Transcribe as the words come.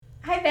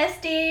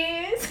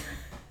Besties!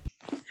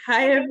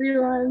 Hi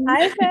everyone.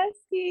 Hi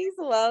besties,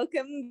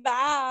 welcome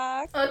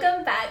back.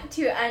 Welcome back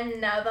to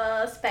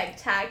another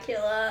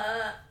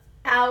spectacular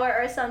hour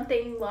or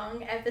something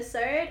long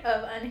episode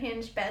of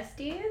Unhinged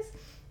Besties.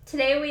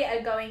 Today we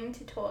are going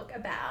to talk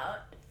about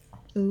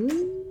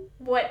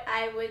what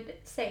I would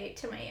say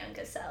to my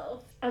younger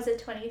self as a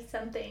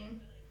 20-something.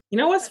 You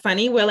know what's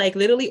funny? We're like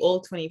literally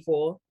all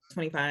 24,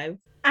 25.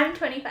 I'm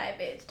 25,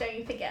 bitch, don't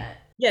you forget.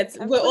 Yeah,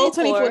 I'm we're all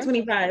 24. 24,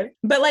 25.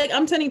 But like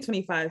I'm turning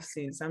 25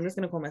 soon, so I'm just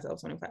gonna call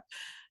myself 25.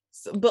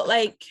 So, but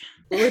like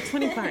we're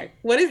 25.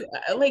 What is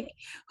like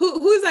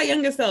who's our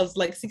younger selves?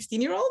 Like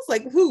 16-year-olds?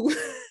 Like who?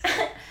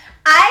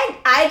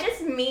 I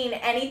just mean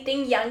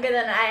anything younger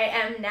than I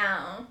am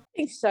now. I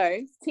think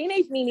so.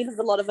 Teenage me needs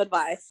a lot of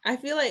advice. I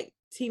feel like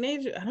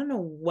I don't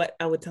know what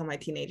I would tell my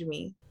teenage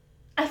me.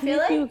 I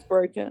feel He like was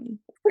broken.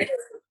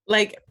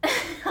 Like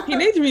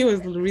teenage me was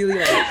really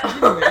like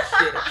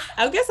shit.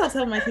 I guess I'll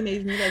tell my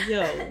teenage me like,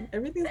 yo,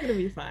 everything's gonna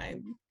be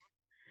fine.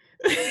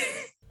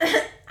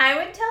 I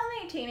would tell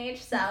my teenage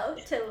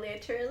self to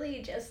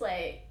literally just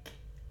like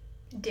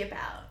dip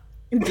out.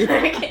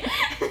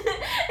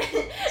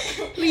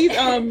 Please,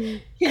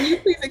 can you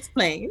please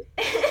explain?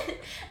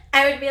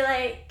 I would be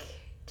like,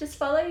 just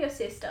follow your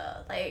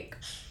sister. Like,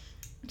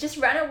 just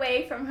run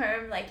away from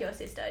home like your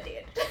sister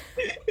did.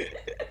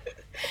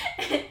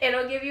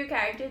 It'll give you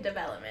character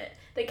development.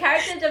 The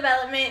character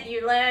development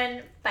you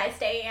learn by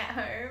staying at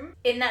home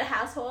in that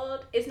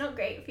household is not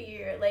great for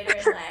you later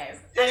in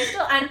life. I'm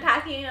still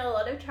unpacking a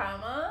lot of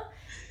trauma.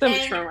 So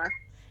much trauma.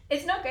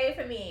 It's not great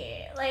for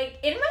me. Like,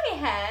 in my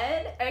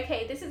head,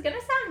 okay, this is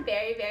gonna sound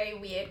very, very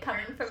weird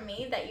coming from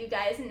me that you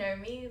guys know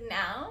me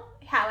now,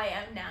 how I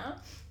am now.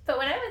 But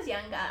when I was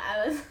younger,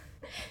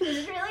 this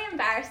is really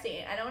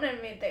embarrassing. I don't want to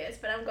admit this,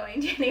 but I'm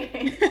going to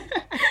anyway.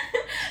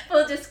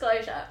 Full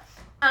disclosure.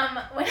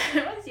 When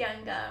I was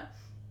younger,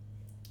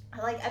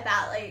 like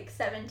about like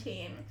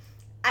 17,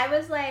 I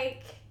was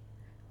like,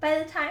 by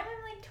the time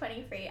I'm like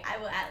 23, I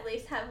will at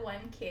least have one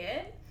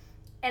kid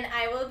and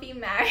I will be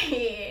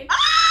married.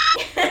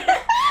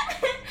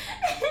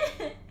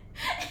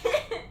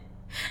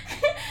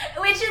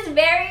 Which is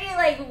very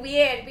like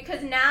weird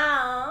because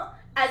now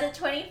as a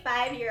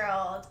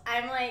 25-year-old,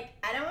 I'm like,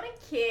 I don't want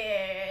a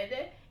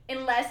kid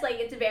unless like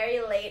it's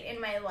very late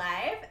in my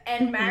life,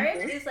 and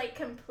marriage is like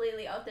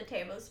completely off the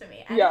tables for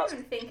me. I don't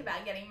even think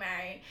about getting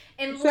married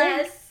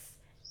unless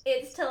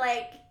it's to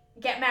like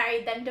get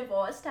married then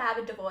divorce, to have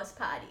a divorce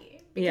party,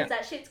 because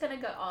that shit's gonna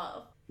go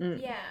off.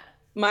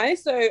 My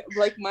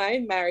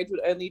marriage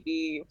would only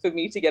be for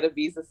me to get a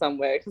visa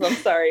somewhere, because I'm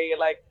sorry,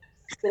 like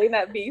getting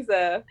that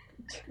visa,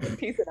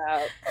 piece it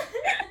out.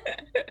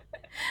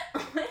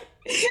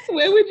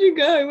 Where would you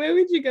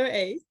go,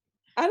 Ace?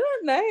 I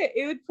don't know.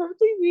 It would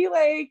probably be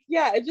like,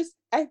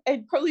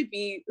 I'd probably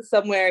be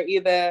somewhere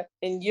either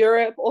in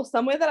Europe or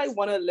somewhere that I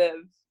want to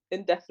live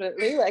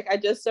indefinitely. Like, I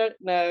just don't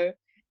know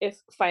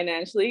if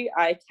financially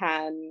I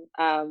can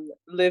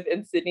live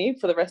in Sydney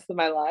for the rest of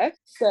my life.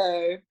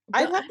 So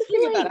I'd have to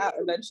figure that out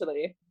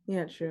eventually.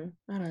 Yeah, true.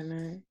 I don't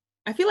know.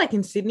 I feel like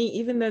in Sydney,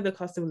 even though the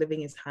cost of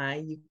living is high,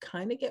 you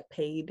kind of get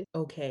paid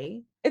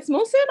okay. It's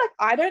mostly like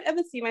I don't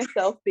ever see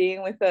myself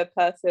being with a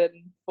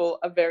person for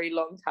a very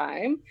long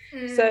time.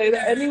 So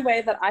the only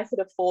way that I could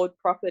afford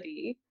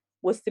property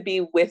was to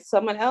be with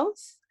someone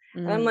else.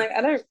 And I'm like,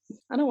 I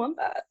don't want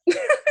that.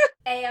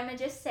 Hey, I'm gonna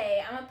just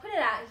say, I'm gonna put it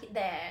out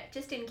there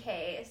just in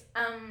case.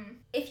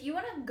 If you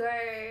want to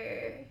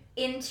go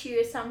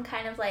into some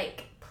kind of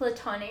like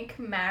platonic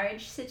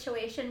marriage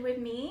situation with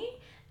me,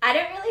 I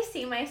don't really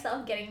see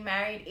myself getting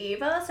married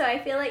either. So I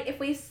feel like if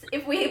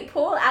we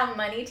pull our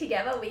money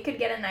together, we could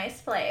get a nice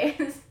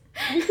place.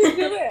 We could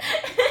do it.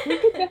 We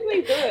could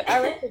definitely do it.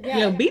 I reckon, yeah.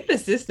 Yo, beat the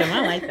system. I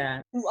like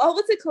that. Oh,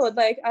 what's it called?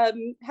 Like,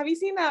 have you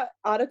seen that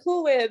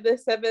article where the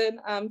 7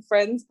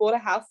 friends bought a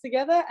house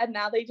together and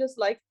now they just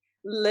like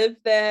live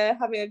there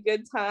having a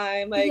good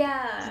time? Like,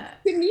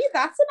 to me,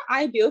 that's an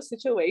ideal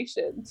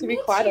situation, to be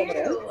quite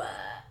honest.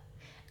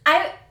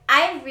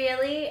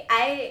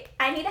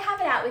 I need to have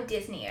it out with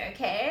Disney,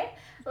 okay?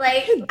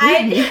 Like,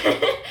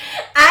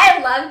 I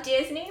love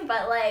Disney,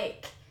 but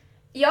like,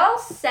 y'all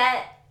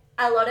set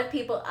a lot of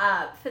people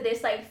up for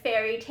this like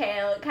fairy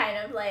tale kind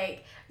of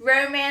like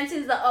romance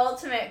is the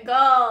ultimate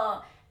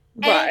goal.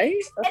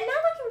 Right. And now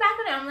looking back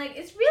on it, I'm like,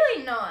 it's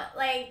really not.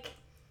 Like,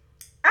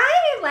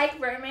 I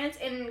like romance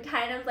in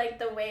kind of like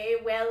the way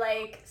where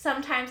like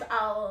sometimes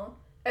I'll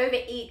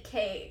overeat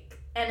cake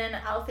and then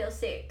I'll feel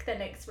sick the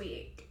next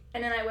week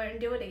and then I won't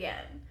do it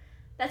again.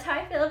 That's how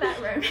I feel about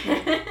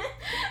romance.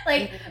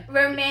 Like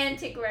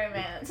romantic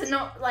romance, and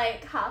not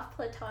like half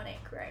platonic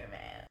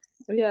romance.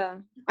 Yeah.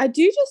 I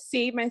do just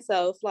see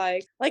myself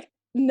like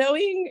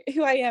knowing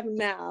who I am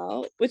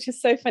now, which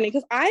is so funny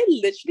because I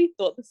literally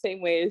thought the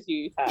same way as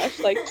you, Tash.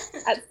 Like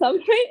at some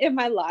point in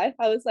my life,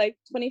 I was like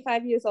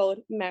 25 years old,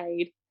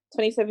 married,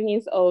 27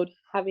 years old,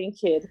 having a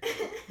kid,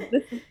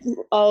 this is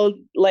old,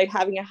 like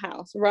having a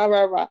house, rah,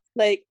 rah, rah.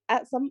 Like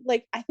at some,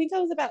 like, I think I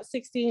was about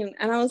 16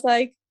 and I was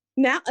like,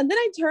 now, and then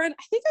I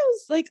think I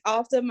was like,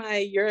 after my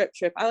Europe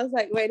trip, I was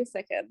like, wait a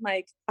second,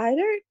 like, I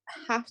don't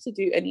have to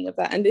do any of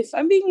that. And if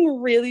I'm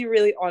being really,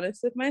 really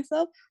honest with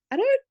myself, I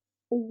don't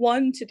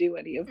want to do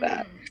any of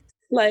that.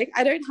 Like,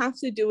 I don't have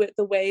to do it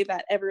the way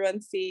that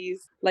everyone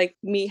sees like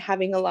me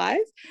having a life.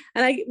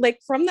 And I like,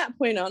 from that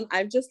point on,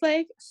 I've just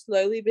like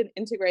slowly been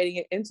integrating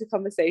it into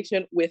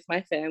conversation with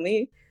my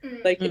family,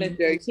 like in a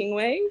joking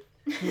way.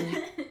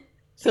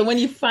 So when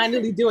you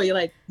finally do it, you're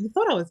like, you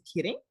thought I was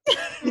kidding?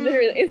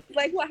 Literally, it's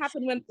like what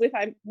happened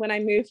when I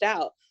moved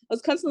out. I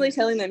was constantly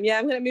telling them, yeah,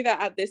 I'm going to move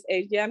out at this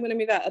age. Yeah, I'm going to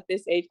move out at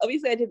this age.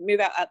 Obviously, I didn't move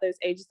out at those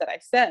ages that I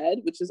said,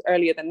 which was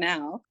earlier than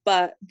now.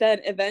 But then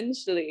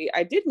eventually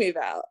I did move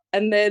out.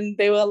 And then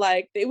they were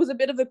like, it was a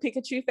bit of a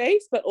Pikachu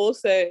face, but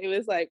also it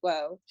was like,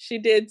 well, she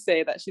did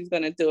say that she's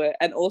going to do it.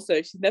 And also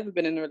she's never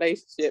been in a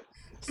relationship.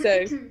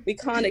 So we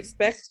can't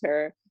expect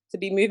her to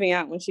be moving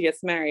out when she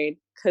gets married,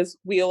 because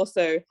we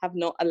also have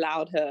not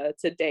allowed her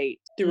to date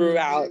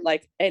throughout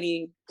like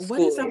any school.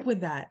 What is up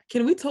with that?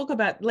 Can we talk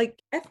about like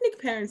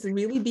ethnic parents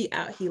really be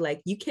out here like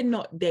you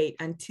cannot date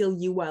until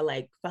you are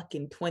like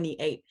fucking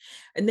 28,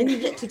 and then you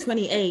get to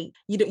 28,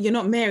 you're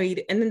not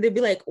married, and then they'll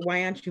be like,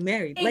 why aren't you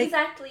married?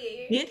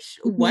 Exactly. Like, bitch,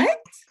 what?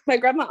 My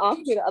grandma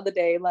asked me the other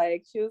day,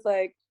 like, she was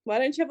like, why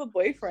don't you have a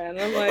boyfriend?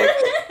 And I'm like,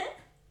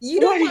 you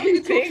don't want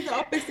me to talk to the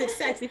opposite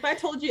sex. If I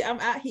told you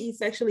I'm out here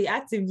sexually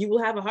active, you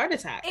will have a heart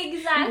attack.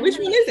 Exactly. Which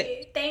one is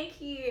it?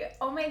 Thank you.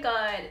 Oh my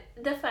God.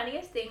 The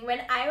funniest thing,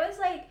 when I was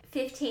like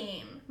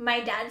 15, my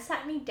dad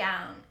sat me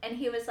down and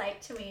he was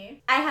like to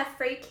me, I have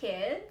 3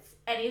 kids.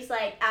 And he's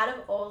like, out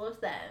of all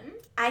of them,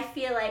 I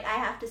feel like I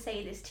have to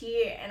say this to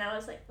you. And I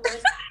was like,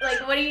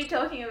 what are you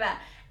talking about?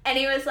 And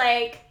he was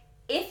like,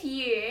 if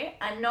you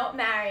are not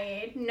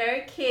married,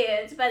 no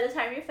kids, by the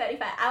time you're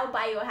 35, I'll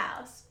buy you a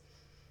house.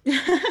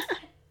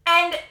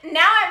 And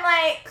now I'm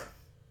like,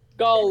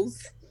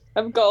 goals.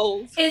 Of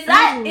goals. Is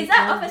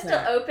that offer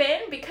still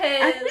open?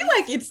 Because I feel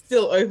like it's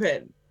still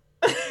open.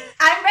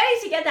 I'm ready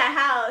to get that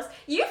house.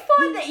 You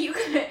thought that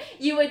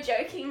you were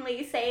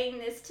jokingly saying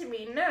this to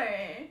me. No.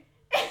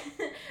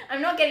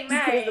 I'm not getting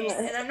married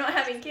and I'm not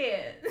having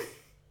kids.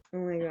 Oh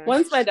my gosh.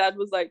 Once my dad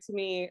was like to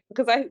me,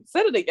 because I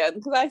said it again,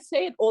 because I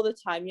say it all the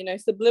time,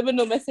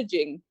 subliminal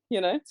messaging,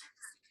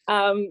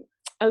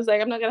 I was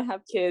like, I'm not going to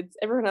have kids.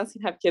 Everyone else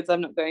can have kids.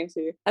 I'm not going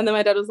to. And then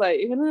my dad was like,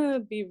 you're going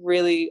to be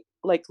really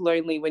like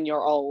lonely when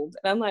you're old.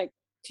 And I'm like,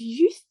 do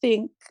you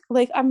think,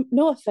 like, I'm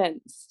no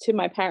offense to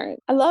my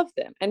parents. I love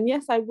them. And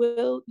yes, I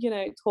will,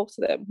 talk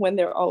to them when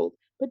they're old.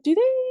 But do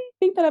they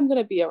think that I'm going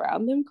to be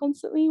around them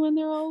constantly when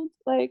they're old?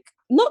 Like,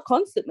 not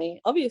constantly,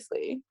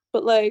 obviously.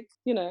 But like,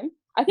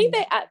 I think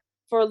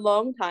for a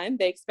long time,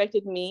 they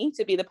expected me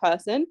to be the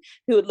person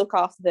who would look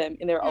after them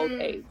in their old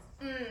age.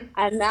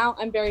 And now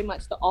I'm very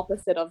much the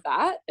opposite of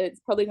that. It's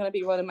probably going to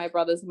be one of my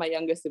brothers and my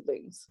younger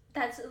siblings.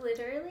 That's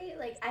literally,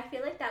 like, I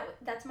feel like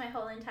that's my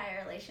whole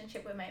entire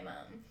relationship with my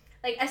mom.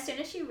 Like, as soon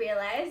as she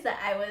realized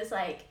that I was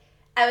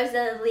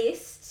the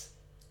least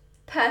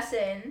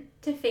person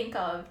to think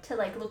of to,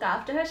 like, look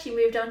after her, she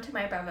moved on to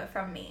my brother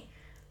from me.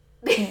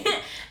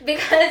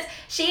 Because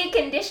she had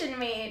conditioned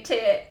me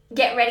to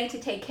get ready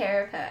to take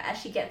care of her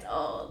as she gets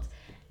old.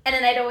 And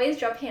then I'd always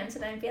drop hints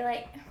and I'd be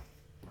like,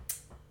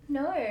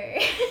 no.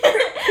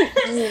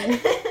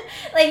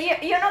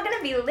 Like, you're not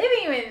gonna be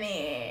living with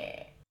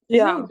me.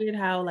 Yeah. Isn't it weird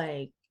how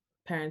like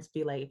parents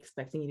be like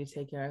expecting you to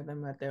take care of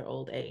them at their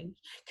old age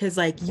because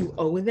like you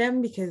owe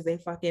them because they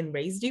fucking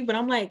raised you? But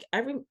I'm like,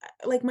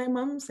 like my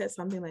mom said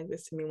something like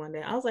this to me one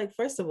day. I was like,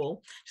 first of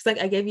all, she's like,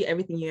 I gave you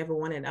everything you ever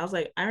wanted. I was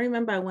like, I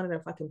remember I wanted a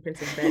fucking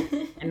princess bed.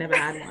 I never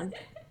had one.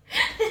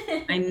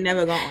 I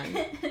never got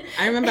one.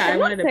 I remember I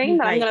wanted a pink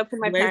bike. I'm gonna put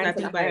my parents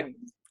in a home.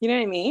 You know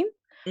what I mean?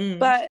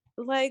 But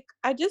like,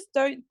 I just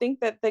don't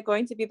think that they're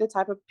going to be the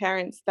type of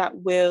parents that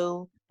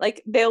will,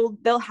 like,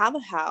 they'll have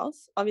a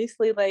house.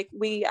 Obviously, like,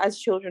 we as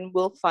children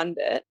will fund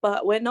it,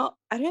 but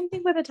I don't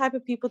think we're the type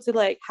of people to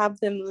like have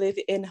them live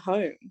in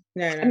home.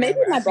 No, and maybe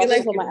my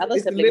brothers or my other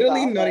siblings. It's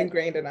literally not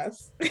ingrained in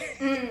us.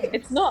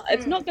 It's not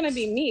going to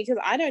be me,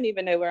 because I don't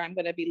even know where I'm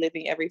going to be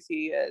living every few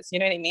years. You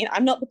know what I mean?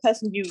 I'm not the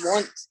person you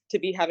want to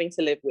be having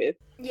to live with.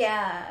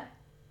 Yeah.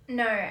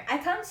 No, I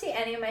can't see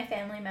any of my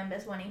family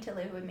members wanting to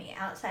live with me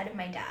outside of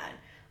my dad.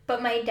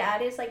 But my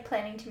dad is like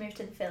planning to move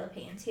to the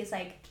Philippines. He's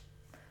like,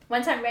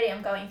 once I'm ready,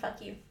 I'm going,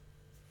 fuck you.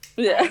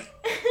 Yeah.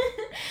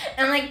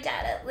 I'm like,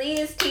 Dad, at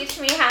least teach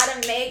me how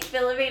to make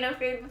Filipino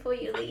food before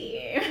you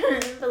leave.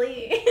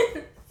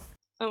 Please.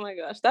 Oh my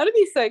gosh, that would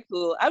be so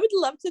cool. I would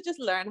love to just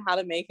learn how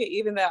to make it,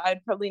 even though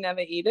I'd probably never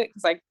eat it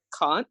because I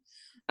can't.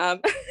 I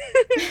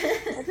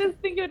just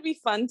think it would be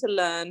fun to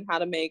learn how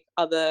to make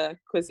other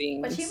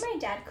cuisines. Watching my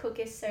dad cook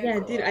is so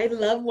cool. Dude, I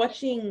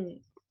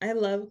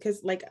love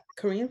because like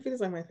Korean food is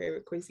like my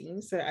favorite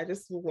cuisine, so I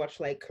just watch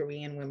like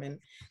Korean women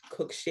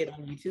cook shit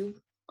on YouTube.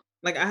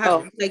 Like I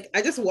have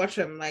I just watch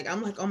them. Like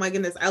I'm like, oh my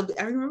goodness. I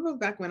remember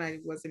back when I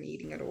wasn't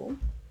eating at all.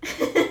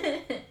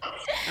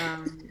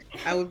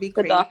 I would be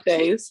the dark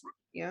days.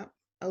 Yeah,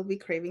 I would be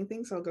craving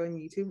things, so I'll go on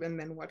YouTube and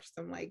then watch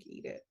them like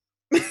eat it.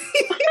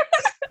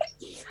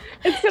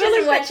 It's kind Just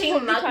of like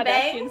watching that Kourtney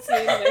Kardashian mukbangs.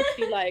 scene where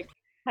she like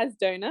has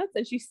donuts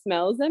and she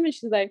smells them and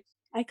she's like,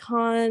 I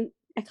can't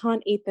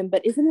eat them,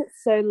 but isn't it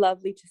so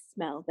lovely to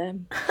smell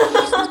them?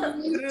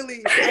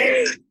 Literally.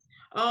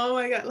 Oh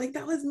my God. Like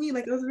that was me.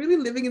 Like I was really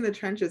living in the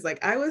trenches.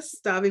 Like I was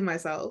starving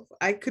myself.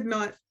 I could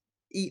not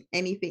eat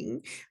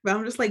anything. But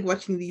I'm just like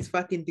watching these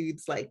fucking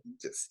dudes like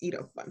just eat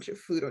a bunch of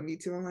food on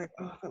YouTube. I'm like,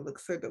 oh, that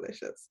looks so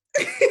delicious.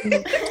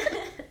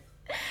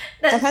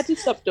 I've had to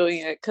stop doing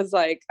it because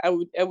like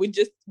it would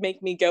just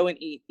make me go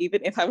and eat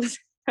even if I was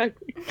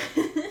hungry.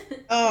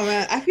 Oh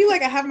man, I feel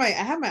like I have my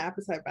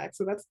appetite back,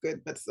 so that's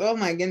good. But oh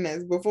my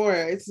goodness, before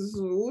it's just,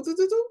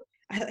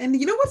 and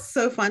you know what's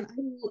so fun?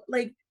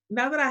 Like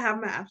now that I have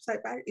my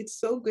appetite back, it's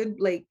so good.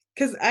 Like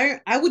because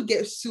I would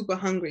get super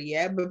hungry,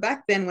 yeah. But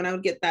back then when I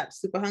would get that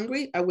super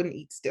hungry, I wouldn't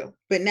eat still.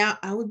 But now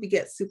I would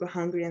get super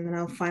hungry, and then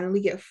I'll finally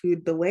get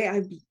food. The way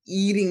I'd be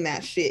eating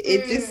that shit,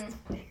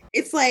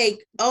 it's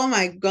like oh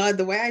my God,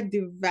 the way I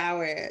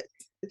devour it,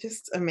 it's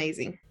just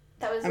amazing.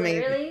 That was Amazing.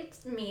 literally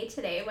me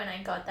today when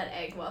I got that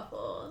egg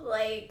waffle.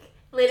 Like,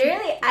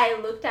 literally, I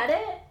looked at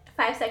it,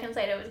 5 seconds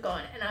later it was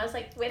gone, and I was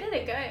like, where did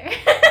it go?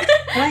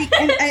 Like,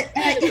 and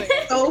I eat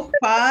so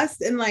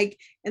fast, and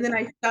then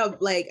I stop,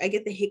 like, I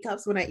get the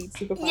hiccups when I eat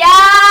super fast.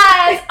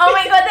 Yes! Oh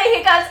my God, the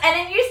hiccups, and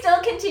then you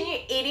still continue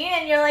eating,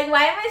 and you're like,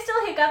 why am I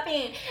still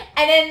hiccuping?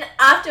 And then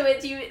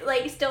afterwards, you,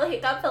 like, still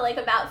hiccup for, like,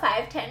 about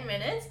 5-10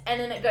 minutes, and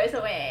then it goes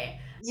away.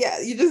 Yeah,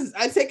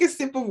 I take a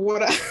sip of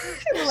water,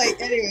 and like,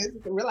 anyways,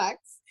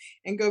 relax,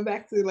 and go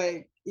back to,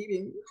 like,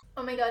 eating.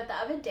 Oh my God, the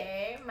other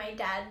day, my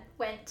dad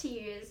went to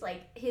use,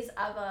 like, his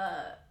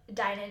other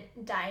dine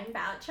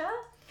voucher,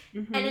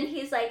 Mm-hmm. and then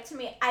he's like to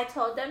me, I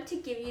told them to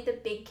give you the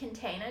big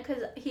container,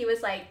 because he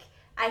was like,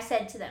 I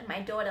said to them,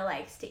 my daughter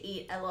likes to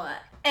eat a lot.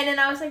 And then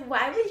I was like,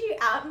 why would you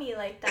out me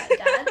like that,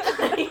 Dad?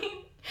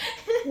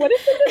 What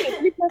if the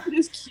delivery person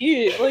is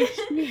cute? Like,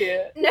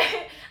 cute. No,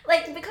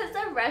 like, because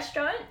the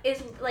restaurant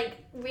is, like,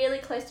 really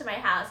close to my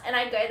house, and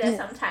I go there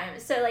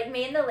sometimes. So, like,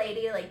 me and the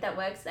lady, like, that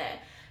works there,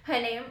 her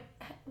name,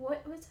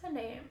 what's her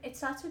name? It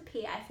starts with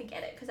P, I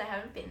forget it, because I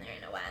haven't been there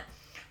in a while.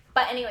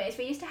 But anyways,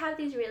 we used to have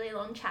these really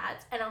long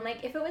chats, and I'm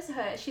like, if it was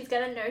her, she's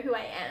gonna know who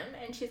I am,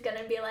 and she's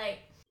gonna be like...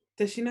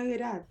 Does she know your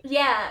dad?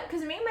 Yeah,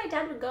 because me and my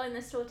dad would go in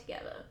the store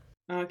together.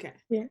 Okay.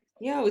 Yeah.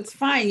 Yo, it's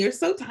fine. You're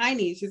so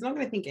tiny. She's not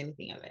gonna think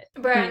anything of it.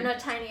 Bro, I'm not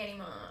tiny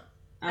anymore.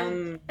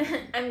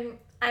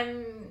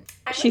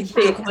 She's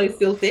do your clothes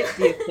still fit?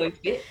 Do your clothes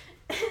fit?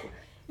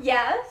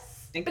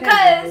 Yes. Okay,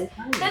 Because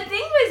the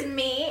thing with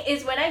me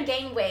is when I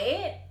gain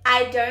weight,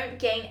 I don't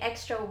gain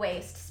extra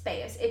waist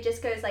space. It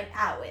just goes like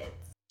outwards.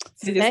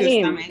 So just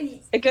your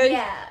stomach. It goes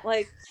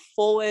like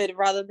forward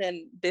rather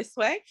than this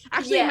way.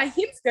 Actually, my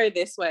hips go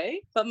this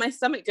way, but my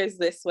stomach goes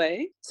this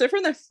way. So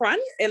from the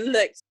front, it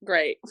looks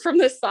great. From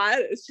the side,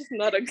 it's just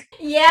not a.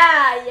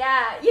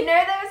 Yeah. You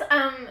know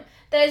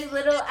those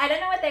little, I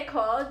don't know what they're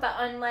called, but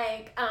on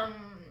like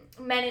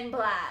Men in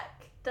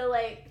Black, the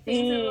like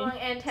things with a long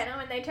antenna,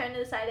 when they turn to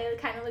the side, they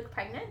kind of look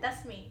pregnant.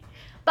 That's me.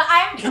 But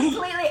I'm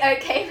completely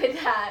okay with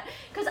that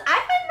because I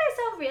find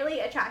myself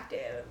really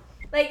attractive.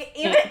 Like,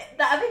 even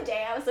the other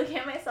day, I was looking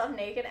at myself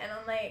naked, and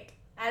I'm like,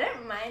 I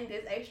don't mind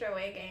this extra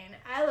weight gain.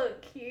 I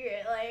look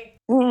cute, like...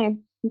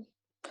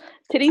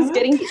 Titties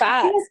getting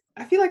fat.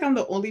 I feel like I'm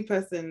the only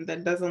person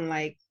that doesn't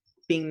like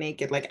being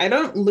naked. Like, I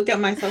don't look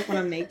at myself when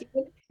I'm naked.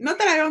 Not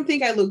that I don't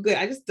think I look good.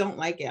 I just don't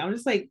like it. I'm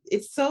just like,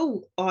 it's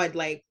so odd,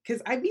 like,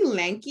 because I'd be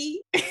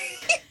lanky.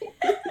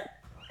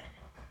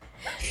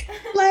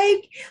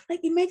 like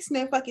it makes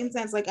no fucking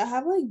sense. Like I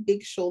have like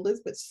big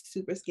shoulders but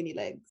super skinny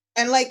legs,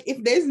 and like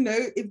if there's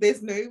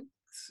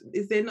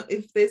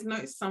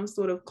no some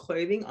sort of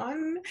clothing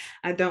on,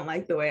 I don't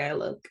like the way I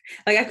look.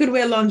 Like I could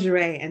wear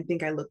lingerie and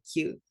think I look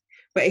cute,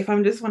 but if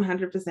I'm just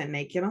 100%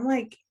 naked, I'm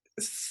like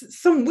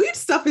some weird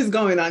stuff is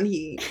going on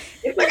here.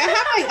 It's like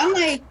I'm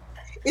like,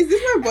 is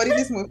this my body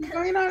dysmorphia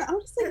going on?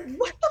 I'm just like,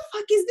 what the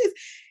fuck is this?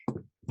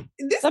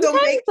 This Sometimes,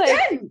 don't make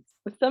sense.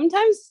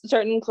 Sometimes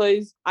certain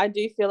clothes, I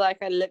do feel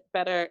like I look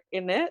better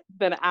in it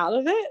than out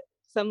of it.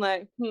 So I'm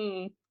like,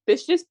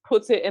 this just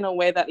puts it in a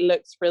way that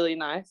looks really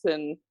nice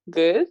and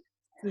good.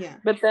 Yeah.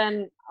 But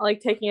then,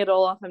 like, taking it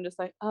all off, I'm just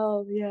like,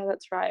 oh, yeah,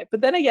 that's right.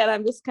 But then again,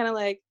 I'm just kind of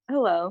like,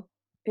 oh, well,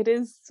 it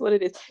is what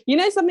it is. You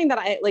know, something that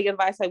I like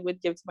advice I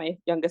would give to my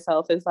younger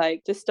self is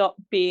like to stop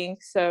being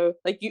so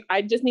like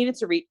I just needed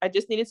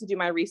to do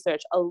my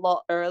research a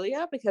lot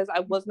earlier because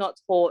I was not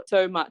taught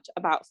so much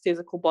about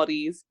physical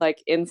bodies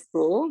like in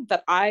school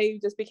that I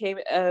just became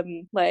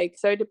like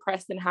so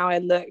depressed in how I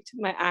looked,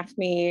 my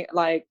acne,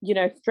 like, you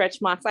know,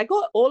 stretch marks. I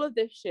got all of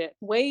this shit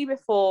way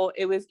before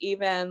it was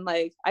even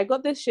like I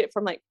got this shit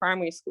from like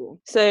primary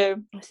school. So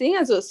seeing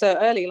as it was so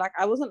early, like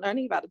I wasn't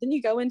learning about it. Then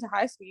you go into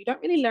high school, you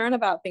don't really learn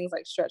about things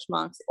like stretch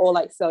marks or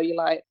like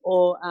cellulite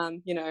or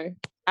you know,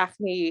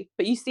 acne,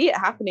 but you see it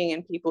happening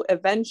in people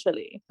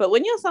eventually. But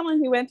when you're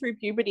someone who went through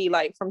puberty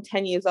like from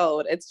 10 years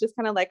old, it's just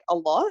kind of like a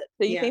lot,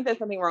 so you think there's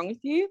something wrong with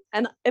you.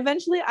 And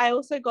eventually I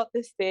also got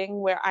this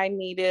thing where I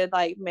needed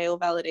like male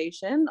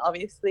validation,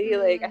 obviously.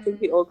 Like I think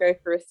we all go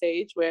through a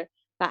stage where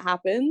that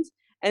happens.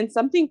 And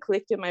something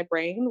clicked in my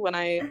brain when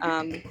I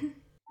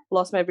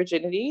lost my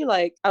virginity.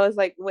 Like, I was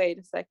like, wait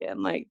a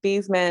second, like,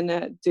 these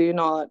men do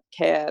not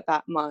care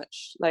that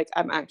much. Like,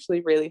 I'm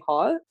actually really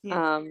hot.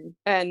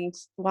 And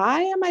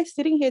why am I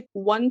sitting here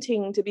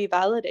wanting to be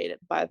validated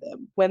by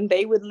them when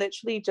they would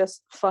literally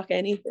just fuck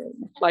anything?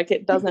 Like,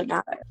 it doesn't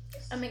matter.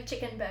 A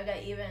McChicken burger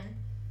even.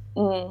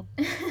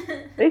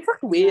 They fuck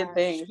weird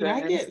things. Should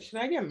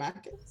I get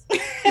Macca's?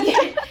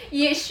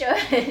 You should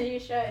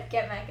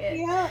get Macca's.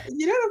 Yeah,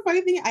 you know the funny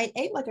thing, I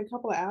ate like a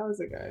couple of hours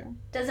ago.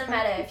 Doesn't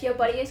matter, if your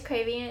body is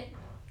craving it,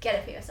 get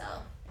it for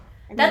yourself.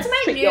 That's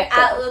my new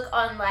outlook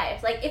on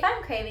life. Like, if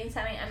I'm craving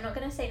something, I'm not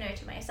gonna say no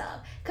to myself,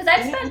 because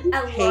I've spent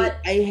a lot.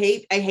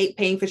 I hate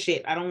paying for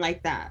shit. I don't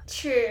like that.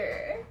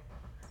 True.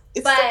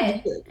 It's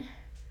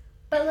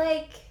but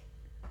like,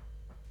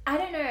 I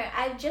don't know,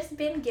 I've just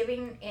been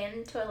giving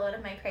in to a lot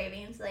of my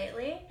cravings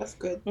lately. That's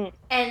good.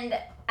 And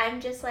I'm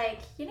just like,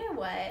 you know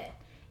what?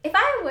 If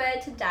I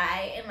were to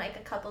die in like a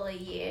couple of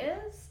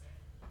years,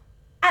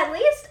 at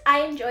least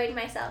I enjoyed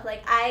myself.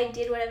 Like, I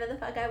did whatever the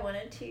fuck I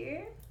wanted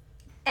to.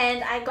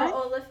 And I got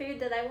all the food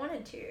that I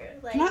wanted to.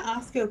 Like, can I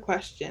ask you a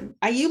question?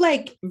 Are you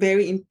like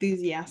very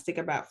enthusiastic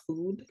about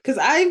food? Because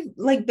I've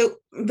like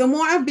the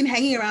more I've been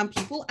hanging around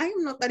people, I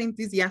am not that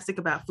enthusiastic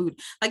about food.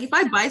 Like, if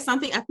I buy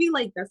something, I feel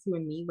like that's you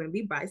and me. When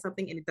we buy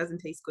something and it doesn't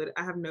taste good,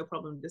 I have no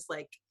problem just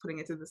like putting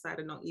it to the side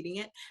and not eating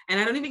it. And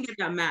I don't even get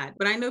that mad.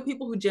 But I know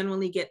people who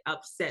genuinely get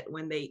upset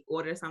when they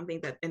order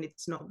something and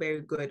it's not very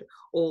good,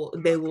 or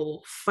they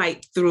will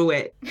fight through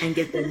it and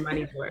get their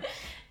money's worth.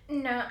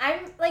 No,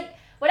 I'm like,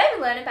 what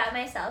I've learned about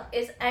myself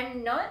is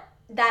I'm not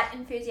that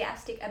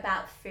enthusiastic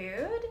about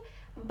food,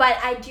 but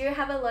I do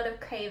have a lot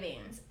of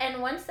cravings.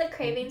 And once the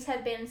cravings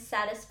have been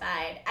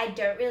satisfied, I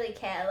don't really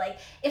care. Like,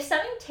 if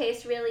something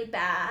tastes really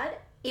bad,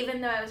 even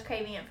though I was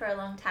craving it for a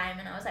long time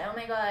and I was like, oh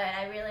my god,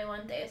 I really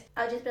want this,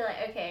 I'll just be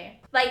like, okay.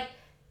 Like,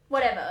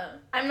 whatever.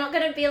 I'm not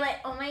gonna be like,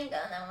 oh my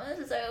god, that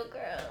was so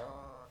gross.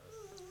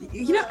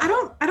 You know, I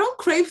don't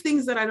crave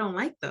things that I don't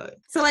like though.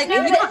 So like,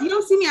 no, you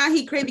don't see me out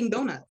here craving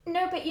donuts.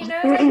 No, but you know,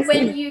 like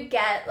when you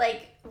get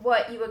like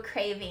what you were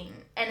craving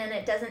and then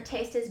it doesn't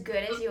taste as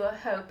good as you were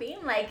hoping,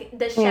 like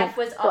the chef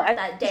was off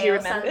that day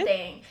or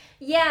something.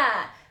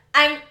 Yeah,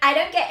 I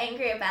don't get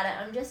angry about it.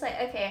 I'm just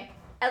like, okay,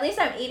 at least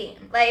I'm eating.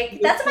 Like,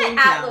 that's my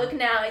outlook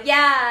now.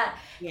 Yeah,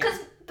 because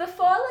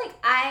before, like,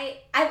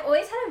 I've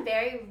always had a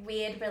very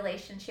weird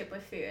relationship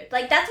with food.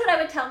 Like, that's what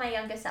I would tell my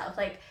younger self.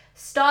 Like,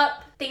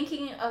 stop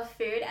thinking of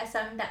food as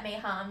something that may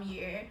harm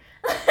you.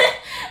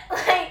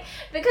 Like,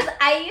 because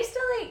I used to,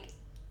 like,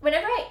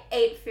 whenever I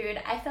ate food,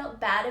 I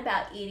felt bad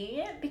about eating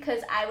it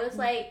because I was,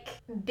 like,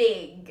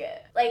 big.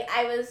 Like,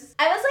 I was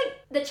like,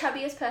 the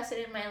chubbiest person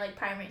in my, like,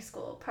 primary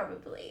school,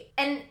 probably.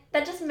 And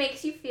that just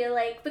makes you feel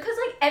like, because,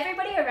 like,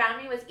 everybody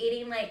around me was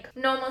eating, like,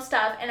 normal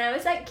stuff, and I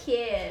was that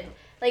kid,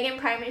 like, in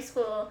primary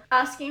school,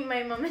 asking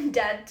my mom and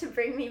dad to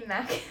bring me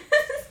Macca's.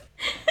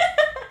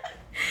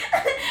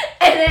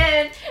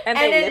 And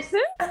then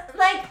listen?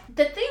 Like,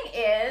 the thing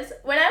is,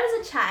 when I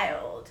was a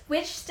child,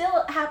 which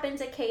still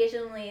happens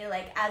occasionally,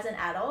 like, as an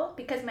adult,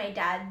 because my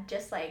dad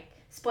just, like,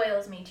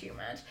 spoils me too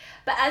much.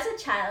 But as a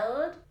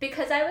child,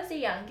 because I was the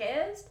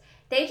youngest,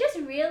 they just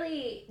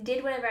really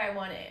did whatever I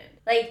wanted.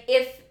 Like,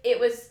 if it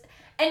was...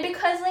 And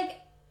because, like,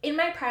 in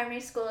my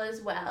primary school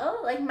as well,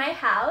 like, my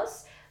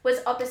house was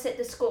opposite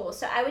the school,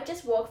 so I would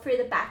just walk through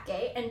the back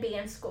gate and be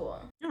in school.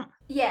 Oh.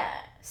 Yeah.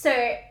 So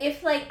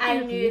if, like, I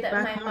knew that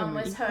my mom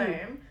was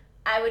home,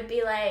 I would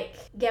be like,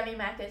 get me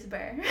Macca's, bro.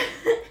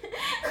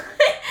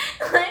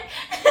 Like,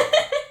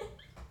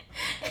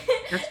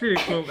 that's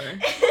pretty cool, though.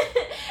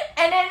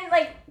 And then,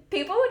 like,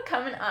 people would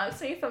come and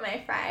ask me for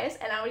my fries,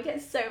 and I would get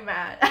so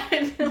mad.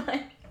 I'd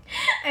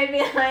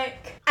be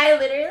like, I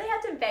literally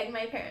had to beg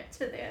my parents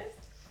for this.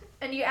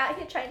 And you're out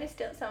here trying to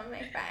steal some of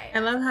my fries. I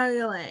love how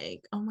you're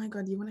like, oh my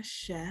god, you want to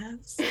share?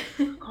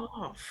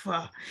 Oh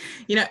fuck.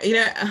 You know,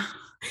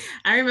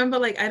 I remember,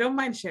 like, I don't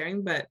mind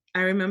sharing, but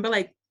I remember,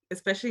 like,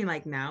 especially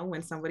like now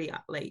when somebody,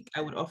 like,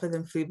 I would offer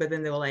them food, but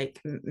then they were like,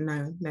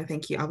 no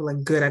thank you. I'll be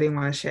like, good, I didn't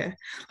want to share.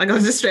 Like, I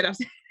was just straight up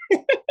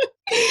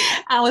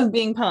I was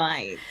being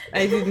polite.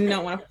 I did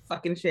not want to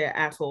fucking share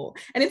at all.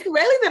 And it's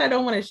rarely that I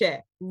don't want to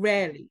share.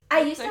 Rarely.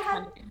 I used to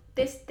have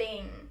this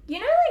thing, you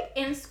know, like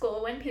in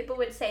school when people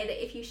would say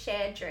that if you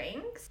share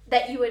drinks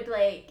that you would,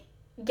 like,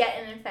 get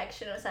an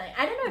infection or something.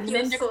 I don't know if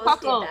your schools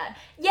did that.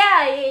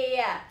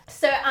 Yeah.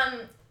 So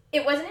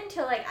it wasn't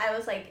until, like, I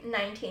was, like,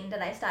 19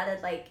 that I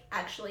started, like,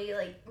 actually,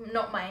 like,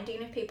 not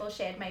minding if people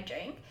shared my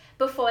drink.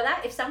 Before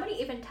that, if somebody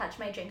even touched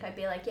my drink, I'd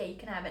be like, yeah, you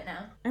can have it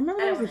now. I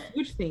remember it was a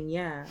huge thing,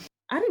 yeah.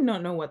 I did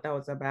not know what that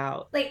was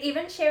about. Like,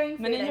 even sharing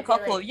food, it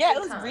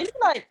was really,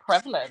 like,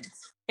 prevalent.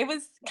 It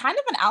was kind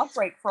of an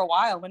outbreak for a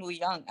while when we were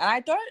young. And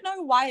I don't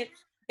know why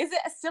is it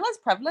still as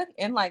prevalent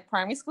in, like,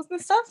 primary schools and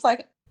stuff?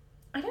 Like,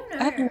 I don't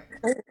know.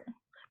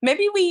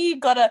 Maybe we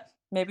got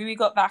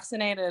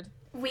vaccinated.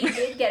 We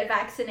did get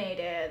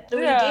vaccinated.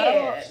 We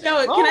Yeah. did. No,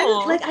 can I Oh.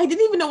 just like I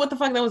didn't even know what the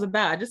fuck that was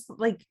about. Just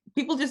like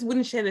people just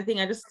wouldn't share the thing.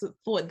 I just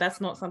thought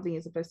that's not something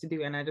you're supposed to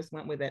do, and I just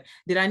went with it.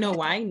 Did I know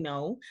why?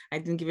 No, I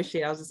didn't give a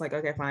shit. I was just like,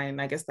 okay, fine.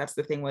 I guess that's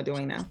the thing we're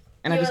doing now,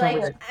 and I You were just went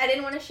like, with it. I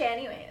didn't want to share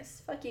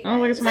anyways. Fuck you Oh,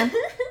 like guys. it's fine.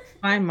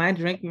 Fine, my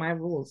drink, my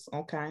rules.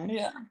 Okay.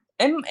 Yeah.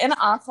 In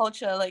our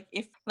culture, like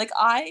if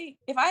I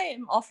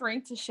am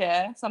offering to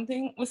share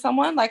something with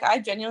someone, like I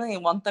genuinely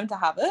want them to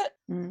have it.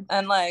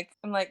 And like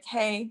I'm like,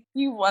 hey,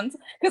 you want,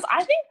 because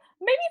I think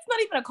maybe it's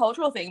not even a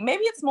cultural thing.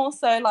 Maybe it's more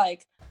so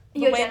like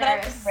the You're way that I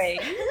was generous.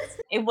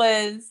 raised. It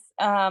was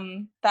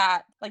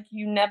that like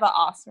you never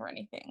ask for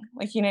anything.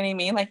 Like, you know what I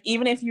mean? Like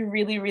even if you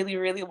really, really,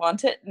 really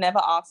want it, never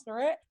ask for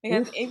it.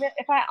 Because even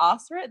if I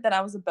asked for it, then I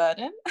was a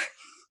burden.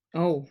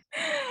 Oh.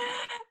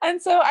 And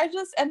so I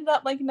just ended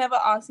up like never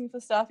asking for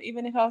stuff,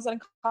 even if I was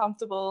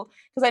uncomfortable,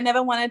 because I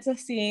never wanted to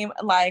seem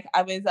like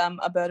I was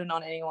a burden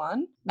on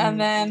anyone. And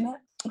then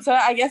so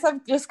I guess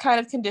I've just kind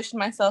of conditioned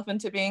myself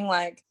into being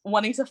like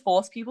wanting to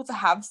force people to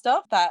have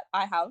stuff that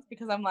I have,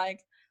 because I'm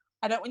like,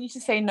 I don't want you to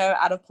say no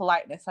out of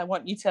politeness. I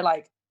want you to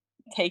like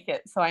take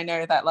it, so I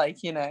know that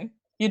like, you know,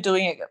 you're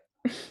doing it.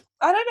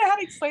 I don't know how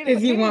to explain it.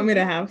 If you want me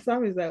to have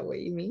some, is that what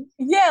you mean?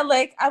 Yeah,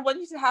 like I want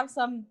you to have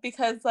some,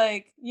 because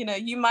like, you know,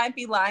 you might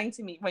be lying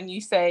to me when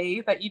you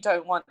say that you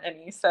don't want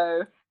any.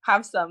 So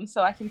have some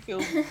so I can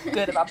feel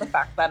good about the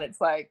fact that it's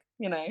like,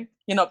 you know,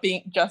 you're not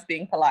being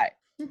polite.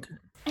 Okay.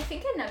 I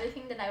think another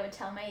thing that I would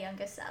tell my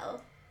younger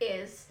self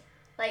is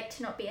like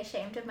to not be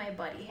ashamed of my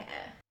body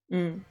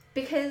hair.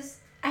 Because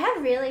I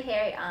have really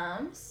hairy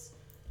arms.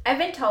 I've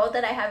been told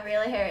that I have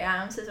really hairy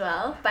arms as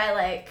well by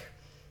like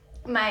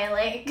my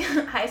like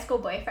high school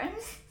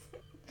boyfriends.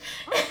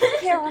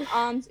 Hair on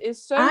arms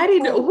is so I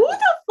didn't know. cool. Who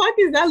the fuck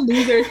is that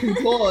loser to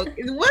talk?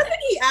 Wasn't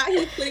he out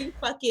here putting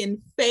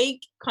fucking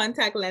fake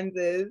contact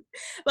lenses?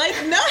 Like,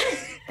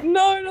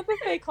 No, not the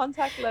fake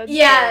contact lenses.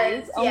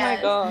 Yes, Oh my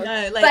yes. god.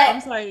 no, like But- I'm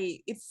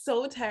sorry. It's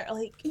so terrible.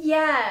 Like,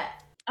 Yeah.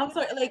 I'm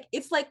sorry. Like,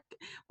 it's like,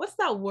 what's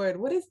that word?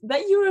 What is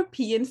that?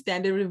 European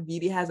standard of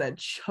beauty has a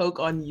choke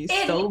on you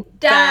It so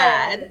does.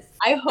 bad.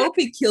 I hope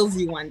it kills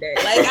you one day.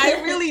 Like,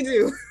 I really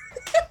do.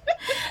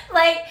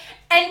 Like,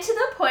 and to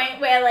the point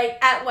where like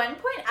at one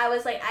point I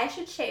was like, I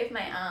should shave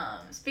my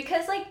arms,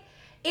 because like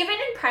even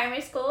in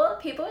primary school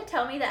people would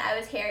tell me that I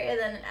was hairier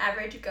than an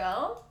average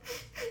girl.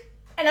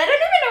 And I don't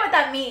even know what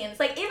that means.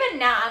 Like even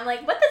now I'm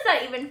like, what does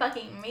that even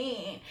fucking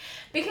mean?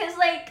 Because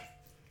like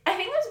I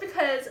think it was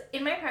because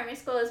in my primary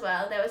school as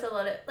well there was a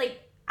lot of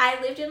like, I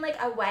lived in like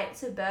a white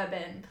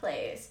suburban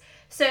place,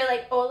 so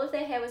like all of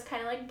their hair was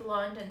kind of like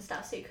blonde and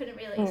stuff, so you couldn't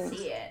really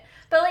see it.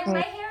 But like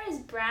my hair is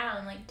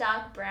brown, like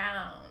dark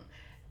brown,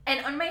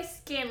 and on my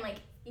skin like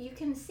you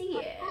can see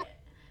it.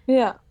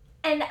 Yeah.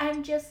 And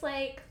I'm just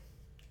like,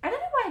 I don't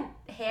know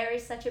why hair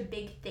is such a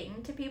big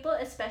thing to people,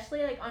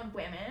 especially like on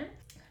women.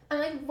 I'm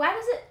like, what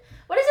does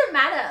it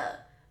matter?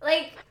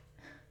 Like,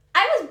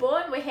 I was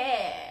born with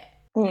hair.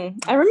 I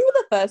remember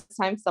the first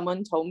time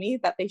someone told me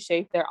that they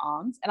shaved their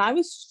arms, and I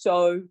was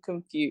so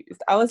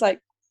confused. I was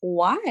like,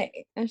 why?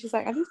 And she's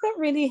like, I just got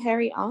really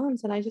hairy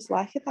arms and I just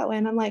like it that way.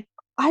 And I'm like,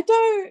 I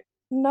don't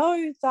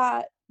know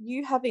that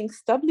you having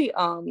stubbly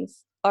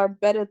arms are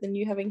better than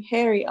you having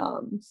hairy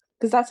arms,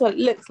 because that's what it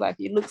looks like.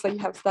 It looks like you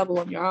have stubble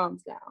on your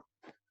arms now.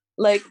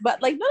 Like,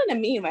 but like not in a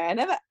mean way. I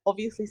never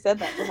obviously said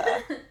that to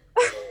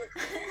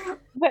her.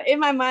 But in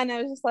my mind,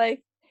 I was just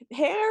like,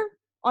 hair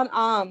on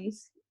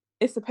arms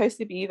is supposed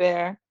to be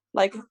there,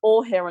 like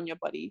all hair on your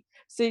body.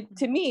 So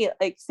to me,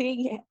 like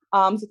seeing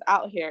arms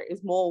without hair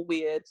is more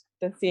weird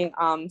than seeing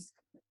arms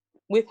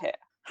with hair.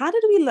 How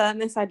did we learn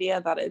this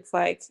idea that it's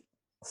like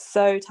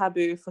so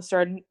taboo for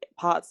certain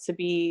parts to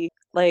be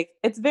like,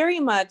 it's very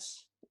much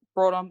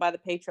brought on by the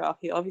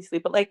patriarchy, obviously,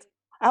 but like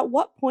at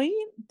what point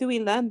do we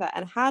learn that,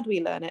 and how do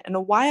we learn it,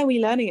 and why are we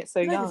learning it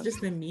so young? It's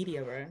just the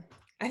media, bro.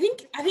 I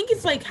think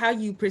it's like how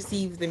you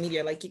perceive the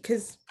media, like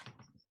because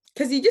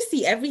you just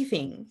see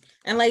everything,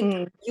 and like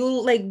you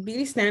like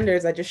beauty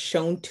standards are just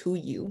shown to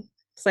you.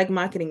 It's like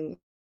marketing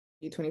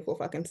you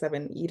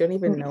 24/7. You don't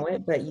even know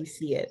it, but you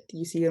see it.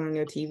 You see it on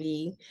your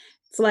TV.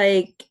 It's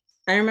like,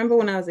 I remember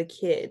when I was a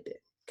kid,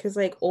 because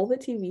like all the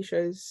TV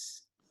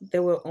shows,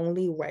 there were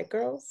only white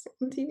girls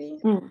on TV.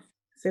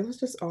 So it was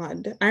just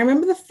odd. I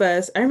remember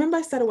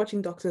I started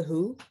watching Doctor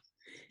Who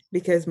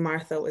because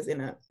Martha was in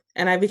it.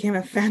 And I became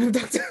a fan of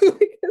Doctor Who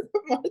because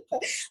of Martha.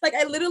 Like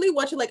I literally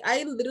watched it, like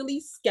I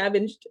literally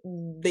scavenged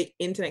the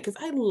internet because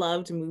I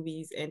loved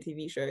movies and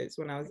TV shows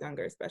when I was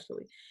younger,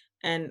 especially.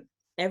 And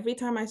every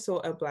time I saw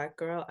a black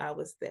girl, I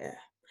was there.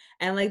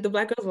 And like the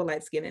black girls were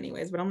light skinned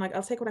anyways, but I'm like,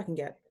 I'll take what I can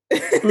get.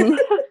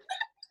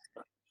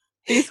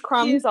 These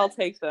crumbs, I'll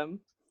take them.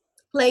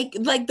 Like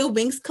the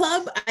Wings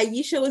Club,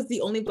 Aisha was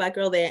the only black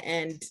girl there,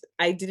 and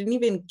I didn't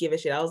even give a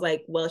shit. I was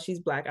like, well, she's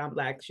black, I'm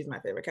black, she's my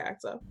favorite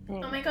character. Oh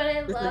my god,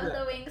 I This is love it.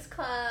 the Wings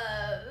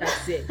Club.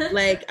 That's it.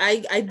 Like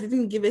I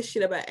didn't give a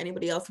shit about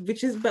anybody else,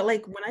 which is, but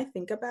like when I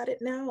think about it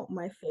now,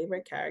 my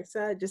favorite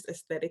character just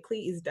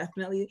aesthetically is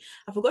definitely,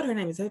 I forgot her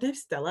name. Is her name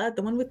Stella?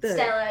 The one with the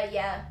Stella,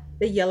 yeah.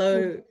 the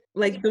yellow,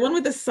 like the one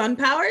with the sun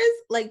powers?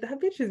 Like that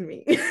bitch is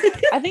me.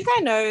 I think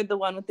I know the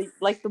one with the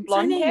like the What's her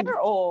blonde name? hair,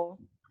 or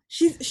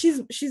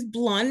She's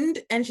blonde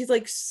and she's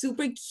like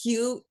super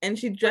cute and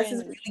she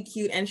dresses Fringe. really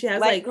cute and she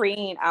has light like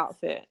green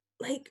outfit.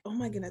 like, oh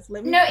my goodness,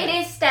 let me No, find- it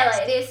is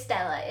Stella. It is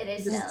Stella. It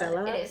is Is it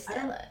Stella. It is I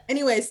don't- Stella.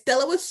 Anyway,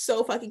 Stella was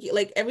so fucking cute.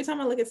 Like every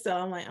time I look at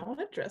Stella, I'm like, I want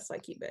to dress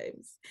like you,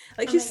 babes.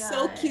 Like Oh she's my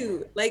so God.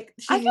 cute. Like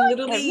I she's feel like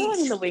literally everyone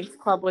in the Wings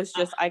Club was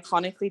just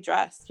iconically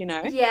dressed, you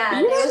know? Yeah,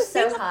 You they know were the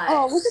so thing- hot.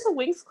 Oh, was it the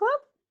Wings Club?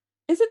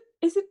 Is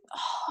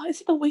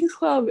it the Wings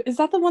Club? Is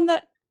that the one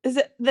that is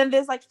it? Then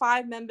there's like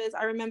 5 members.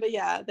 I remember,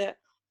 yeah.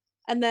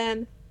 And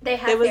then They there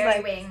have was fairy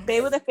like wings.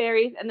 they were the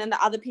fairies, and then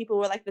the other people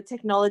were like the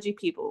technology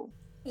people.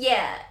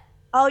 Yeah.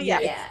 Oh yeah,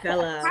 yeah. it's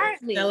Stella.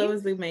 Apparently- Stella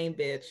was the main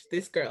bitch.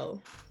 This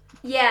girl.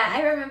 Yeah,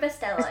 I remember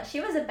Stella.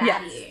 She was a baddie.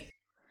 Yes.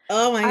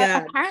 Oh my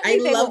god, apparently I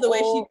they love were the way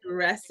all- she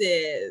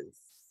dresses.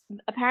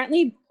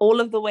 Apparently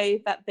all of the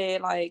way that they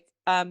like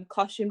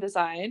costume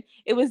design,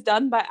 it was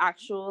done by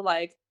actual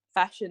like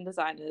fashion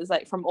designers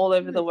like from all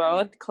over the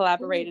world,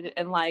 collaborated,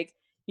 and like,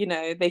 you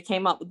know, they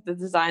came up with the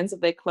designs of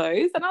their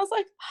clothes, and I was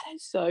like, that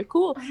is so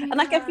cool. Oh my And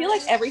like I feel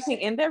like gosh. everything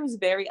in there is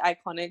very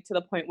iconic to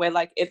the point where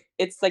like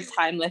it's like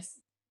timeless.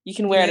 You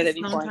can wear it at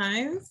any point.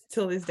 Sometimes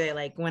till this day,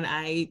 like when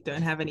I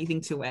don't have anything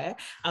to wear,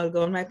 I'll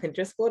go on my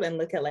Pinterest board and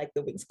look at like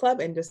the Wings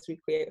Club and just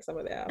recreate some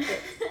of their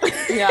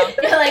outfits. Yeah.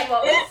 You're like,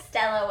 what would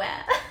Stella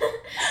wear?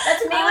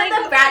 That's me I with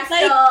like- the Bratz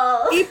like,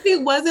 doll. If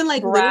it wasn't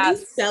like literally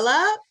Brats.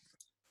 Stella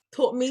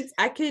taught me,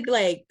 I could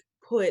like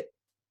put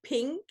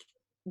pink,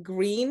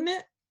 green,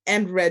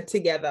 and red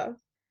together.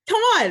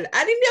 Come on,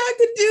 I didn't know I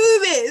could do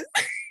this.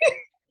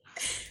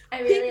 I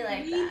really Pink,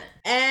 like green, that.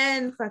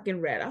 and fucking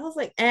red. I was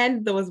like,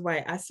 and there was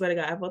white. I swear to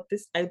God,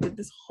 I did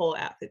this whole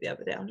outfit the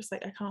other day. I'm just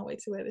like, I can't wait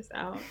to wear this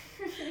out.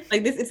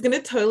 Like this, it's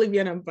gonna totally be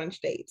on a brunch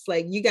dates.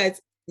 Like you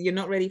guys, you're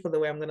not ready for the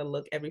way I'm gonna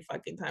look every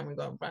fucking time we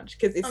go on brunch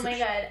because it's. Oh my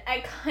god,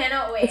 I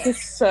cannot wait. This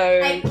is so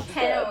I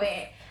cannot good.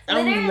 wait.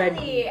 I'm Literally,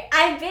 ready.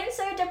 I've been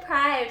so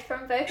deprived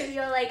from both of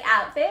your like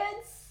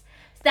outfits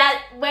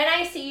that when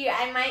I see you,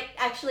 I might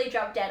actually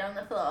drop dead on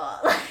the floor.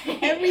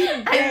 Like, Every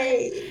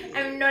day.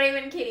 I'm not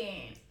even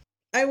kidding.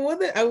 I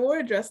wore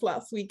a dress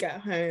last week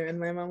at home, and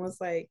my mom was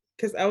like,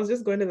 because I was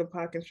just going to the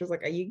park, and she was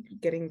like, "Are you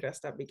getting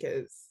dressed up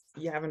because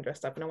you haven't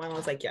dressed up in a while?" I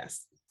was like,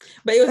 "Yes,"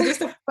 but it was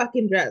just a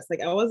fucking dress. Like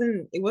it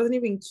wasn't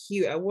even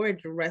cute. I wore a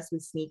dress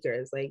with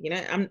sneakers, like, you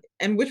know,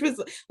 which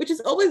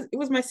is always, it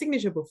was my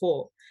signature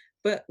before,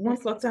 but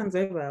once lockdown's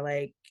over,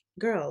 like,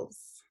 girls,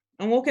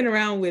 I'm walking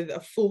around with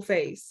a full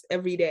face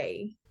every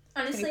day.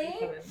 Honestly,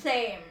 24/7.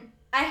 same.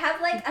 I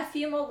have like a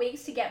few more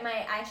weeks to get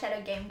my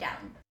eyeshadow game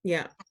down.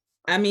 Yeah.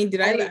 I mean,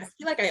 I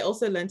feel like I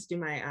also learned to do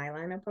my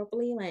eyeliner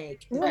properly.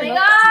 Like, Oh my Nikki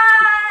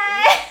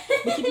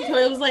god!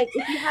 tutorial was like,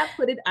 if you have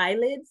hooded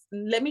eyelids,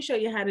 let me show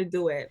you how to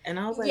do it. And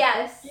I was like,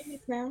 Yes. oh, do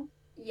this now.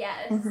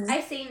 Yes, Mhm.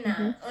 I've seen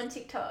that on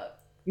TikTok.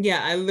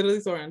 Yeah, I literally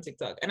saw her on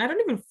TikTok, and I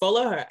don't even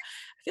follow her.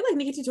 I feel like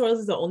Nikki tutorials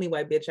is the only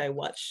white bitch I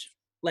watch,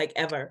 like,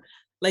 ever.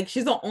 Like,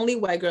 she's the only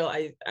white girl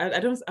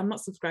I'm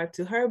not subscribed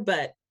to her,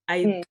 but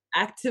I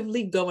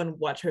actively go and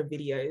watch her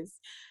videos.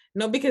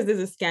 Not because there's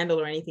a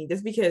scandal or anything,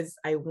 just because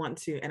I want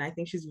to, and I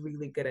think she's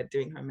really good at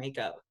doing her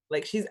makeup.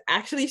 Like, she's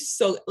actually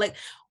so, like,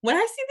 when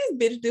I see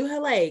this bitch do her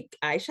like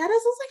eyeshadows, I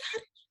was like, how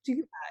did you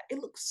do that? It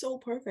looks so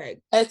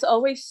perfect. It's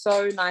always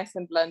so nice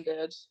and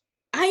blended.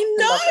 I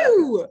love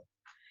know.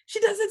 She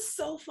does it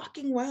so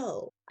fucking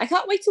well. I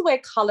can't wait to wear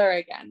color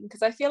again,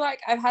 because I feel like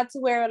I've had to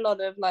wear a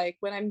lot of, like,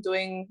 when I'm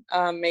doing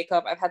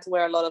makeup, I've had to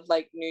wear a lot of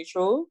like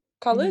neutral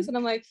colors, and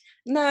I'm like,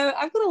 no,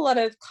 I've got a lot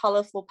of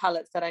colorful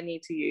palettes that I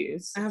need to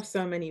use. I have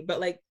so many, but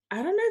like,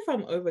 I don't know if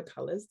I'm over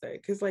colors though,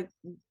 because like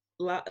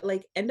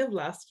end of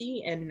last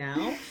year and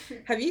now,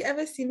 have you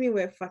ever seen me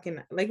wear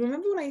fucking, like,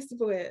 remember when I used to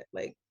wear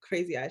like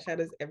crazy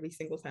eyeshadows every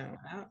single time I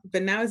went out?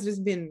 But now it's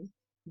just been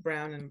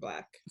brown and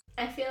black.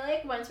 I feel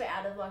like once we're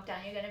out of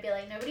lockdown, you're gonna be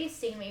like, nobody's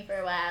seen me for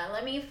a while.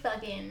 Let me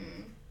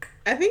fucking.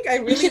 I think I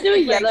really should do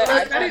a like, yellow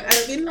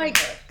I've been like,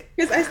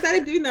 because I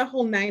started doing that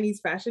whole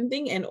 90s fashion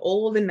thing and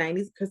all the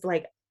 90s, because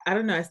like, I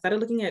don't know, I started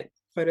looking at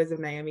photos of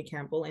Naomi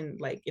Campbell in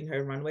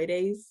her runway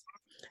days,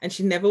 and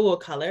she never wore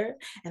color,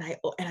 and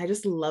I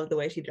just love the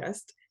way she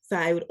dressed, so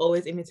I would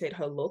always imitate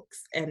her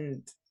looks,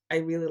 and I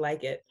really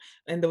like it.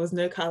 And there was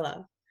no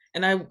color,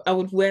 and I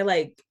would wear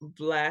like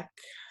black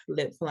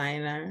lip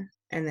liner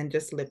and then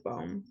just lip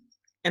balm,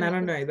 and I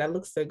don't know, that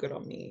looks so good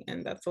on me,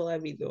 and that's all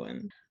I'd be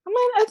doing. I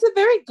mean, it's a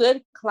very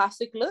good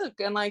classic look,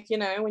 and like, you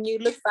know, when you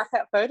look back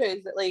at photos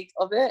like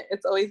of it,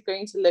 it's always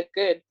going to look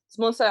good. It's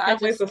more so I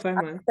Can't wait just for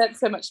FOMO. spent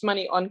so much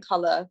money on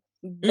color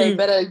they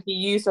better be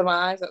used on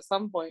my eyes at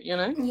some point, you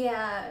know?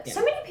 Yeah. Yeah.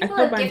 So many I people feel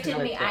have bad gifted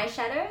for me it, too.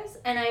 eyeshadows,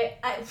 and I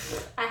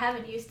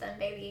haven't used them,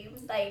 baby.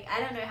 Like, I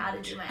don't know how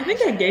to do my I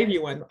think I gave eyeshadow.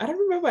 you one. I don't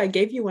remember. I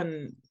gave you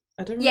one.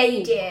 I don't Yeah, remember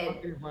you did.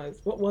 what it was.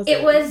 What was It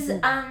it? was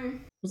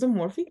Was it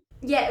Morphe?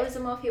 yeah, it was a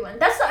Morphe one.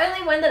 That's the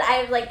only one that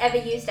I've like ever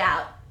used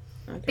out.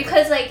 Okay.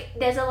 Because like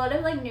there's a lot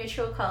of like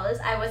neutral colors.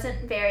 I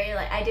wasn't very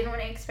like I didn't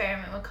want to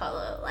experiment with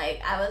color.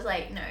 Like I was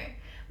like no.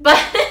 But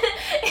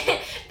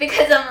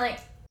because I'm like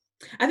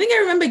I think I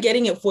remember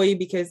getting it for you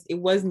because it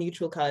was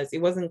neutral colors.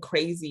 It wasn't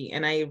crazy.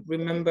 And I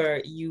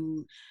remember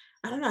you,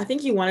 I don't know, I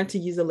think you wanted to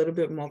use a little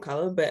bit more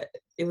color, but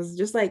it was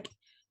just like,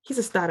 he's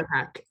a starter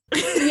pack.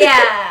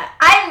 yeah,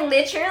 I'm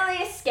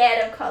literally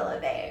scared of color,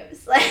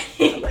 babes. Like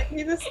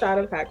he's a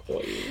starter pack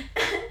for you.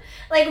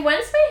 Like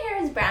once my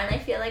hair is brown, I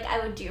feel like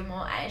I would do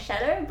more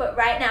eyeshadow. But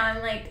right now,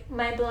 I'm like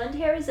my blonde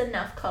hair is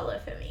enough color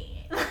for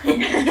me.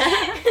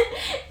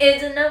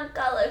 It's enough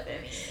color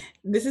for me.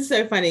 This is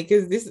so funny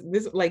because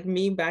this like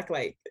me back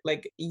like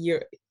 2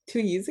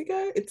 years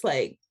ago. It's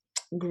like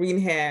green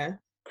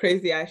hair,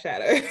 crazy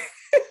eyeshadow.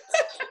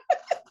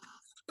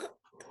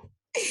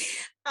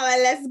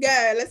 Let's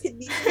go. Let's hit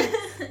these streets.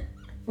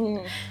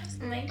 Oh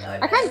my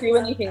god. I can't do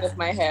anything with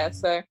my hair,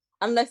 so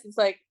unless it's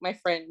like my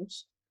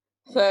fringe.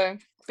 So I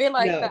feel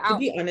like to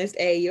be honest,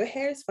 your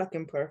hair is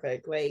fucking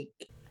perfect. Like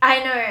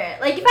I know.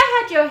 Like if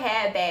I had your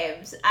hair,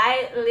 babes,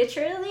 I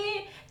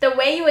literally the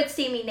way you would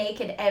see me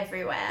naked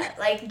everywhere,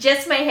 like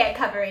just my hair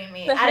covering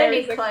me. I don't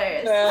need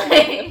clothes.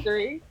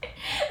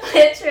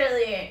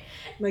 Literally.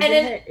 Like and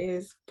your hair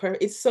is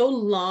it's so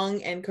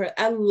long and curly.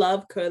 I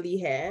love curly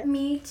hair.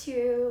 Me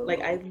too.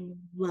 Like I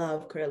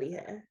love curly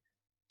hair.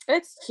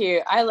 It's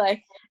cute. I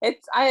like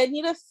it's. I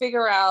need to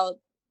figure out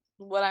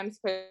what I'm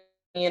supposed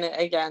to do in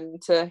it again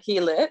to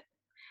heal it,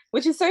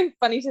 which is so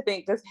funny to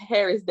think because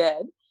hair is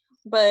dead,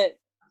 but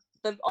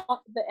the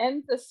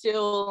ends are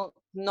still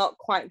not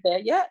quite there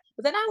yet.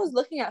 But then I was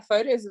looking at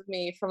photos of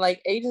me from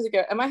like ages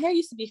ago, and my hair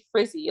used to be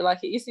frizzy.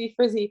 Like it used to be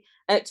frizzy,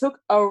 and it took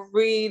a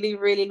really,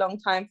 really long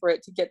time for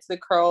it to get to the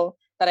curl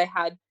that I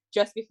had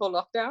just before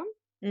lockdown.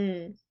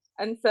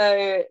 And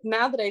so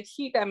now that I've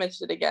heat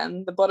damaged it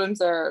again, the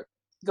bottoms are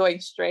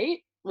going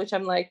straight, which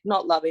I'm like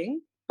not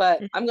loving,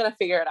 but I'm gonna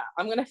figure it out.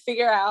 I'm gonna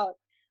figure out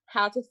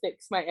how to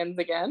fix my ends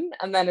again,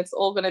 and then it's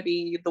all gonna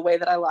be the way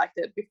that I liked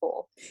it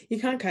before. You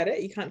can't cut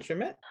it? You can't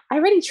trim it? I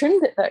already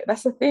trimmed it though.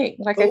 That's the thing.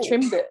 Like I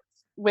trimmed it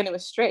when it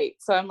was straight.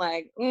 So I'm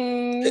like,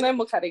 no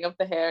more cutting of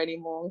the hair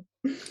anymore.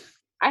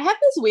 I have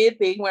this weird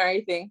thing where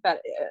I think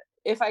that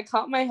if I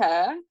cut my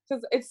hair,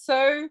 because it's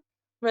so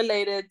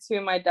related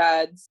to my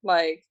dad's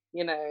like,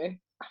 you know,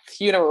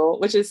 funeral,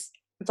 which is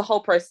it's a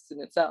whole process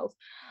in itself.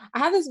 I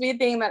have this weird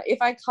thing that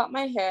if I cut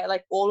my hair,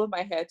 like all of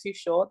my hair too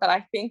short, that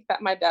I think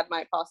that my dad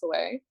might pass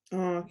away.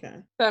 Oh, okay.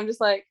 So I'm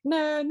just like,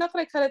 no, not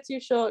gonna cut it too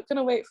short.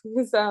 Gonna wait for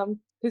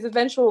his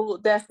eventual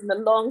death in the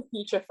long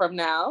future from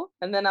now,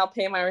 and then I'll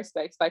pay my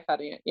respects by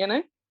cutting it. You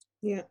know?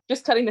 Yeah.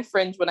 Just cutting the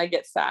fringe when I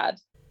get sad.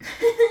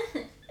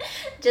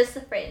 Just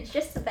the fringe,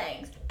 just the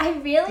bangs. I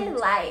really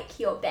like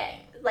your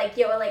bangs, like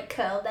your like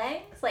curl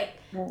bangs, like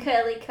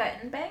curly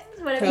curtain bangs.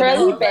 Whatever.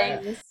 Curly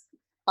bangs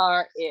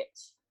are it.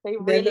 They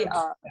really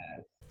are.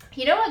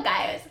 You know what,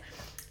 guys?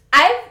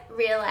 I've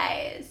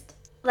realized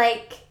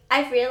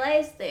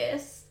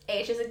this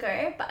ages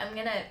ago, but I'm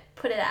gonna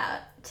put it out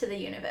to the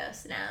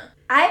universe now.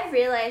 I've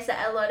realized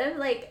that a lot of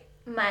like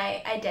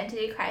my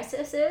identity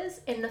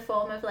crises in the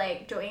form of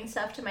like doing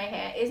stuff to my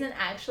hair isn't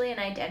actually an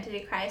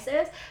identity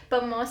crisis,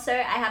 but more so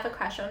I have a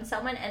crush on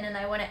someone and then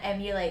I want to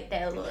emulate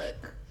their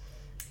look.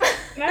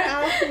 Can I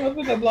ask you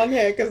with the blonde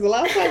hair? Because the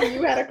last time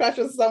you had a crush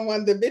on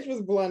someone, the bitch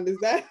was blonde. Is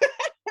that?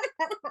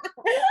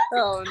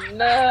 Oh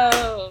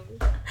no.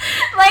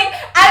 Like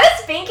I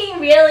was thinking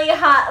really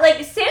hard,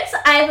 like since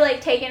I've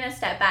like taken a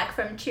step back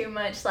from too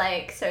much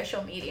like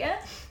social media,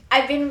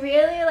 I've been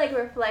really like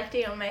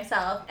reflecting on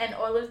myself and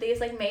all of these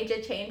like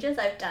major changes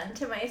I've done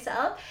to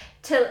myself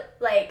to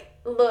like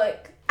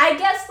look, I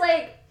guess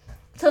like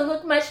to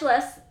look much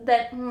less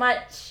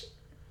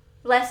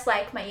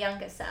like my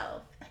younger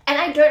self. And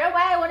I don't know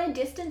why I want to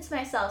distance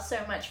myself so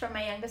much from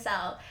my younger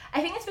self.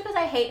 I think it's because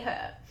I hate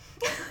her.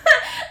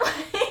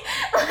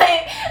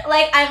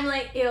 like I'm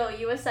like, ew,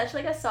 you were such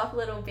like a soft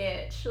little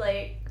bitch.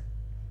 Like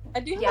I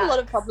do have a lot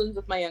of problems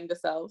with my younger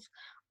self.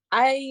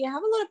 I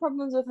have a lot of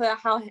problems with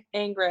how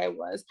angry I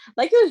was.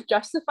 Like it was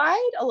justified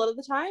a lot of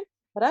the time,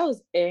 but I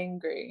was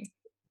angry.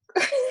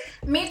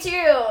 Me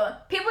too.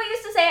 People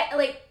used to say,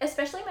 like,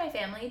 especially my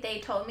family, they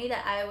told me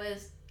that I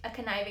was a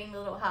conniving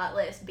little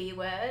heartless B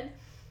word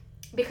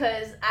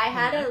because I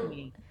had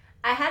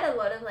a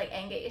lot of like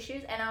anger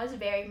issues and I was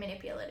very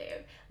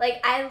manipulative.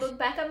 Like I look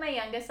back at my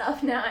younger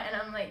self now and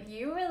I'm like,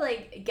 you were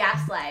like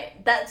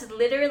gaslight. That's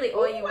literally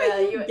all you were.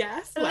 You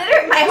gaslight.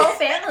 Literally my whole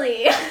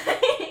family.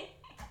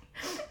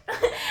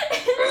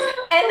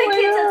 And the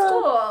kids at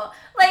school.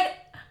 Like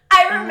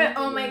I remember.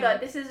 Oh my god,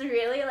 this is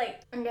really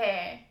like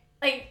okay.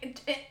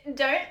 Like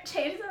don't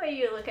change the way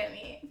you look at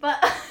me,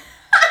 but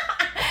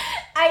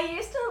I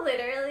used to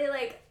literally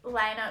like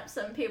line up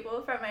some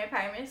people from my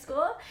primary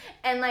school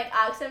and like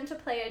ask them to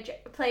play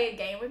a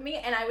game with me,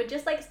 and I would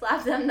just like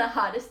slap them the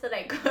hardest that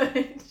I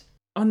could.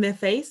 On their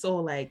face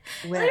or like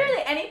where?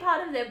 Literally any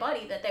part of their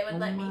body that they would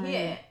let me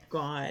hit. Oh my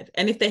God.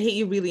 And if they hit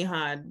you really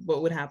hard,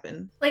 what would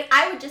happen? Like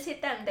I would just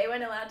hit them. They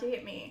weren't allowed to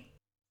hit me.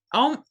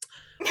 What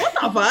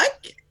the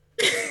fuck?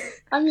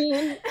 I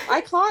mean,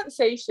 I can't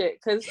say shit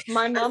because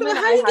my mom and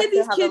how I do you had get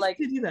these to have kids a like.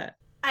 to do that?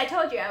 I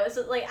told you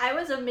I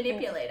was a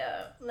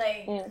manipulator.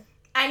 Like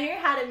I knew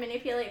how to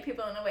manipulate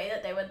people in a way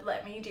that they would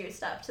let me do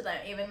stuff to them,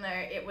 even though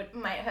it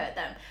might hurt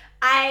them.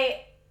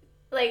 I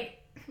like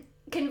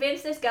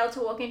convinced this girl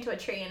to walk into a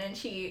tree, and then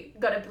she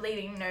got a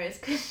bleeding nose.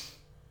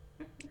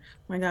 Oh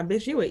my God,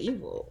 bitch, you were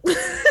evil.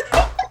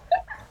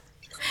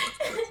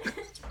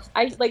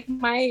 I like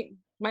my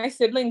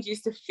siblings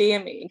used to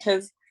fear me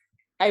because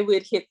I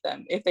would hit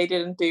them if they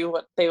didn't do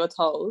what they were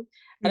told.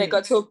 And it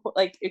got to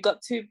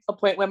a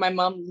point where my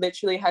mom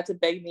literally had to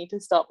beg me to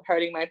stop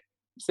hurting my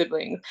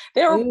siblings.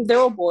 They're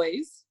all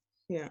boys.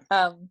 Yeah.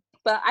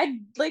 But I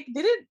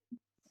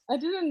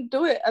didn't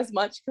do it as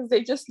much because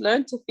they just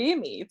learned to fear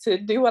me to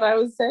do what I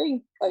was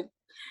saying. Like,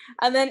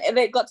 and then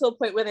it got to a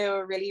point where they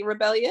were really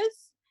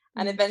rebellious.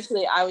 And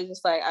eventually I was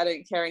just like, I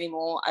don't care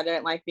anymore. I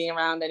don't like being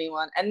around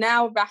anyone. And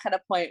now we're back at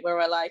a point where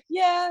we're like,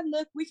 yeah,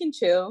 look, we can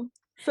chill.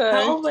 So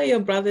how old were your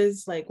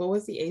brothers? Like, what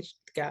was the age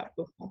gap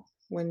before?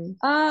 When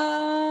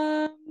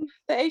the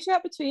age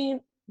gap between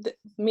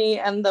me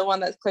and the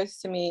one that's close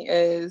to me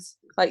is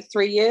like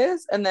 3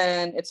 years, and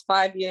then it's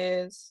 5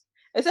 years.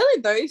 It's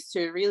only those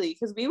two really,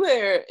 because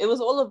it was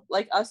all of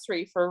like us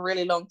three for a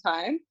really long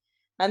time.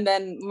 And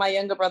then my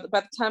younger brother,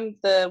 by the time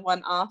the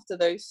one after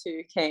those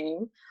two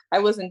came, I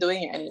wasn't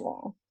doing it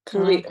anymore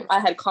because I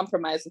had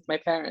compromised with my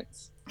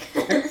parents.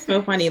 That's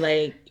so funny.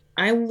 Like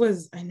I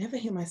never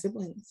hit my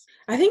siblings.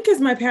 I think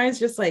because my parents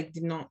just like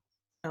did not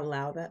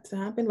allow that to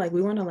happen. Like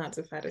we weren't allowed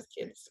to fight as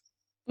kids.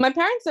 My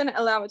parents don't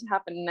allow it to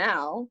happen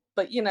now,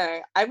 but you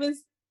know, I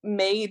was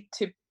made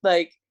to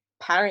like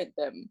parent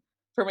them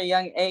from a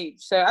young age,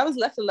 so I was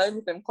left alone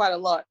with them quite a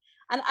lot.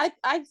 And I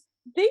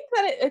think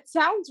that it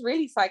sounds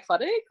really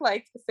psychotic,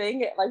 like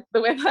saying it like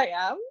the way I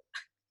am,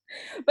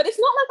 but it's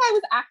not like I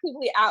was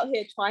actively out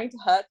here trying to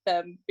hurt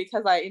them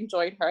because I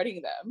enjoyed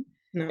hurting them.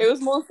 No. It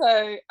was more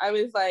so I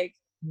was like,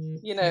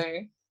 you know,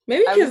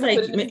 maybe because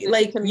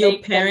like your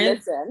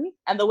parents listen,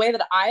 and the way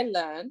that I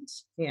learned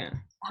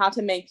how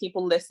to make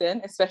people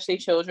listen, especially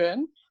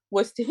children,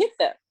 was to hit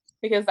them,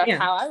 because that's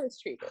how I was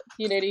treated.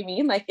 You know what I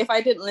mean? Like if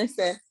I didn't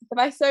listen, if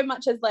I so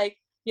much as like,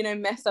 you know,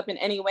 messed up in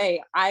any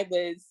way, I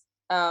was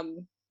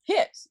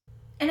hit.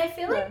 And I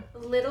feel like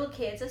little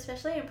kids,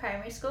 especially in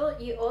primary school,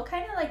 you all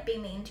kind of like be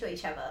mean to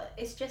each other.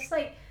 It's just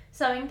like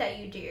something that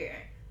you do.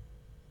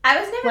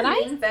 I was never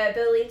mean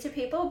verbally to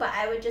people, but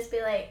I would just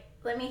be like,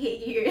 let me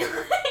hit you.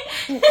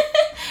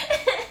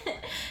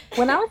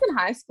 When I was in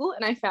high school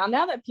and I found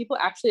out that people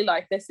actually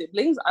like their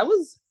siblings, I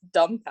was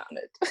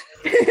dumbfounded.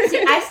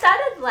 See, I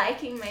started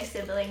liking my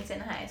siblings in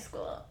high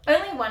school.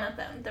 Only one of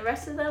them. The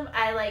rest of them,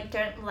 I like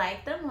don't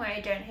like them or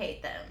I don't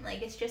hate them.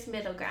 Like it's just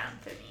middle ground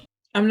for me.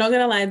 I'm not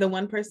gonna lie, the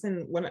one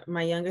person,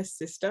 my youngest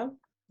sister,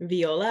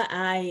 Viola,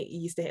 I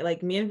used to hate.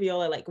 Like me and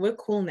Viola, like we're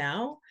cool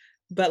now,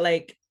 but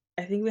like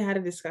I think we had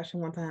a discussion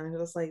one time and it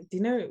was like, do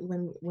you know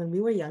when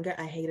we were younger,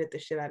 I hated the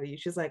shit out of you.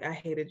 She's like, I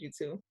hated you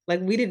too.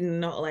 Like we did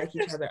not like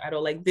each other at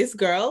all. Like this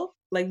girl,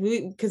 like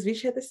because we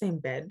shared the same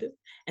bed,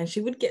 and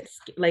she would get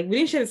like, we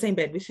didn't share the same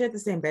bed, we shared the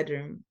same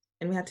bedroom,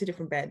 and we had 2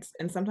 different beds,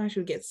 and sometimes she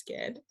would get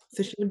scared,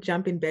 so she would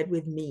jump in bed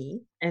with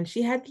me, and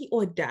she had the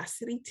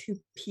audacity to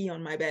pee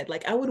on my bed.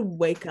 Like I would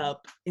wake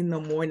up in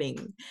the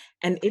morning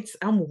and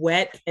I'm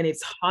wet and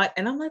it's hot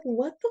and I'm like,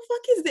 what the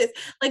fuck is this?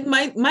 Like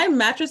my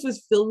mattress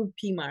was filled with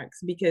pee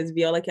marks because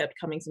Viola kept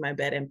coming to my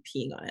bed and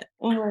peeing on it.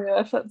 Oh my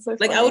gosh, that's so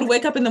funny. Like I would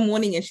wake up in the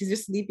morning and she's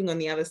just sleeping on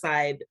the other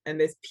side and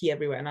there's pee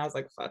everywhere, and I was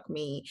like, fuck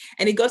me.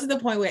 And it got to the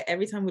point where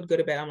every time we'd go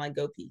to bed, I'm like,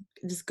 go pee,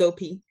 just go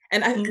pee.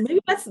 And maybe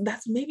that's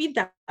maybe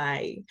that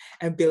my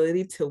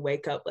ability to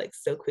wake up like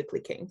so quickly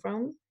came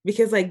from,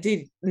 because like,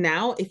 dude,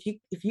 now if you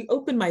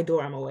open my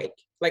door, I'm awake.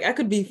 Like I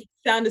could be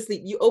sound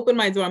asleep, you open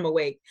my door, I'm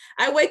awake.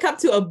 I wake up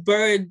to a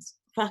bird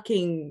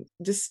fucking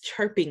just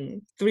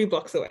chirping 3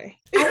 blocks away.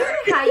 I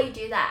don't know how you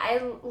do that.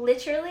 I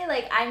literally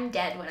like, I'm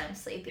dead when I'm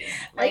sleeping.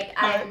 Like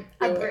I'm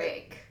a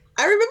brick.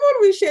 I remember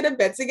when we shared a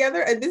bed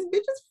together and this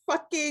bitch's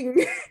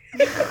fucking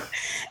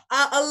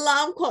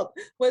alarm clock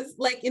was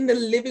like in the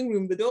living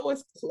room. The door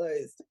was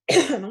closed.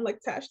 And I'm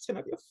like, Tash, turn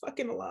up your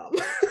fucking alarm.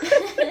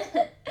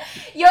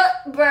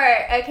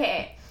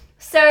 Okay.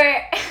 So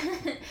I'm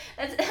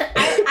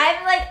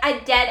like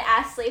a dead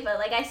ass sleeper.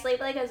 Like I sleep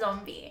like a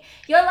zombie.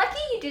 You're lucky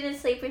you didn't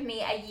sleep with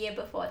me a year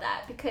before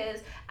that, because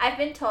I've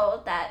been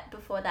told that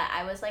before that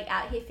I was like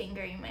out here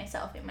fingering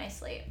myself in my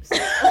sleep. So.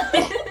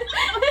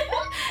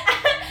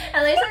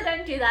 At least I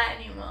don't do that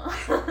anymore.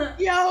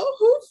 Yo,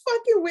 who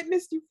fucking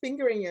witnessed you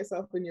fingering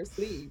yourself in your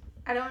sleep?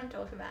 I don't want to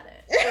talk about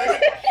it.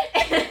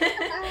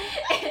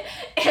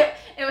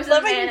 It was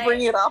Let me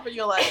bring it up and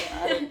you're like,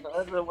 I don't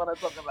want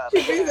to talk about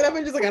it. She brings it up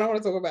and just like, I don't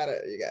want to talk about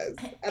it, you guys.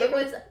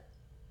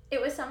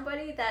 It was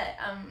somebody that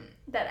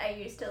that I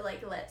used to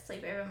like let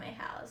sleep over my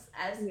house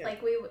as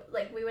like we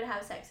would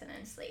have sex and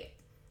then sleep.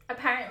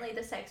 Apparently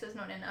the sex was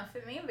not enough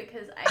for me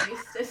because I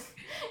used to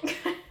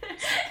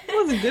It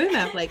wasn't good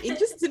enough. Like it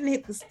just didn't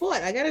hit the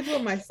spot. I gotta do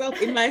it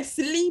myself in my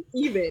sleep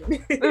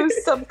even. It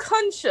was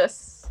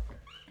subconscious.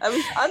 I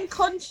was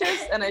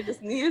unconscious and I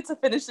just needed to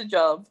finish the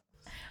job.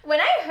 When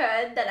I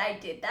heard that I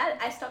did that,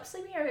 I stopped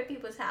sleeping over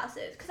people's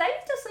houses because I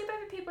used to sleep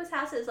over people's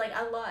houses like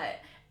a lot.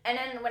 And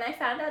then when I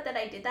found out that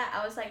I did that,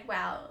 I was like,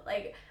 wow,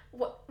 like,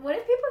 what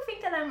if people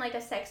think that I'm like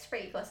a sex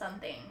freak or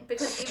something?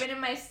 Because even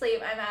in my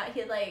sleep, I'm out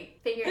here like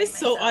fingering It's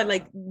myself. so odd.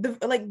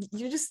 Like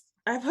you just,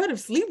 I've heard of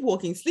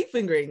sleepwalking, sleep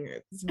fingering.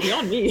 It's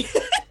beyond me.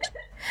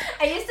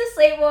 I used to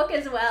sleepwalk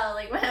as well,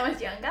 like when I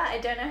was younger. I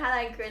don't know how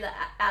I grew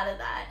out of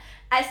that.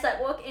 I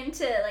sleptwalked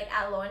into like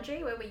our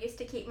laundry where we used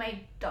to keep my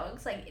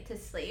dogs like to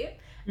sleep.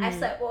 I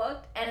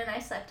sleptwalked and then I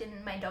slept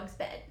in my dog's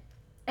bed.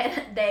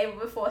 And they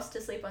were forced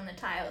to sleep on the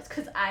tiles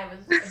because I was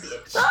a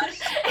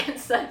bitch and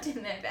slept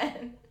in their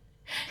bed.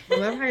 I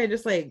love how you're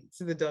just like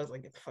to the dogs,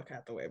 like, get the fuck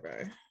out the way,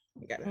 bro.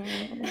 You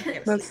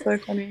gotta That's so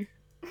funny.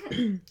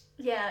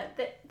 Yeah,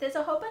 there's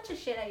a whole bunch of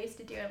shit I used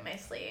to do in my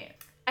sleep.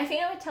 I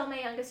think I would tell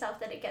my younger self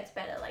that it gets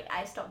better. Like,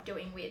 I stopped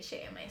doing weird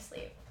shit in my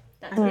sleep.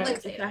 That's I feel what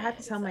like say if to I had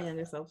to tell my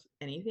younger self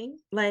anything,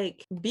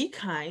 like be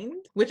kind,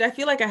 which I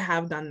feel like I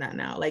have done that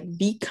now. Like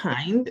be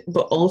kind,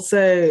 but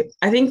also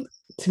I think,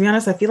 to be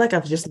honest, I feel like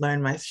I've just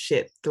learned my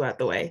shit throughout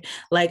the way.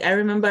 Like I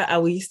remember I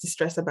used to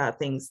stress about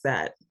things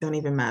that don't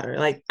even matter.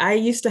 Like I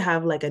used to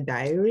have like a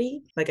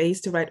diary, like I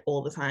used to write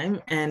all the time.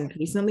 And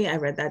recently I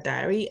read that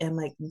diary and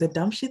like the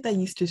dumb shit that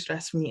used to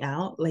stress me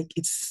out, like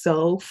it's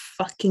so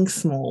fucking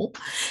small.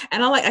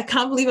 And I'm like, I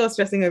can't believe I was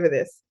stressing over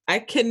this. I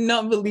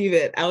cannot believe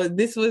it.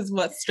 This was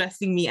what's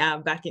stressing me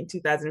out back in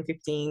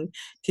 2015,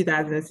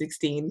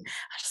 2016. I'm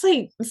just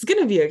like, it's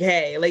gonna be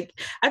okay. Like,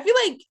 I feel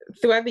like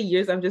throughout the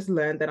years, I've just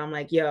learned that I'm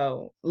like,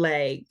 yo,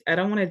 like, I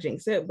don't want to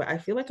jinx it, but I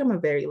feel like I'm a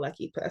very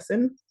lucky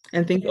person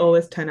and things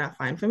always turn out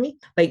fine for me.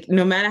 Like,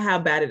 no matter how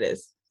bad it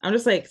is, I'm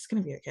just like, it's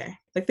gonna be okay.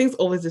 Like things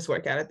always just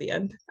work out at the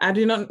end.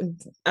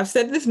 I've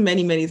said this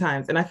many, many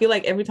times, and I feel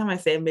like every time I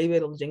say it, maybe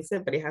it'll jinx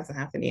it, but it hasn't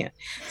happened yet.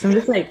 So I'm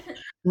just like,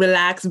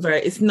 relax, bro.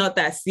 It's not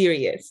that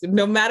serious.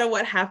 No matter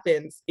what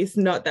happens, it's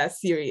not that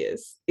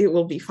serious. It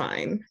will be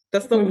fine.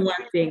 That's the one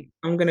thing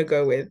I'm gonna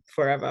go with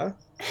forever.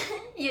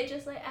 You're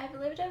just like, I've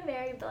lived a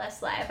very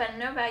blessed life. I don't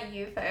know about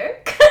you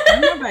folk. I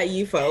don't know about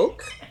you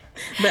folk,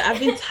 but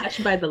I've been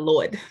touched by the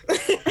Lord.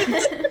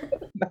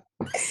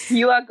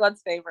 You are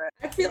God's favorite.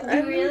 You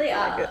really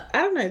are. Like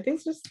I don't know.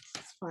 Things just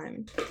it's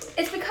fine.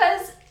 It's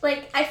because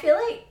like I feel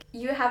like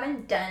you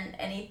haven't done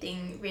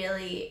anything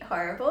really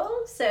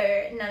horrible,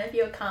 so none of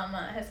your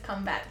karma has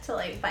come back to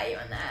like bite you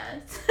on the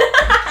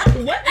ass.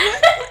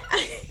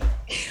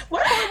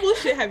 What horrible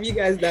shit have you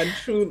guys done?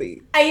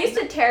 Truly, I used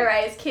to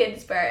terrorize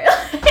kids, bro.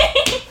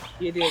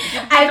 You did.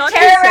 I've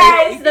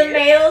terrorized the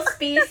male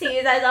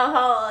species as a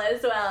whole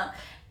as well.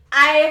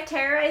 I have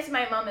terrorized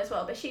my mom as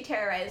well, but she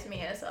terrorized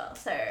me as well.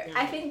 So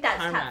I think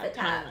that's tap for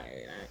tap.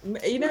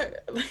 You know,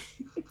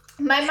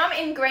 my mom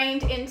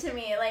ingrained into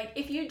me, like,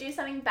 if you do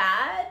something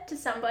bad to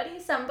somebody,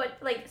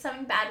 like,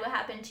 something bad will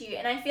happen to you.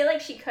 And I feel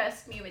like she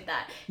cursed me with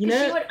that.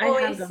 Because she would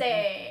always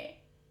say,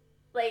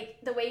 like,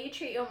 the way you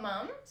treat your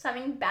mom,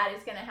 something bad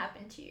is going to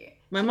happen to you.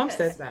 My mom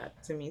says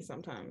that to me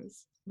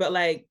sometimes. But,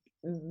 like,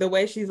 the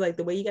way she's like,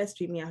 the way you guys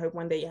treat me, I hope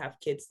one day you have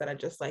kids that are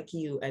just like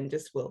you and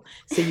just will,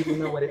 so you will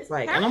know what it's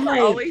like. And I'm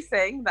like, always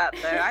saying that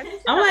though.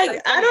 I'm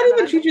like, I don't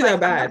even treat you that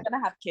bad. I'm not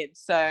gonna have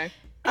kids, so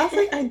I was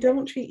like, I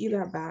don't treat you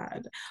that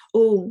bad.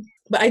 Oh,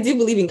 but I do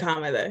believe in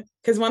karma though,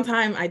 because one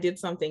time I did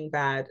something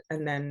bad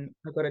and then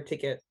I got a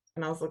ticket.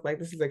 And I was like,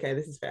 this is okay,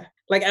 this is fair.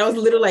 Like, I was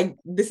literally like,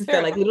 this is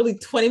fair. Like, literally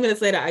 20 minutes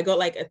later, I got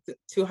like a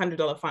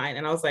 $200 fine.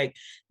 And I was like,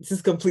 this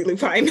is completely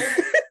fine.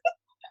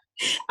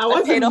 I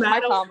wasn't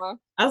mad.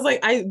 I was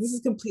like, this is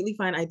completely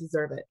fine. I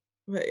deserve it.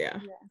 But yeah.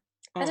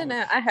 I don't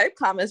know. I hope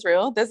karma's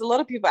real. There's a lot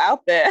of people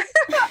out there.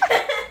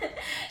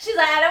 She's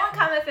like, I don't want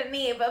karma for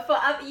me, but for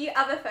you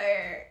other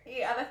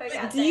folk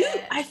out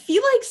there. I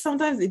feel like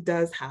sometimes it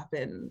does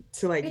happen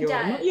to like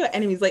not your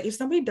enemies. Like if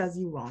somebody does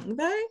you wrong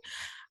though,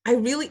 I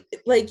really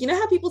like, you know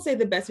how people say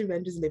the best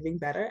revenge is living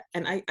better?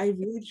 And I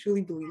really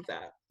truly believe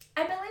that.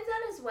 I believe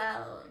that as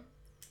well.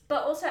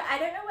 But also I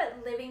don't know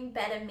what living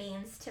better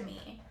means to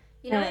me.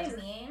 You know what I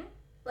mean?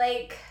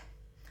 Like,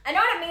 I know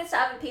what it means to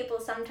other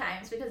people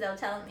sometimes because they'll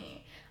tell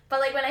me.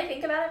 But, like, when I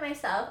think about it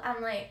myself,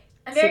 I'm like,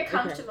 I'm very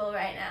comfortable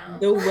right now.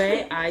 The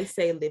way I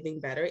say living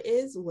better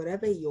is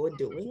whatever you're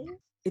doing,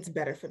 it's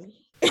better for me.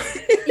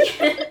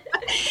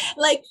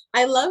 Like,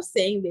 I love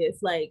saying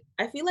this. Like,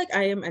 I feel like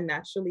I am a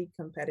naturally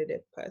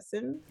competitive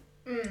person,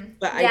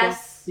 but I don't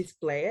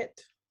display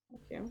it.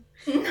 Okay. No.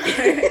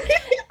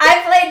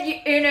 I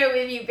played Uno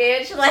with you,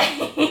 bitch.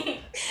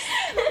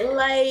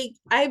 Like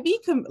I be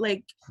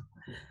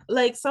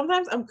like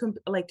sometimes I'm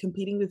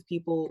competing with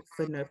people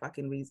for no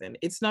fucking reason.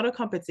 It's not a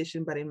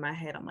competition, but in my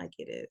head I'm like,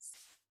 it is.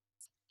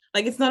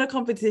 Like it's not a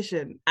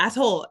competition at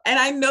all, and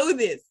I know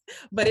this,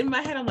 but in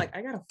my head I'm like,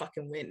 I gotta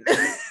fucking win.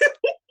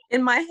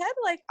 In my head,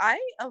 like I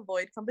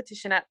avoid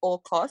competition at all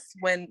costs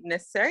when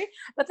necessary.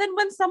 But then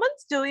when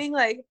someone's doing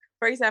like,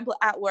 for example,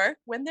 at work,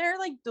 when they're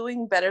like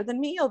doing better than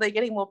me or they're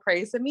getting more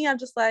praise than me, I'm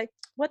just like,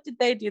 what did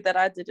they do that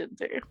I didn't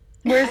do?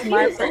 Where's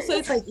my praise? Also,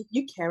 it's like if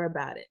you care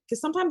about it,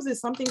 because sometimes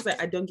there's some things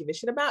that I don't give a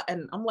shit about,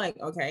 and I'm like,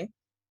 okay,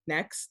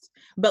 next.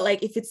 But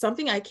like if it's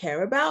something I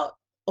care about,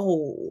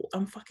 oh,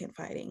 I'm fucking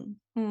fighting.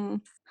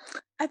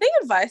 I think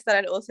advice that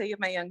I'd also give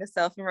my younger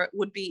self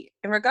would be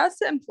in regards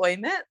to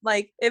employment,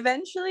 like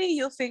eventually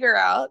you'll figure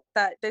out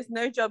that there's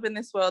no job in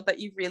this world that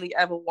you really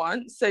ever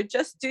want. So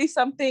just do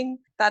something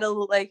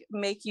that'll like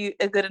make you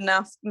a good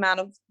enough amount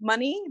of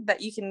money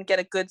that you can get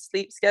a good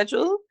sleep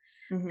schedule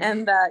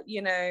and that,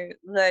 you know,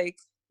 like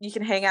you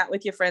can hang out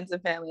with your friends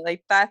and family.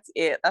 Like that's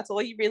it. That's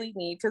all you really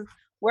need, because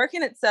work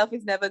in itself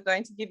is never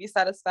going to give you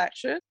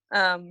satisfaction.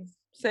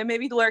 So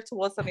maybe work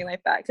towards something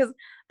like that. Because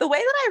the way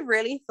that I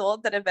really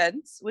thought that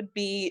events would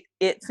be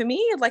it for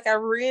me, like I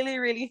really,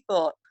 really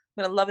thought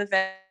I'm gonna love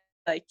events,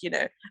 like, you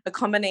know, a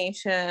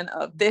combination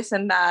of this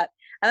and that.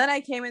 And then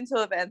I came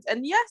into events,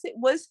 and yes, it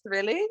was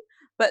thrilling,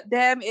 but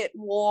damn, it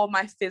wore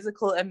my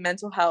physical and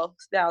mental health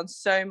down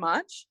so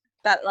much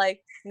that like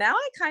now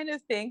I kind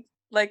of think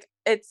like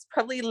it's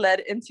probably led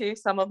into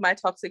some of my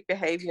toxic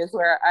behaviors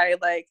where I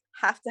like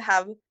have to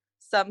have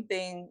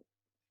something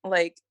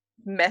like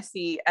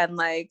messy and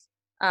like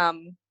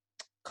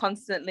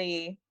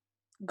constantly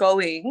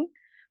going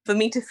for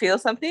me to feel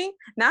something.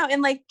 Now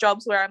in like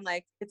jobs where I'm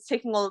like, it's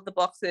ticking all of the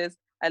boxes,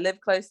 I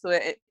live close to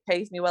it, it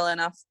pays me well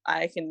enough,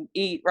 I can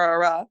eat, rah, rah,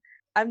 rah.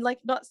 I'm like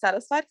not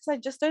satisfied because I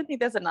just don't think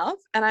there's enough.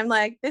 And I'm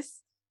like, this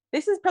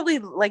is probably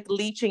like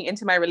leaching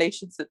into my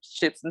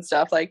relationships and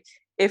stuff. Like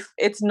if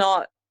it's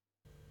not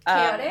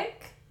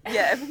chaotic.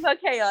 Yeah, if it's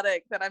not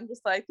chaotic, then I'm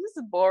just like, this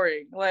is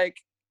boring. Like,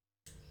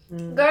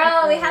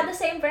 girl, we had the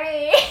same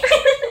brain.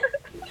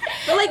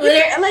 But like,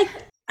 like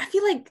I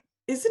feel like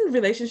isn't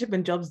relationship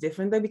and jobs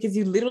different though? Because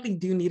you literally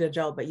do need a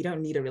job, but you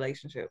don't need a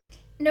relationship.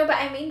 No, but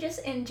I mean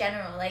just in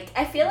general. Like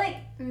I feel like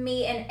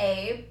me and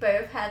A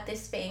both have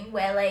this thing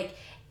where like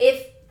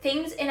if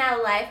things in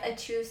our life are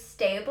too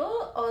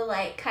stable or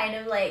like kind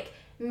of like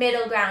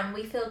middle ground,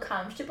 we feel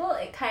comfortable,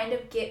 it kind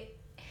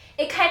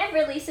of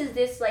releases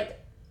this like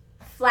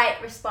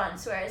flight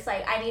response where it's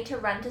like I need to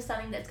run to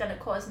something that's going to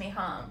cause me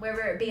harm,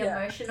 whether it be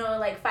emotional,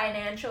 like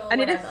financial, I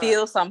need whatever. to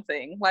feel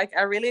something. Like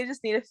I really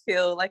just need to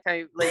feel like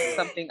I like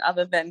something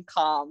other than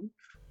calm.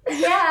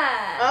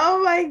 Yeah.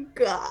 Oh my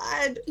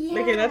god. Yeah.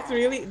 Okay, that's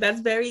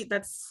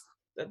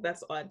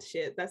odd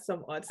shit. That's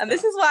some odd stuff. And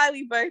this is why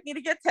we both need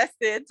to get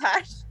tested,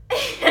 Tash.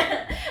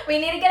 We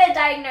need to get a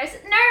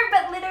diagnosis. No,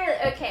 but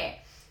literally,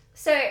 okay.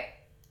 So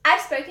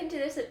I've spoken to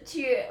this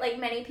to like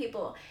many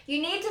people.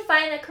 You need to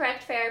find the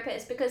correct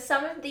therapist because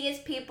some of these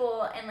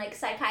people and like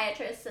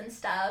psychiatrists and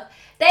stuff,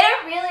 they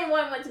don't really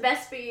want what's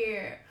best for you.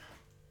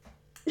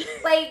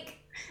 Like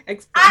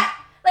I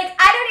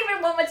don't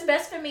even want what's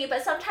best for me,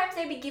 but sometimes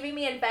they be giving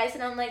me advice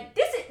and I'm like,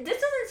 this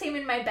doesn't seem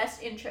in my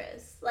best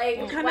interest. Like,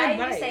 why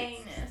are you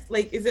saying this?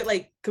 Like, is it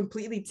like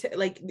completely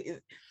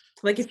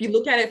like if you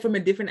look at it from a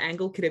different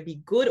angle, could it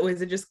be good or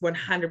is it just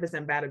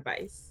 100% bad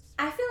advice?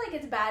 I feel like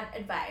it's bad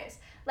advice.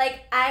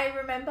 Like I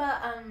remember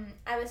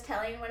I was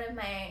telling one of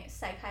my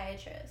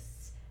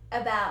psychiatrists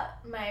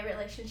about my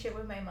relationship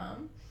with my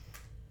mom,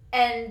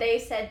 and they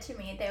said to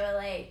me, they were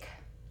like,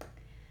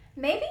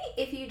 maybe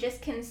if you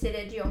just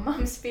considered your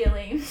mom's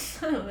feelings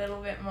a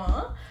little bit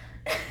more,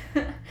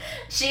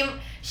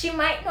 she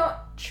might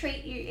not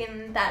treat you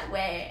in that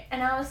way.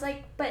 And I was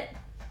like, but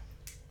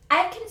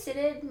I've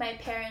considered my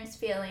parents'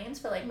 feelings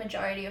for like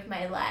majority of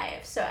my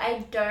life, so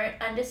I don't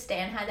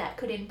understand how that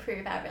could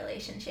improve our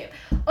relationship.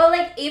 Or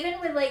like even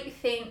with like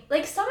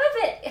like some of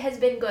it has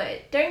been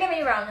good. Don't get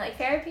me wrong, like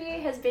therapy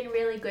has been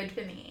really good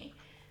for me.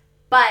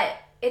 But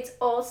it's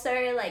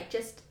also like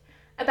just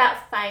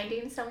about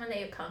finding someone that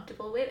you're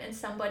comfortable with and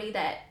somebody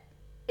that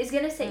is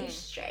gonna set you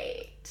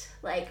straight.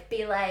 Like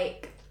be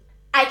like,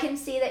 I can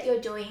see that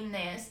you're doing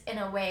this in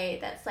a way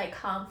that's like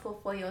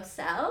harmful for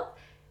yourself.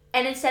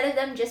 And instead of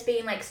them just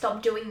being like,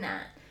 stop doing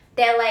that,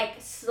 they're like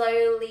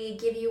slowly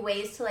give you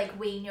ways to like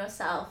wean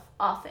yourself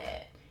off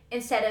it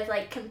instead of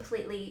like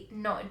completely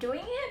not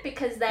doing it,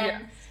 because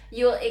then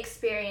you'll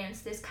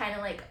experience this kind of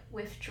like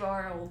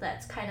withdrawal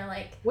that's kind of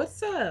like,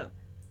 what's up?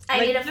 I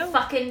need to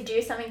fucking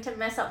do something to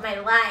mess up my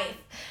life.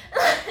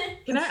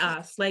 Can I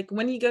ask, like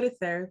when you go to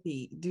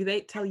therapy, do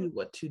they tell you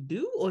what to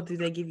do or do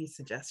they give you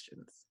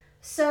suggestions?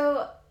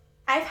 So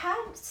I've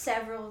had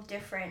several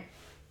different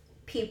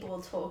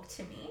people talk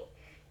to me.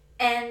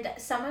 And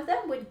some of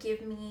them would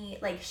give me,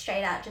 like,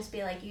 straight out, just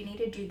be like, you need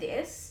to do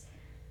this.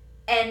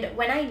 And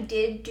when I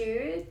did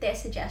do their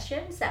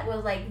suggestions that were,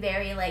 like,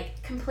 very,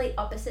 like, complete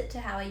opposite to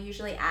how I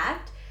usually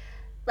act,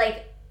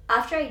 like,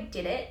 after I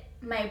did it,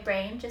 my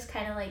brain just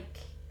kind of, like,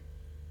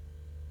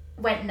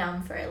 went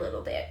numb for a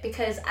little bit.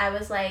 Because I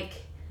was like,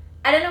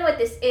 I don't know what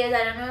this is.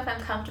 I don't know if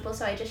I'm comfortable,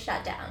 so I just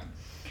shut down.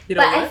 Did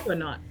it work or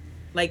not?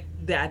 Like,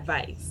 the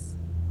advice?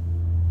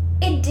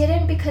 It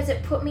didn't, because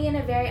it put me in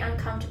a very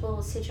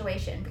uncomfortable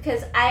situation,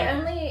 because I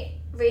only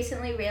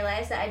recently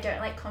realized that I don't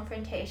like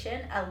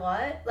confrontation a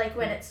lot. Like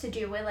when it's to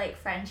do with like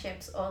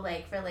friendships or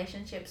like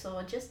relationships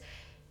or just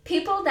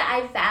people that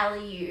I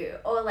value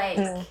or like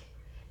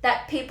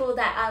that people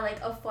that are like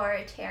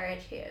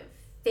authoritative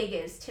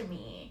figures to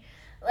me.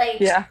 Like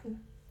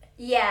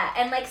yeah,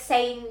 and like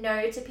saying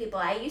no to people.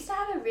 I used to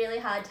have a really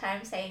hard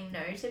time saying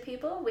no to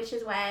people, which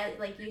is why I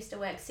like used to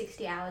work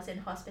 60 hours in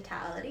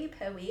hospitality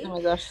per week. Oh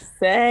my gosh,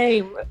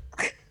 same.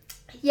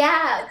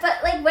 Yeah, but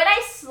like when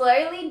I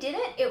slowly did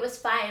it, it was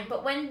fine.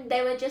 But when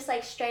they were just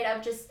like straight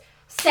up just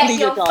set Leave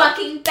your your job.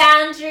 fucking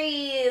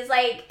boundaries,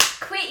 like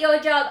quit your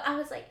job, I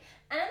was like,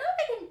 I don't know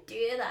if I can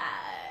do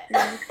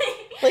that.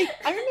 Like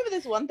I remember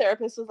this one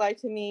therapist was like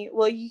to me,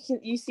 well,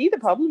 you see the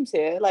problems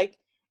here. Like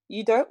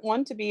you don't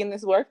want to be in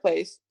this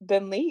workplace,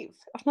 then leave.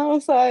 And I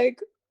was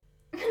like,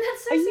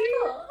 that's so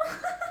simple.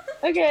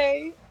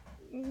 Okay,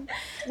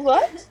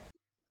 what?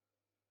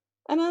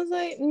 And I was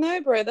like, no,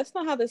 bro, that's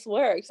not how this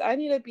works. I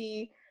need to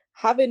be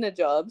having a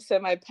job so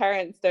my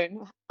parents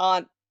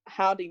aren't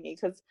hounding me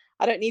because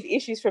I don't need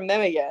issues from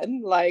them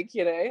again. Like,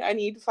 you know, I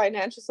need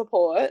financial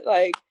support.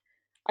 Like,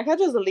 I can't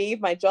just leave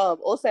my job.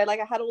 Also,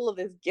 like, I had all of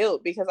this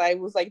guilt because I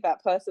was like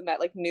that person that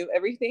like knew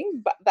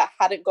everything, but that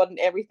hadn't gotten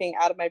everything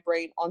out of my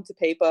brain onto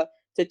paper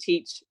to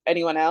teach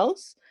anyone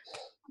else.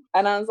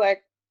 And I was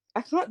like,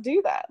 I can't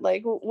do that.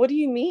 Like, what do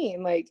you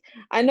mean? Like,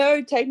 I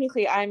know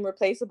technically I'm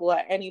replaceable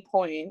at any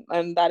point,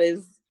 and that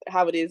is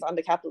how it is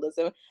under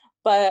capitalism.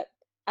 But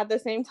at the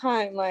same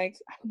time, like,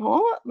 I'm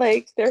not.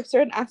 Like, there are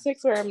certain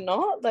aspects where I'm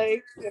not.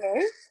 Like, you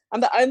know, I'm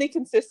the only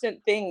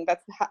consistent thing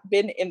that's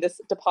been in this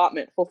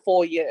department for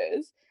 4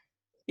 years.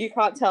 You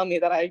can't tell me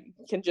that I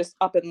can just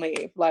up and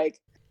leave. Like,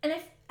 and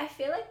I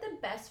feel like the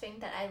best thing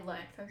that I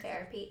learned from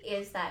therapy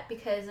is that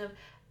because of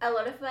a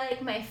lot of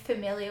like my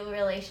familial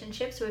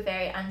relationships were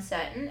very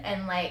uncertain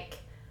and like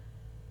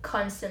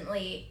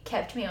constantly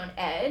kept me on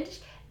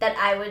edge, that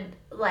I would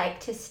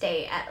like to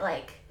stay at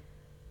like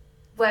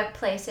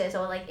workplaces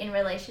or like in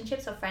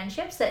relationships or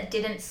friendships that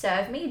didn't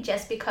serve me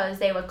just because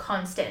they were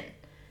constant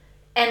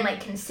and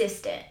like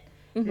consistent.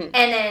 And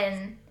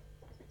then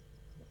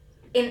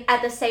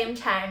at the same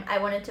time I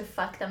wanted to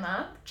fuck them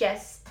up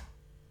just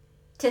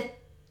to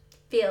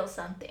feel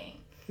something.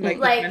 Like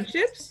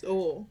friendships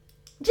or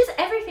just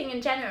everything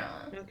in general.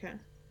 Okay.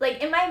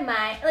 Like in my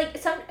mind,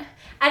 like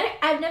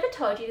I've never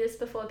told you this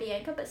before,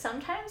 Bianca, but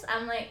sometimes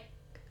I'm like,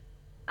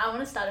 I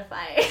want to start a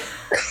fight.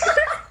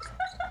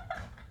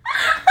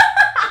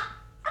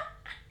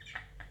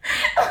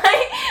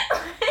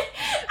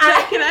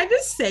 Can I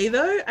just say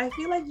though, I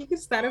feel like you could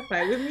start a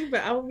fight with me, but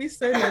I will be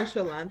so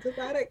nonchalant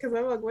about it because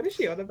I'm like, what is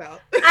she on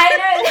about?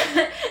 I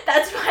know.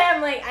 That's why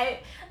I'm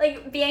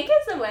like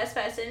Bianca's the worst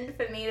person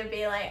for me to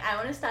be like, I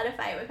want to start a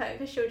fight with her,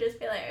 because she'll just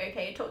be like,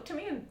 okay, talk to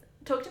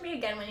me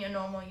again when you're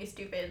normal, you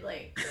stupid,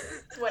 like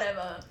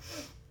whatever.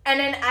 And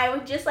then I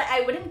would just like,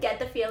 I wouldn't get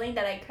the feeling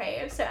that I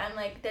crave, so I'm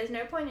like, there's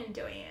no point in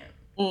doing it.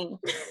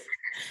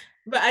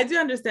 But I do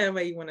understand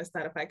why you want to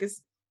start a fight,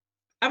 because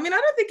I mean, I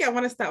don't think I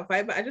want to start a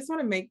fight, but I just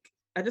want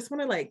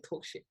to like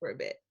talk shit for a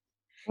bit,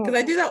 because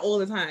I do that all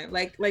the time.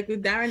 Like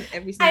with Darren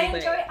every single day. I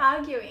enjoy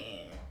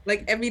arguing.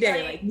 Like every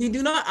day, like we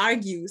do not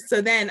argue.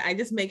 So then I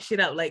just make shit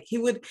up. Like he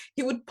would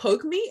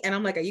poke me, and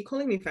I'm like, "Are you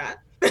calling me fat?"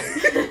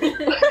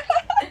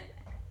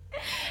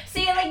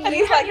 See, like and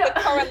he's like,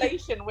 the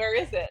correlation. Where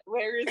is it?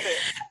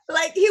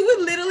 Like he would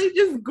literally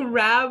just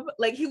grab,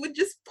 like he would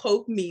just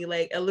poke me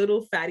like a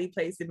little fatty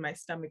place in my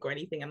stomach or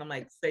anything, and I'm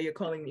like, "So you're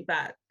calling me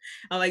fat?"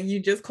 I'm like, "You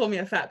just call me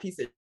a fat piece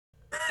of."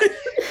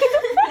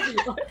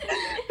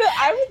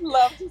 I would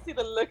love to see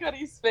the look on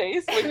his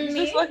face when you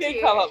just fucking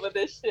come up with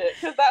this shit,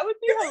 because that would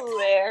be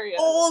hilarious.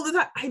 All the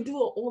time. I do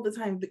it all the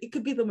time. It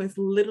could be the most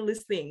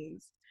littlest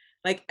things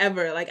like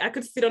ever. Like I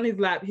could sit on his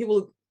lap, he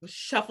will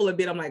shuffle a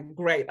bit. I'm like,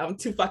 great, I'm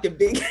too fucking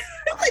big.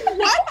 Like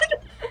what?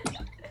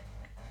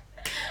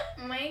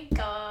 Oh my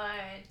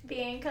god,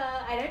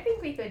 Bianca, I don't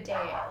think we could date.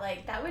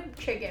 Like that would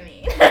trigger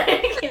me.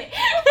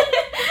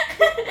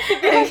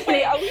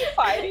 Are we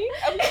fighting?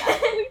 Are we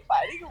actually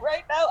fighting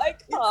right now? I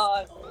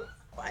can't.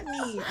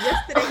 Funny.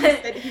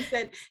 Yesterday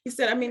he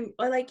said, I mean,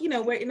 like, you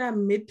know, we're in our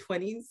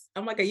mid-20s.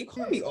 I'm like, are you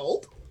calling me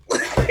old?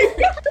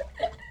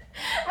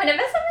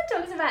 Whenever someone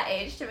talks about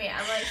age to me,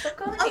 I'm like, stop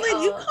calling me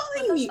old. You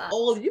calling me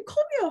old? You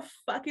call me a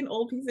fucking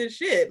old piece of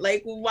shit.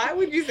 Like, why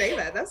would you say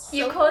that? That's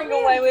you so called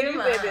me why would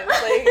you say this?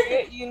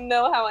 Like, you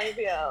know how I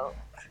feel.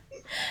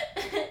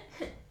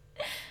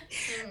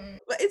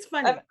 But it's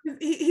funny.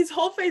 His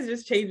whole face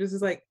just changes.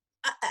 It's like,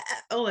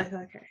 oh, like,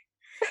 okay.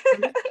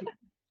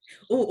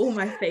 Oh,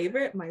 my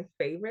favorite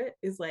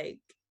is like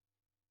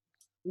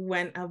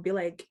when I'll be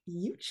like,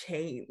 you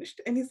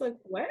changed, and he's like,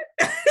 what?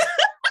 Girl,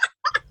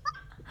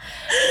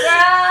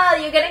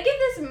 you're gonna give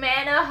this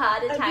man a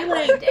heart attack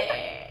one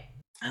day.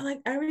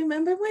 I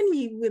remember when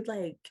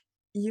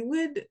you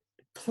would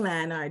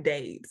plan our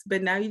dates,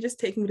 but now you just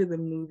take me to the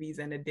movies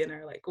and a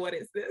dinner. Like, what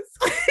is this?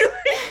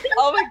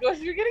 Oh my gosh,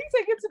 you're getting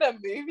taken to the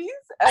movies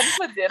and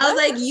for dinner? I was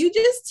like, you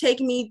just take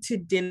me to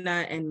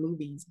dinner and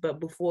movies, but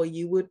before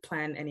you would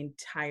plan an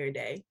entire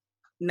day.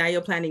 Now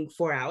you're planning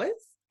 4 hours?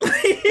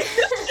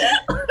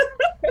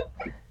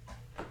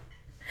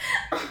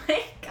 Oh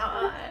my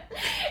god.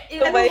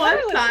 And way one I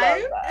would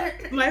time, love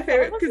that. my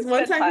favorite, because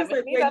one spend time he time was with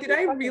like, me, wait, that'd did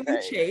be I fucking really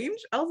great. change?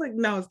 I was like,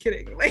 no, I was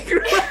kidding. Like,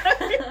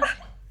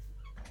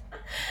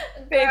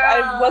 Babe,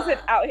 I wasn't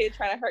Girl. out here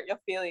trying to hurt your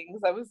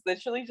feelings. I was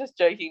literally just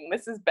joking.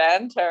 This is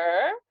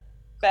banter.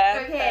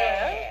 Banter.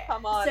 Okay,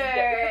 Come on, so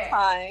get with the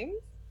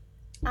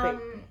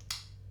times.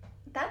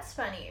 that's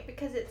funny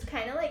because it's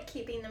kind of like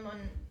keeping him on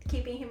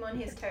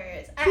his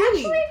toes.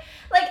 Really?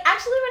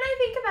 Actually, when I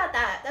think about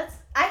that,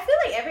 I feel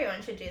like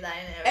everyone should do that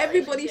in a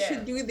everybody relationship.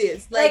 should do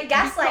this. Like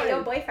gaslight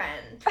your because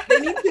boyfriend. They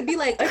need to be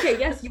like, okay,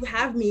 yes, you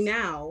have me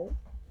now,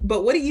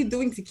 but what are you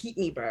doing to keep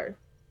me, bro?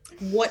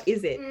 What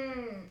is it?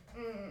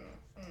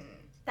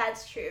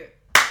 That's true.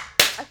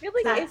 I feel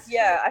like I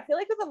feel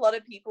like with a lot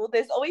of people,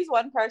 there's always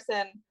one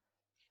person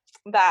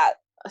that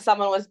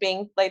someone was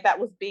being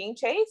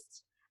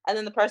chased, and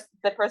then the person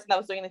that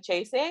was doing the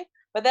chasing.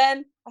 But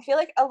then I feel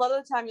like a lot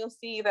of the time you'll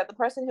see that the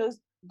person who's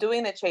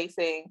doing the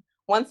chasing,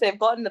 once they've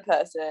gotten the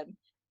person,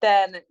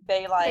 then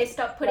they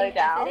stop putting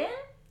effort in.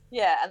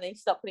 Yeah, and they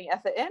stop putting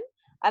effort in,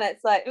 and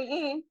it's like,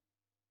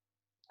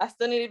 I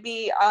still need to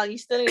be. You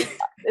still need.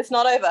 It's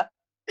not over.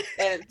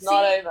 It's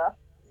not over.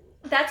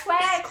 That's why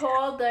I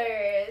call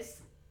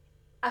those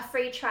a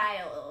free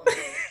trial.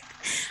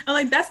 I'm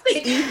like, that's the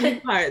easy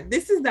part.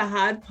 This is the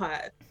hard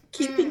part.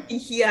 Keeping me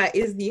here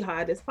is the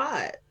hardest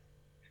part.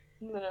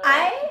 No.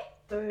 I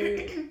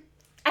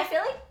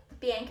feel like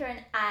Bianca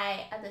and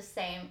I are the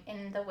same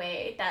in the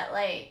way that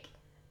like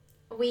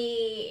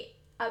we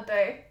are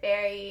both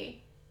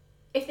very.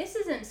 If this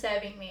isn't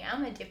serving me,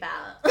 I'm gonna dip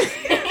out. I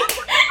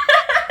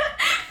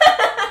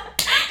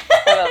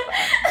love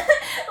that.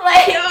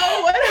 Like, no,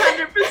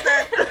 100%.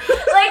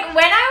 Like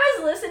when I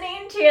was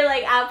listening to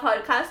like our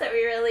podcast that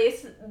we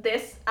released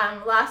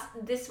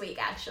this week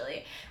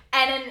actually,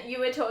 and then you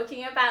were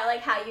talking about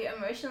like how you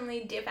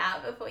emotionally dip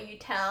out before you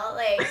tell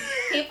like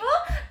people.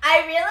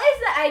 I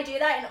realized that I do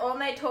that in all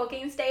my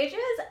talking stages,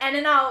 and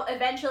then I'll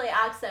eventually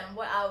ask them,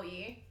 "What are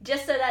we?"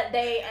 Just so that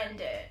they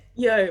end it.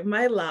 Yo,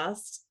 my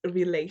last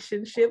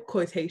relationship,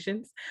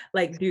 quotations,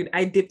 like, dude,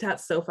 I dipped out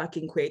so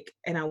fucking quick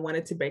and I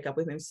wanted to break up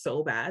with him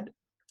so bad,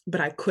 but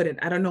I couldn't.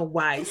 I don't know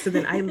why. So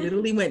then I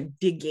literally went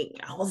digging.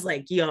 I was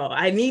like, yo,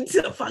 I need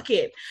to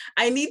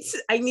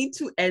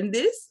end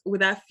this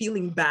without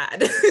feeling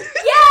bad. Yeah,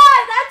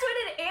 that's what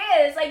it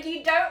is. Like,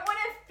 you don't want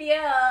to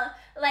feel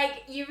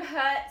like you've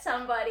hurt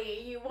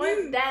somebody. You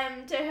want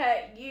them to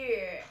hurt you.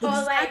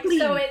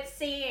 Exactly. Or like, so it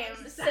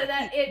seems, so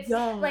that it's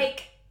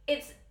like,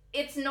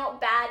 it's not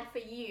bad for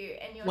you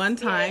and your one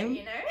spirit, time,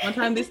 you know? One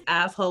time this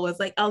asshole was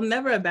like, I'll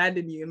never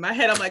abandon you. In my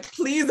head, I'm like,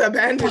 please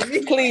abandon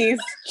me. Please,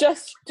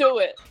 just do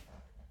it.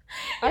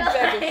 I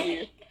beg of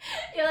you.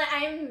 You're like,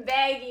 I'm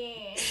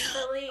begging,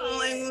 please. I'm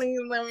like, please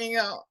let me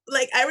go.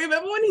 Like, I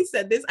remember when he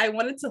said this, I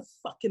wanted to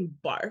fucking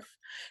barf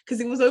because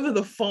it was over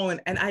the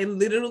phone, and I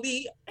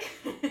literally,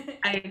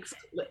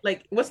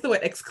 what's the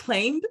word?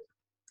 Exclaimed?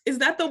 Is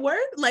that the word?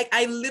 Like,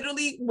 I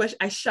literally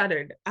I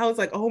shuddered. I was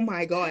like, oh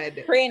my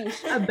God. Cringe.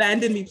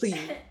 Abandon me,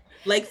 please.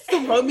 Like,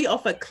 throw me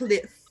off a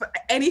cliff.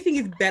 Anything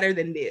is better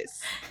than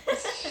this.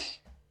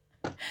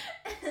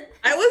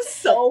 I was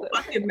so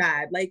fucking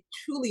mad. Like,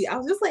 truly, I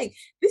was just like,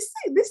 this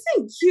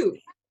ain't cute.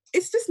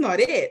 It's just not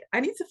it.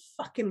 I need to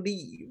fucking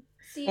leave.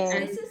 See,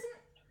 this isn't...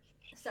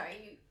 Sorry,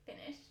 you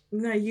finished.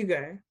 No, you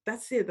go.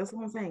 That's it. That's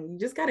what I'm saying. You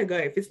just gotta go.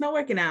 If it's not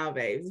working out,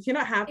 babes, if you're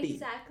not happy.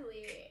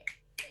 Exactly.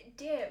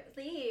 Dip,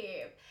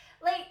 leave.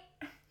 Like,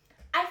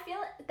 I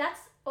feel that's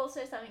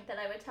also something that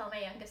I would tell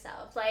my younger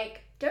self.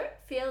 Like, don't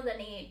feel the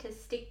need to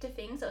stick to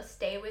things or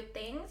stay with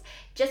things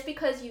just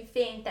because you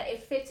think that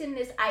it fits in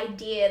this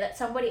idea that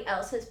somebody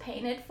else has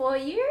painted for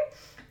you.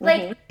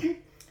 Like,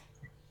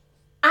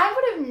 I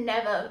would have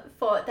never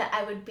thought that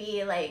I would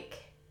be,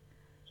 like,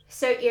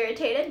 so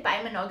irritated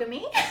by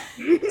monogamy.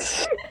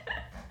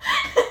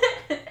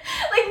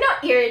 Like,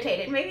 not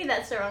irritated, maybe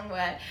that's the wrong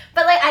word,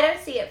 but like, I don't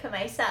see it for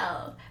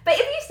myself. But if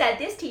you said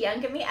this to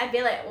younger me, I'd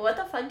be like, what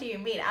the fuck do you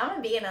mean? I'm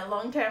gonna be in a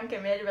long-term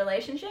committed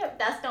relationship.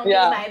 That's gonna be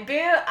my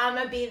boo. I'm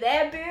gonna be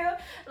their boo.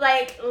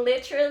 Like,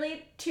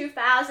 literally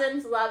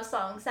 2000s love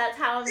songs. That's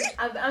how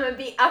I'm gonna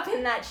be up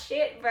in that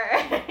shit, bro.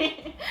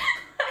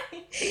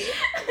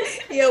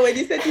 Yeah, when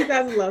you said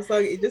 2000 love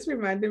song, it just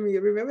reminded me.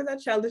 Remember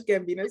that Childish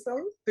Gambino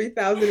song?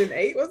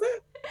 3008, was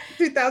it?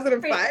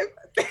 2005?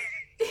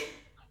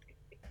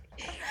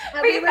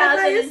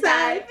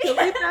 3005.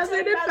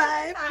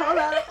 2005. Hold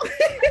up.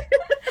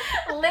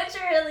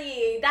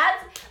 Literally,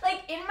 that's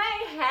like in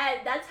my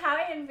head. That's how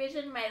I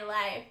envision my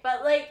life.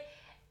 But like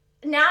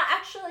now,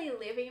 actually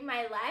living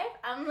my life,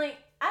 I'm like,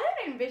 I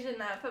don't envision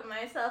that for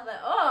myself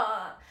at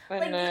all.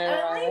 Like,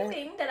 the only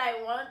thing that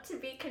I want to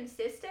be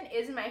consistent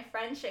is my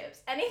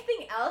friendships.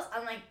 Anything else,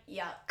 I'm like,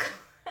 yuck.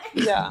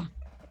 Yeah.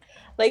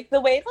 Like,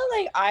 the way that,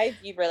 like, I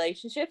view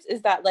relationships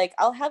is that, like,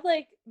 I'll have,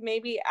 like,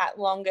 maybe at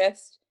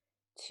longest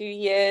 2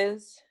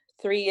 years,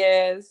 3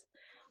 years,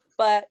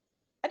 but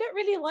I don't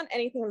really want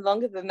anything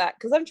longer than that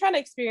because I'm trying to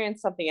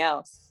experience something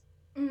else.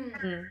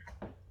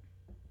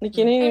 Like,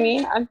 you know what I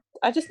mean?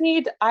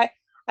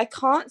 I I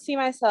can't see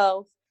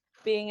myself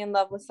being in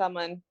love with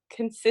someone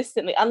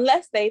consistently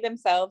unless they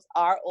themselves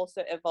are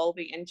also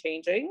evolving and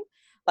changing,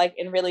 like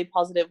in really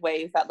positive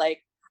ways that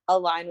like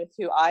align with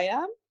who I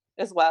am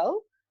as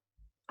well.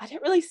 I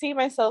don't really see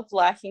myself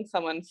liking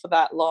someone for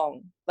that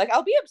long. Like,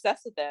 I'll be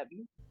obsessed with them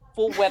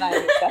for when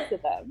I'm obsessed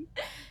with them.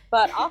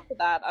 But after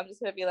that, I'm just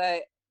going to be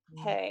like,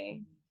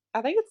 hey,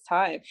 I think it's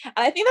time. And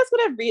I think that's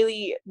going to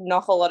really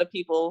knock a lot of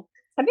people.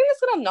 I think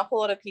that's going to knock a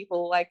lot of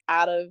people like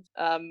out of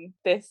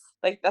this.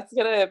 Like, that's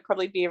going to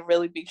probably be a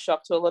really big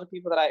shock to a lot of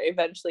people that I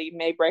eventually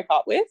may break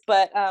up with.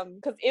 But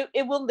because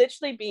it will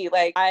literally be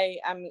like, I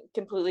am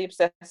completely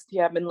obsessed.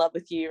 Yeah, I'm in love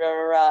with you.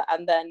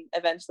 And then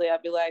eventually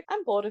I'll be like,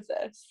 I'm bored of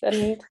this.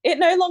 And it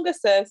no longer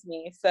serves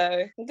me.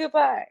 So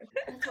goodbye.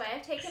 That's why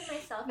I've taken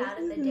myself This out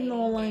of the is dating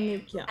no longer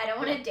game. count. I don't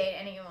want to date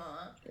anymore.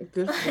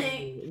 Good for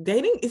you.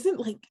 Dating isn't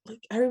like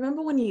I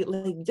remember when you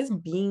like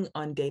just being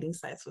on dating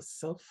sites was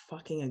so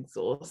fucking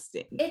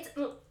exhausting. It's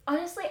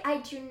honestly, I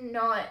do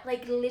not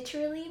like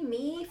literally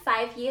me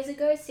 5 years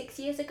ago, 6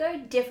 years ago,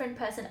 different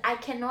person. I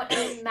cannot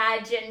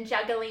imagine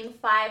juggling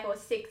 5 or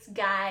 6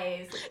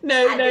 guys.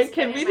 No, this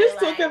can point we in my just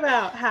talk life.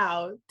 about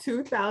how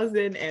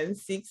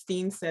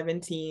 2016,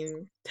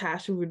 17,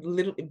 Tash would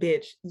literally,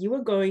 bitch, you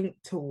were going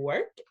to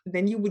work,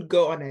 then you would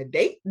go on a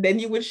date, then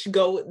you would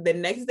go the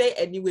next day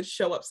and you would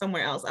show up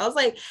somewhere else. I was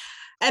like,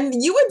 and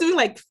you were doing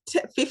like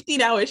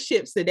 15-hour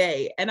shifts a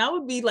day. And I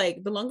would be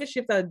like, the longest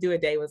shift I would do a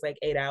day was like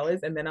 8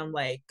 hours. And then I'm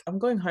like, I'm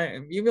going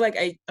home. You'd be like,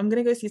 I'm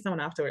going to go see someone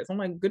afterwards. I'm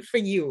like, good for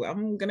you.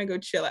 I'm going to go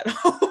chill at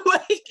home.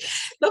 Like,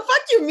 the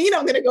fuck you mean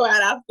I'm going to go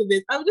out after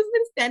this? I've just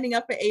been standing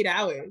up for 8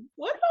 hours.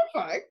 What the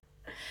fuck?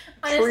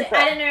 Honestly,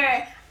 I don't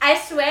know. I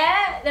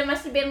swear there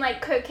must have been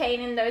like cocaine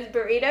in those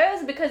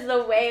burritos because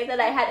the way that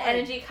I had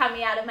energy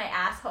coming out of my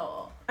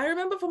asshole. I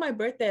remember for my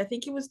birthday, I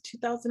think it was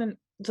 2000 and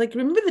like,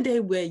 remember the day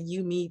where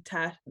you, me,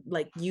 Tash,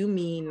 like you,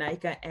 me,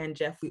 Nika, and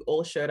Jeff, we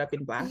all showed up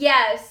in black?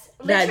 Yes.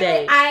 That Literally,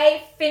 day.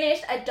 I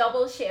finished a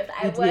double shift.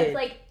 I You worked did.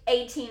 like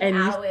 18 and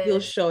hours. you still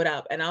showed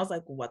up. And I was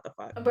like, what the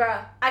fuck?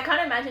 Bruh, I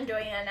can't imagine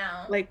doing that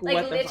now. Like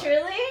what the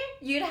literally, fuck?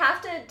 you'd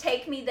have to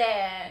take me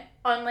there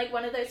on like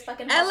one of those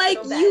fucking and like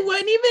hospital you beds.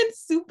 weren't even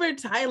super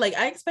tired. Like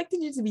I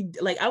expected you to be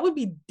like, I would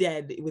be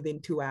dead within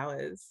 2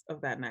 hours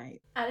of that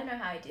night. I don't know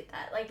how I did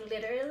that. Like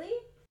literally.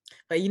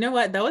 But you know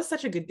what? That was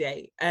such a good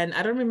day. And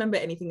I don't remember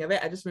anything of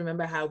it. I just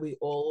remember how we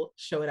all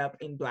showed up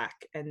in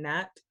black. And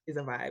that is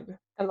a vibe.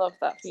 I love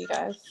that for you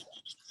guys.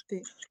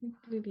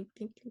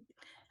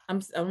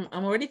 I'm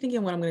already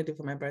thinking what I'm going to do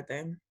for my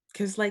birthday.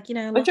 Because like, you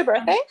know. When's your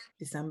birthday?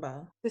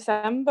 December.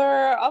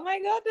 December. Oh my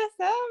God,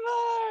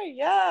 December.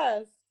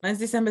 Yes. Mine's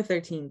December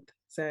 13th.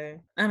 So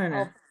I don't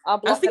know. I'll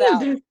block it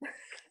out.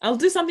 I'll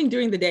do something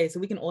during the day so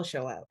we can all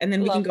show up, and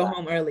then we can go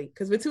home early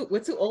because we're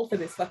too old for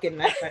this fucking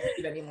nighttime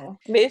shit anymore.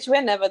 Bitch,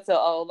 we're never too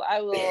old.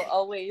 I will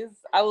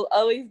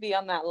always be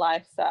on that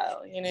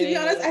lifestyle. You know. To be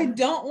honest, I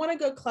don't want to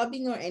go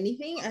clubbing or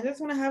anything. I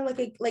just want to have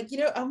like you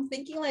know, I'm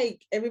thinking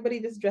like everybody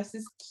just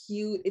dresses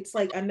cute. It's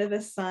like under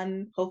the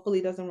sun. Hopefully,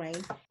 it doesn't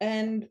rain,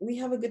 and we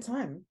have a good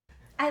time.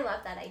 I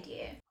love that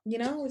idea. You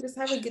know, we just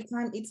have a good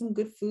time, eat some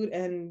good food,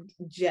 and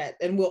jet.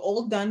 And we're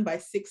all done by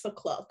 6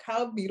 o'clock.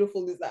 How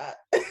beautiful is that?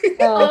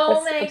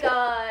 Oh my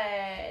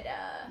God.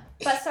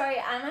 But sorry,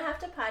 I'm gonna have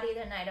to party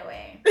the night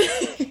away.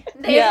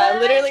 Yeah,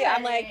 literally,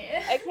 I'm like,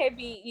 okay,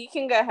 B, you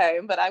can go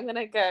home, but I'm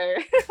gonna go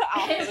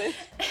afterwards.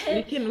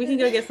 We can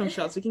go get some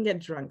shots. We can get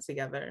drunk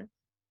together.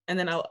 And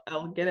then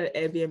I'll get an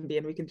Airbnb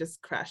and we can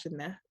just crash in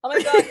there. Oh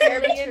my God,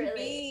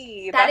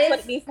 Airbnb. That's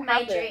what needs to my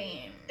happen.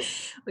 dream.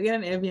 We get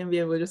an Airbnb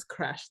and we'll just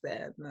crash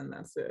there, and then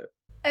that's it.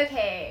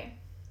 Okay.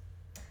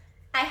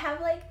 I have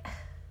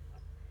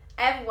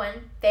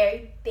one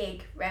very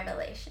big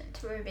revelation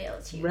to reveal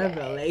to you.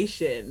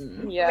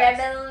 Revelation. Yes.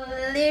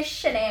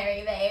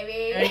 Revolutionary,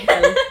 baby.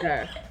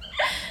 Okay,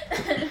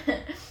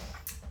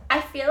 I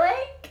feel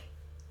like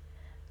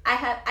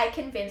I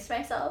convinced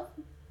myself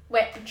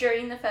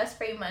during the first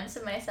 3 months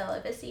of my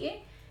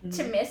celibacy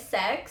to miss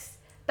sex,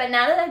 but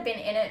now that I've been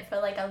in it for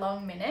like a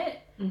long minute,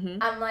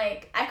 I'm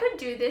like, I could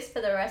do this for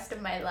the rest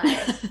of my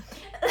life.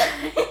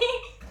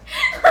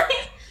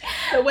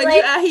 So when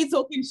you're out here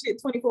talking shit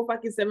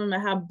 24/7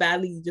 about how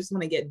badly you just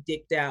want to get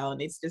dick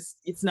down, it's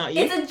not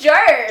you. It's a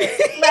joke.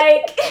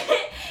 Like,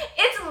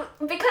 it's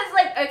because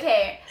like,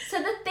 okay, so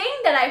the thing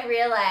that I've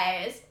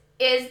realized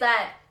is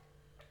that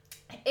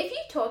if you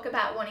talk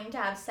about wanting to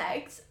have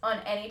sex on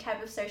any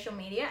type of social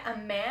media, a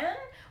man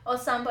or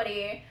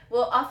somebody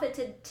will offer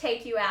to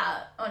take you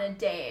out on a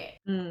date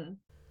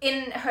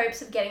in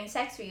hopes of getting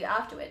sex with you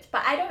afterwards.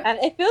 But I don't. And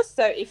it feels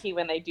so icky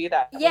when they do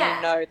that. Yeah. When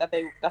you know that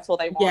that's all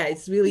they want. Yeah,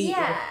 it's really.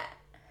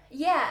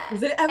 Yeah.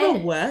 Does it ever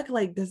work?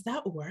 Like, does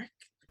that work?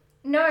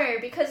 No,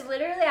 because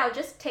literally I'll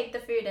just take the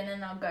food and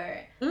then I'll go.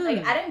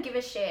 Like, I don't give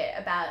a shit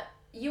about,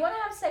 you want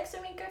to have sex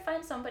with me? Go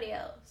find somebody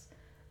else.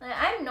 Like,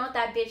 I'm not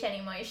that bitch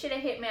anymore. You should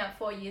have hit me up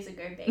 4 years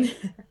ago, baby.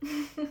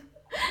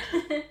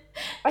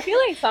 I feel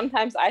like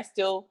sometimes I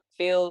still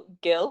feel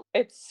guilt.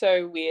 It's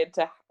so weird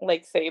to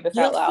like say this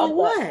out loud. For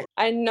what?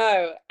 I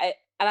know.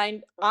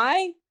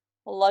 I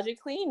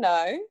logically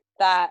know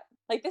that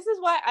Like, this is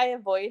why I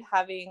avoid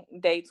having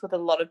dates with a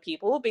lot of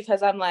people,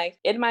 because I'm like,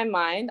 in my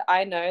mind,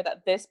 I know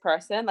that this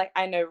person, like,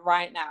 I know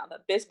right now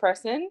that this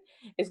person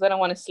is going to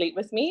want to sleep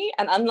with me.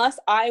 And unless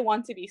I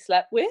want to be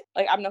slept with,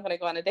 like, I'm not going to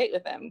go on a date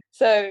with them.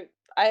 So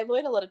I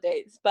avoid a lot of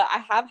dates, but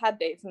I have had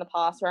dates in the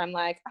past where I'm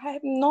like, I'm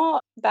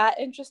not that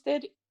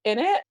interested in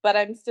it, but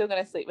I'm still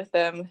going to sleep with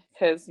them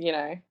because, you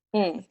know.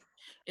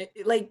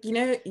 Like,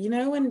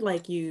 when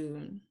like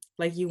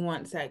you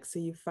want sex, so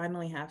you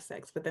finally have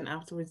sex, but then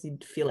afterwards you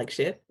feel like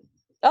shit.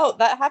 Oh,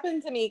 that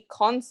happened to me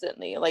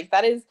constantly. Like,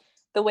 that is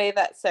the way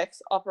that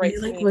sex operates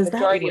You're for like, me was that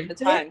majority of worth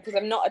the time, it? because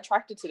I'm not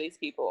attracted to these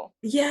people.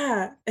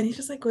 Yeah. And he's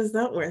just like, was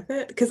that worth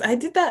it? Because I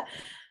did that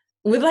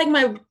with like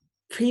my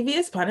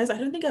previous partners. I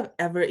don't think I've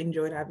ever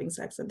enjoyed having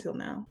sex until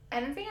now. I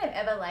don't think I've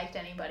ever liked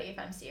anybody, if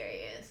I'm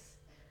serious.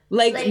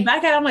 Like Like-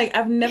 back at, I'm like,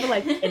 I've never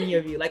liked any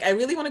of you. Like, I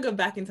really want to go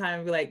back in time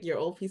and be like, you're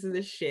all pieces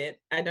of shit.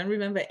 I don't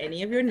remember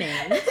any of your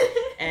names.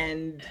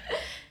 And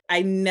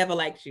I never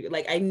liked you.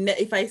 Like,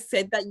 if I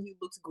said that you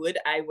looked good,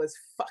 I was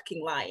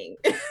fucking lying.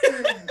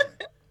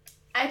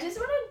 I just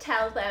want to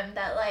tell them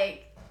that,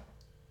 like,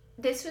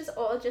 this was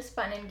all just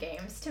fun and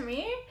games to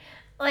me.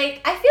 Like,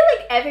 I feel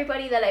like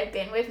everybody that I've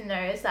been with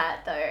knows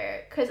that, though,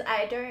 because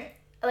I don't,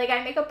 like,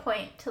 I make a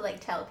point to, like,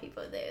 tell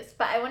people this,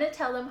 but I want to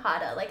tell them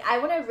harder. Like, I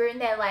want to ruin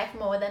their life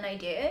more than I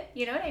did.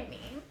 You know what I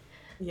mean?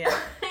 Yeah.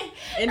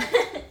 And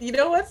you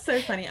know what's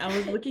so funny? I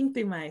was looking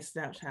through my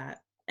Snapchat,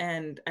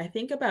 and I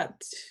think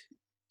about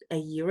a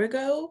year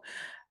ago,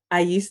 I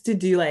used to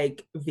do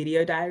like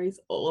video diaries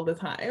all the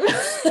time.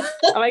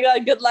 Oh my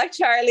God, good luck,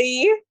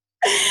 Charlie.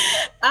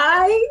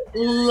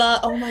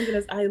 Oh my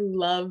goodness, I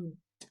love,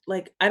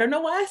 like, I don't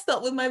know why I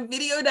stopped with my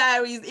video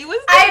diaries. It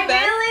was I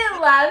really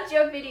loved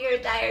your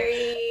video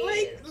diaries.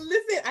 Like,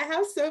 listen, I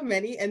have so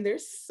many and they're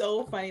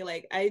so funny.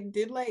 Like, I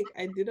did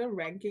a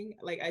ranking,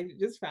 like, I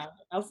just found,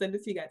 I'll send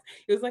it to you guys.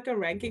 It was like a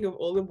ranking of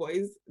all the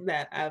boys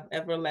that I've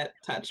ever let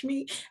touch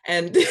me,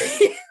 and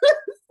it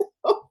was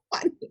so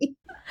funny.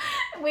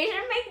 We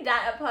should make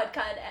that a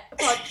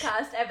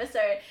podcast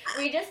episode.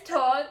 We just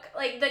talk,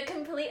 like, the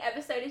complete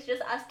episode is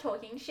just us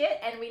talking shit,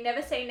 and we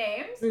never say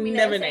names. We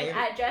never say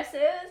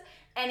addresses,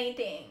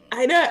 anything.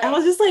 I know. Like, I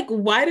was just like,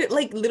 why did,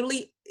 like,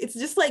 literally, it's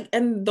just like,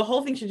 and the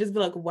whole thing should just be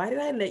like, why did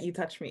I let you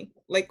touch me?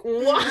 Like,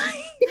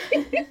 why?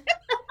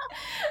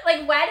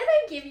 Like, why did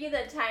I give you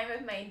the time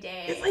of my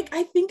day? It's like,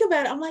 I think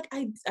about it, I'm like,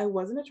 I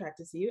wasn't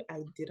attracted to you. I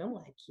didn't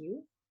like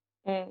you.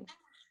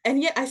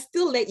 And yet I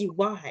still let you.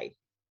 Why?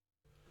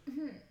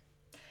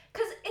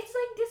 Because it's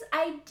like this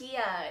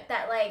idea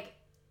that, like,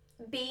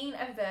 being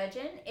a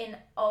virgin in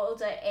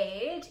older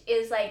age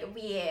is, like,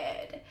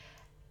 weird.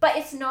 But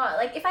it's not.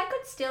 Like, if I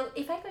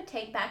could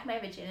take back my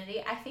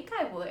virginity, I think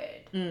I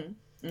would.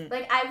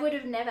 Like, I would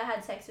have never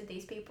had sex with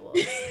these people.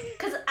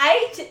 Because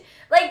I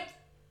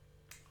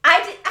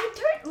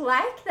don't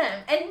like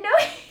them. And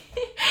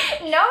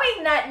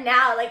knowing that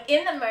now, like,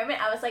 in the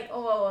moment, I was like,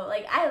 oh,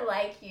 like, I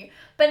like you.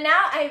 But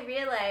now I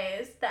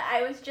realized that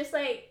I was just,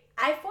 like,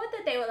 I thought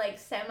that they were, like,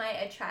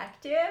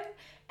 semi-attractive,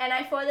 and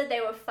I thought that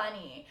they were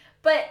funny.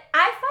 But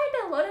I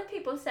find a lot of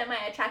people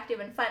semi-attractive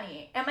and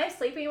funny. Am I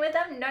sleeping with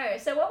them? No.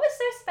 So what was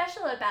so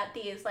special about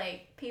these,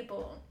 like,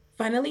 people?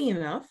 Funnily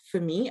enough, for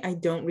me, I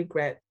don't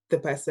regret the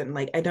person.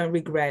 Like, I don't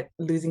regret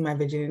losing my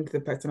virginity to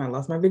the person I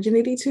lost my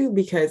virginity to,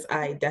 because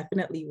I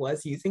definitely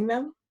was using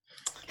them.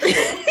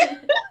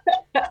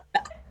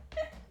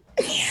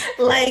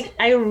 Like,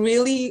 I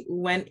really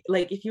went,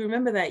 like, if you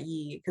remember that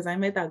year, because I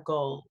made that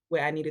goal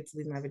where I needed to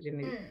lose my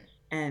virginity,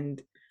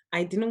 and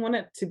I didn't want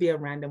it to be a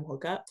random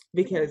hookup,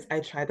 because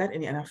I tried that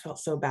and I felt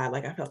so bad.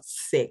 Like, I felt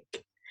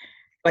sick.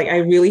 Like, I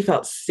really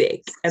felt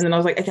sick. And then I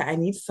was like, okay, I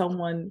need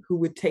someone who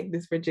would take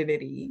this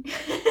virginity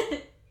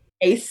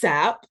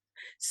ASAP.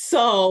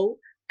 So,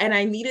 and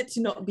I needed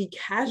to not be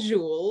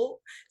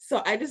casual.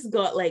 So I just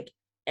got, like,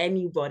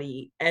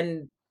 anybody.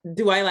 And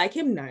do I like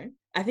him? No.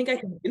 I think I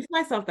convinced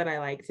myself that I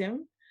liked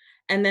him.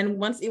 And then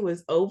once it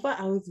was over,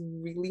 I was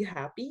really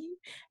happy.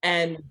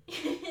 And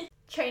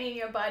training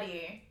your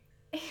body.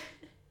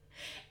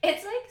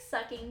 It's like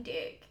sucking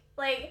dick.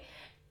 Like,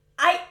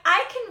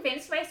 I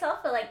convinced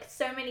myself for, like,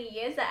 so many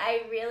years that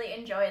I really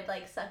enjoyed,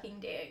 like, sucking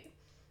dick.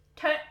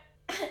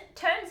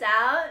 Turns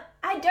out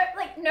I don't,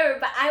 like, no,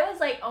 but I was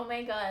like, oh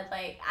my God,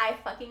 like, I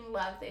fucking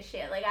love this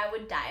shit. Like, I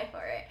would die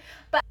for it.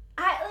 But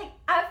I, like,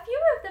 a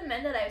few of the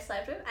men that I've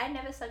slept with, I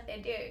never sucked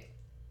their dick.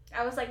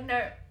 I was like,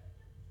 no.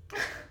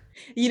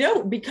 You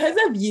know, because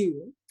of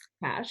you,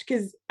 Cash,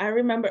 because I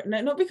remember,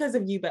 not because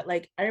of you, but,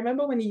 like, I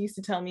remember when you used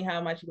to tell me how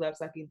much you love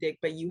sucking dick,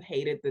 but you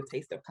hated the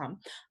taste of cum.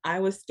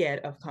 I was scared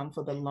of cum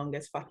for the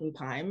longest fucking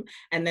time.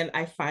 And then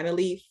I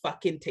finally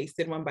fucking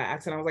tasted one by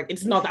accident. I was like,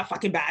 it's not that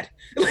fucking bad.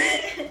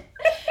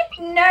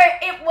 No,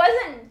 it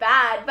wasn't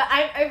bad, but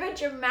I'm over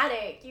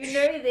dramatic. You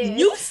know this.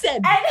 You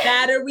said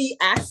battery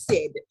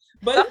acid.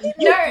 But but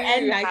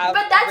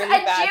that's really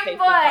a gym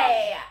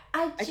boy.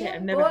 A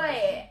gym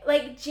boy.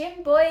 Like,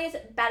 gym boys,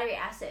 battery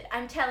acid.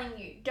 I'm telling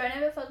you, don't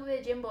ever fuck with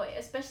a gym boy,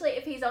 especially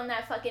if he's on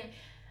that fucking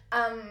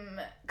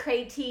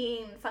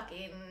creatine,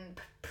 fucking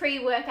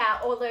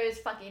pre-workout, all those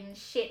fucking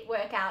shit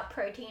workout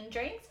protein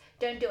drinks.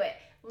 Don't do it.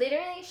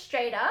 Literally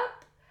straight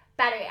up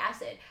battery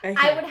acid. Okay.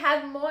 I would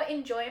have more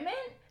enjoyment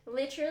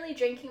literally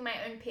drinking my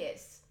own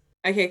piss.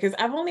 Okay, because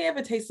I've only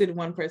ever tasted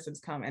one person's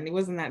cum and it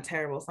wasn't that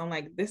terrible. So I'm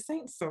like, this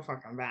ain't so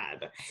fucking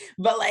bad.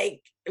 But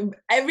like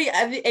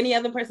any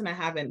other person I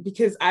haven't,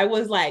 because I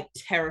was like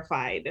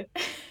terrified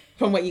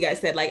from what you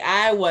guys said. Like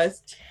I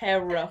was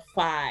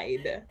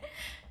terrified.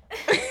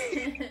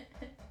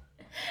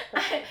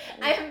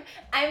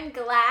 I'm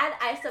glad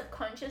I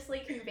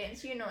subconsciously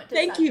convinced you not to.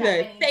 Thank you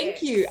though.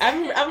 Thank you.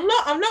 I'm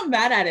not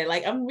mad at it.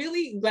 Like I'm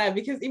really glad,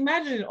 because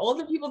imagine all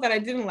the people that I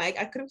didn't like,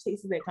 I could have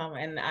tasted their cum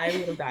and I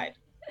would have died.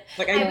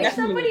 Like I wish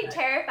somebody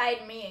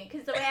terrified me,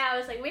 because the way I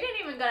was like, we didn't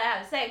even gotta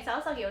have sex,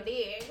 I'll suck your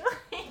dick.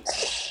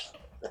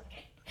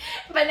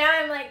 But now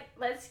I'm like,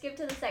 let's skip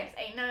to the sex.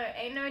 Ain't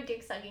no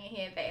dick sucking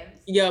here,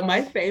 babes. Yo,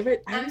 my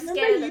favorite. I I'm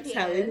remember you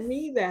telling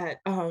me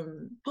that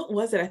what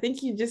was it? I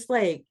think you just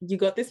like you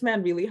got this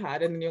man really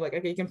hard and then you're like,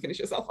 okay, you can finish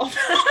yourself off.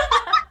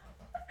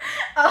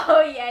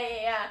 Oh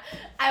yeah.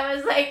 I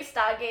was like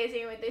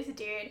stargazing with this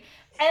dude.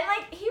 And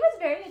like he was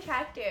very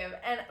attractive,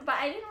 but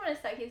I didn't want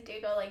to suck his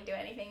dick or like do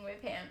anything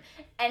with him.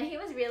 And he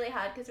was really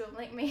hard because we were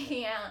like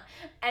making out.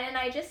 And then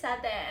I just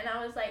sat there and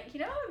I was like, you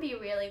know what would be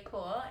really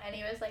cool? And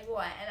he was like,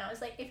 what? And I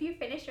was like, if you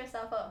finish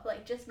yourself off,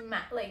 like just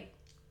like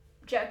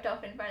jerked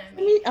off in front of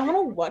me. I want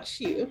to watch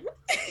you.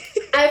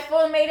 I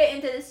full made it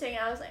into this thing.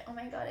 I was like, oh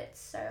my god,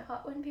 it's so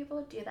hot when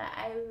people do that.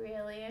 I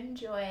really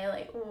enjoy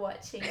like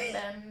watching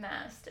them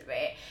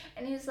masturbate.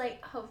 And he was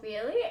like, oh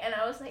really? And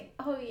I was like,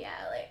 oh yeah,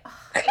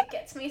 like it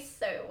gets me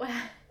so wet.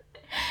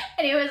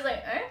 And he was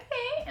like,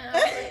 okay. And I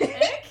was like,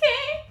 okay.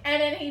 And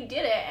then he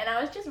did it, and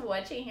I was just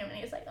watching him, and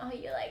he was like, oh,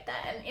 you like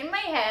that? And in my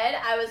head,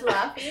 I was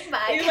laughing, but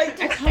I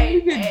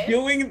can't believe you're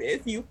doing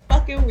this, you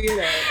fucking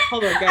weirdo.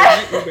 Hold on,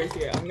 guys, my Uber's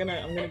here. I'm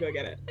gonna go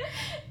get it.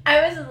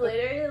 I was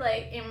literally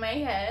like, in my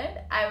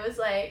head, I was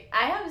like,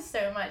 I have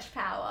so much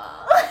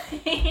power.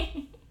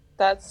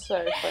 That's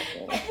so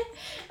funny.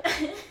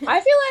 I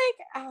feel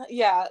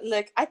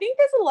like, I think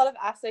there's a lot of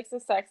aspects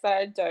of sex that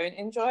I don't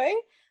enjoy.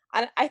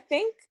 And I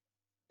think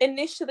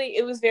initially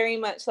it was very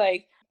much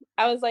like,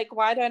 I was like,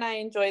 why don't I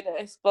enjoy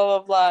this? Blah,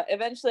 blah, blah.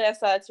 Eventually I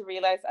started to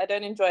realize I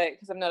don't enjoy it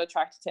because I'm not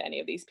attracted to any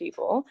of these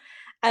people.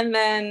 And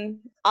then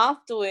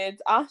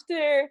afterwards,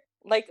 after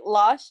like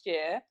last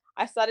year,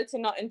 I started to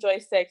not enjoy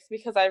sex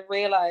because I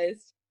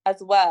realized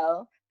as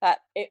well that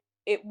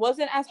it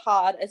wasn't as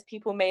hard as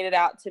people made it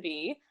out to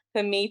be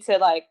for me to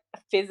like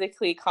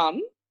physically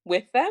come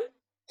with them.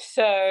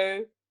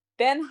 So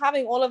then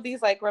having all of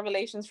these like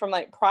revelations from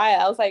like prior,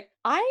 I was like,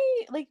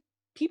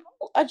 people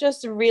are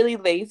just really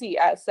lazy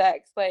at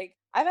sex. Like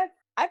I've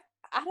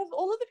out of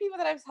all of the people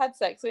that I've had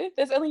sex with,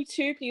 there's only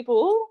 2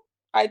 people,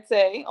 I'd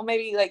say, or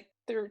maybe like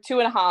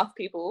 2.5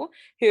 people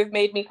who have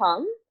made me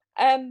come.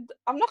 And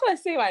I'm not going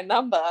to say my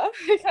number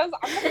because I'm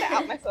not going to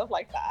out myself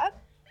like that.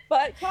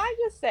 But can I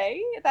just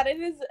say that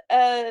it is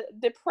a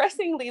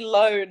depressingly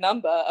low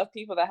number of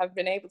people that have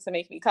been able to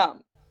make me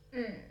come.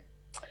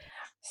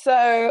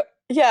 So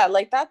yeah,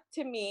 like that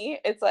to me,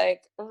 it's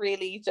like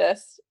really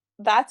just,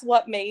 that's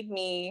what made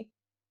me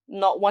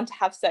not want to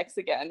have sex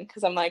again,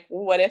 because I'm like,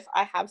 what if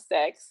I have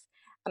sex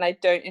and I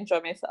don't enjoy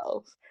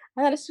myself,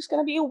 and then it's just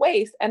going to be a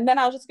waste, and then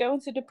I'll just go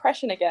into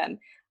depression again,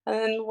 and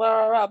then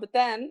but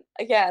then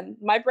again,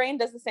 my brain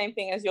does the same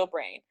thing as your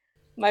brain.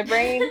 My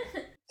brain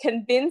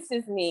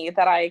convinces me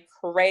that I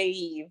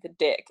crave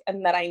dick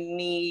and that I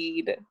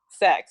need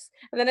sex,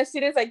 and then as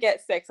soon as I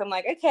get sex, I'm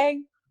like,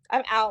 okay,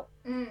 I'm out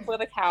for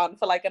the count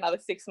for like another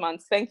 6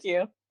 months, thank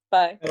you,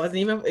 bye. It wasn't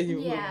even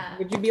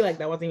would you be like,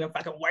 that wasn't even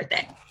fucking worth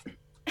it?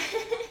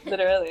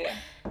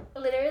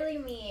 Literally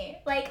me.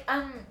 Like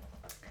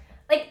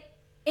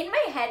in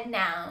my head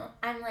now,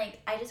 I'm like,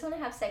 I just want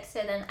to have sex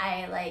so then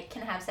I like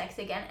can have sex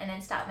again and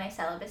then start my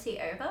celibacy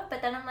over.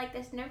 But then I'm like,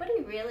 there's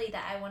nobody really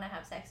that I want to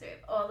have sex with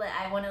or that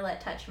I want to let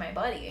touch my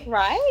body.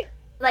 Right?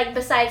 Like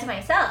besides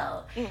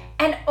myself.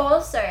 And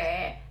also,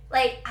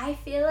 like I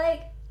feel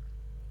like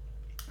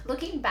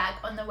looking back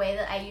on the way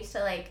that I used to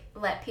like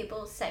let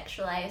people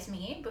sexualize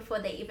me before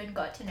they even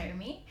got to know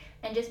me,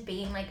 and just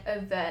being like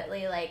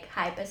overtly like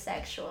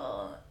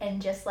hypersexual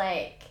and just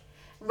like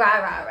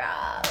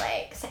rah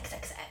like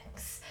sex.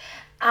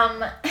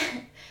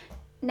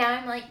 Now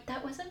I'm like,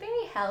 that wasn't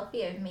very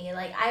healthy of me.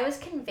 Like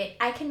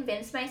I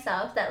convinced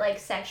myself that like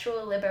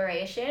sexual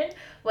liberation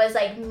was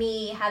like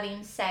me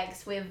having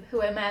sex with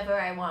whomever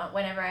I want,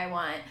 whenever I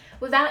want,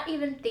 without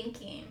even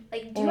thinking.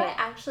 Like, do I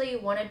actually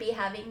want to be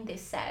having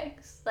this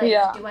sex? Like,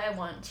 do I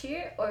want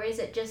to? Or is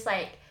it just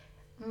like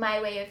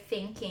my way of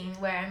thinking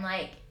where I'm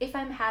like, if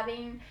I'm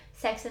having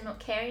sex and not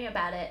caring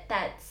about it,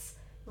 that's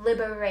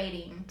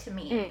liberating to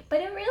me. But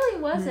it really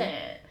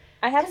wasn't.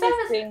 I have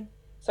this thing.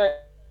 Sorry.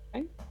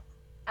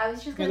 I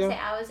was just gonna say,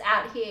 I was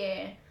out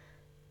here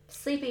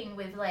sleeping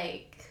with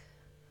like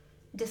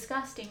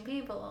disgusting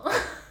people.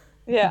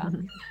 Yeah.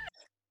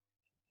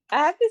 I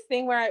have this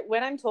thing where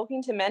when I'm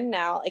talking to men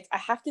now, like I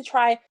have to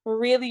try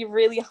really,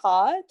 really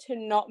hard to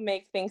not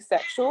make things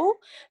sexual,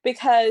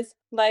 because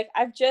like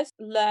I've just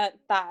learned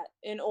that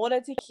in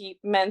order to keep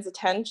men's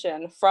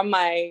attention from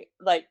my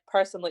like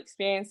personal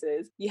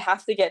experiences, you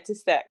have to get to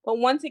sex. But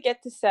once you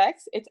get to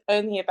sex, it's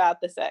only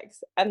about the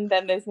sex, and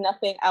then there's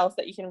nothing else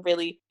that you can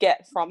really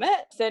get from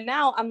it. So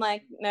now I'm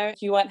like, no,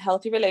 you want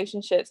healthy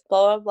relationships,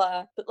 blah blah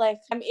blah. But like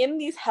I'm in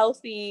these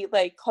healthy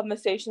like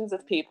conversations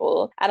with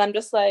people, and I'm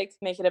just like,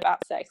 make it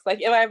about sex.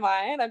 Like in my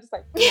mind, I'm just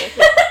like,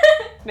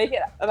 make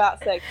it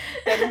about sex,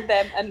 send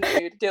them a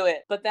nude, do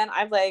it. But then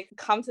I've like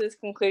come to this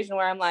conclusion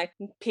where I'm like,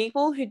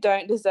 people who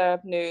don't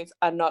deserve nudes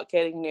are not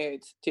getting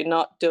nudes. Do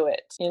not do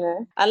it, you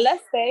know?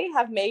 Unless they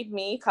have made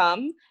me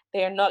come,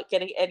 they are not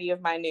getting any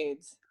of my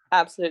nudes.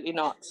 Absolutely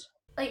not.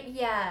 Like,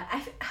 yeah,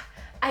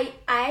 I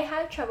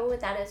have trouble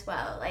with that as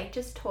well. Like,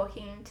 just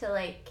talking to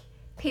like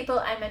people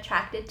I'm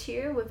attracted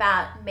to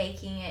without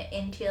making it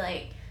into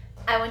like,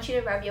 I want you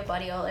to rub your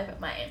body all over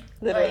mine.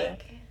 Literally.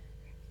 Like,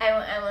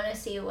 I want to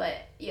see what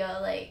you're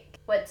like,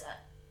 what's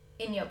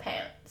in your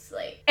pants,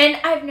 like. And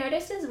I've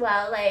noticed as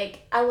well,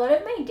 like a lot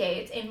of my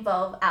dates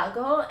involve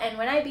alcohol, and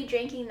when I be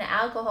drinking the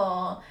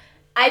alcohol,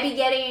 I be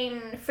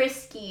getting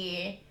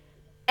frisky,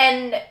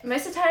 and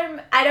most of the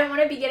time I don't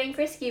want to be getting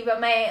frisky, but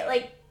my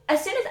like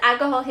as soon as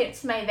alcohol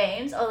hits my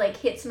veins or like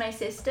hits my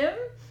system,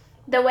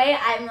 the way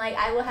I'm like,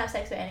 I will have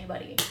sex with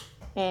anybody.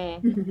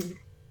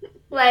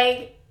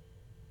 Like,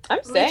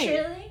 I'm saying,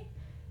 literally,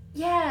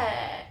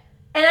 yeah.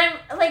 And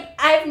I'm like,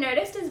 I've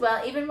noticed as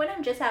well, even when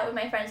I'm just out with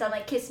my friends, I'm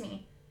like, kiss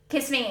me,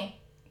 kiss me,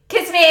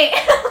 kiss me.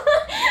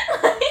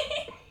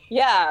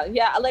 yeah.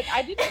 Like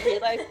I didn't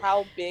realize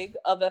how big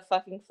of a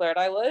fucking flirt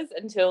I was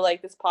until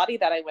like this party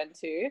that I went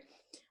to,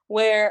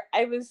 where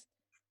I was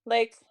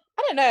like,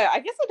 I don't know, I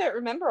guess I don't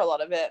remember a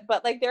lot of it,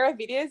 but like there are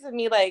videos of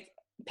me like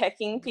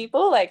pecking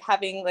people, like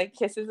having like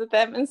kisses with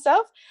them and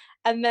stuff.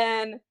 And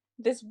then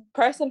this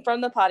person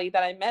from the party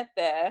that I met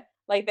there,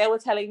 like they were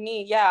telling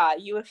me, yeah,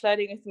 you were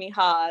flirting with me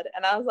hard.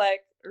 And I was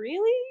like,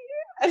 really?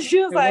 And she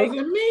was It like,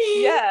 wasn't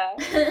me. yeah.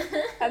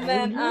 And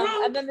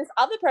then this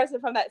other person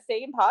from that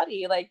same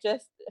party like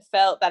just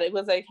felt that it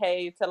was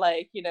okay to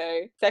like, you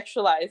know,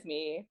 sexualize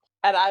me.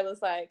 And I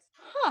was like,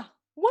 huh,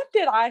 what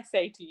did I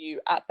say to you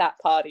at that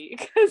party?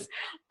 Because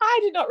I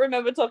did not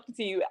remember talking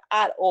to you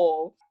at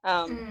all.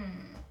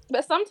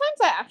 But sometimes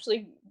I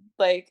actually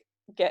like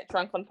get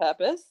drunk on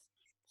purpose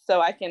so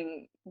I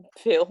can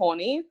feel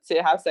horny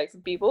to have sex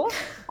with people.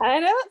 And I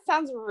know that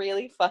sounds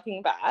really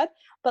fucking bad,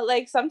 but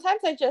like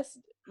sometimes I just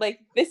like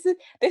this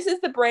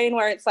is the brain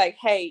where it's like,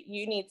 hey,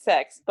 you need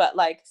sex, but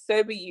like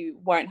sober you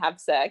won't have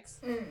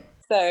sex.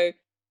 So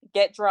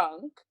get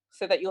drunk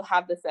so that you'll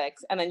have the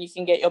sex, and then you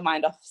can get your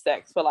mind off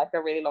sex for like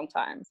a really long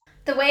time.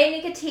 The way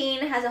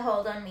nicotine has a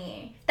hold on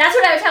me. That's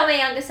what I would tell my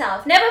younger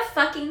self. Never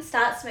fucking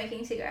start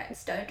smoking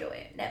cigarettes. Don't do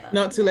it. Never.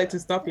 Not too late to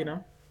stop, you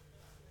know.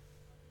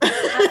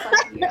 Oh,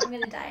 fuck you. I'm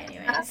gonna die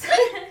anyways.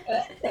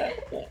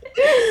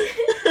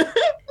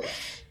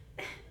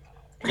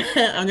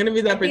 I'm gonna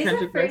be that These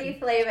pretentious are fruity person.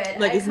 flavored.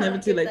 Like, I it's never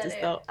can't too give late to that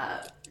stop.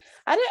 up.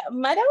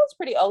 My dad was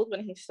pretty old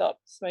when he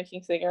stopped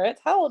smoking cigarettes.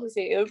 How old is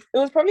he? It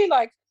was probably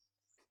like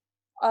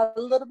a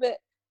little bit,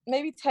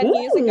 maybe 10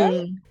 years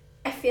ago.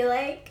 I feel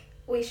like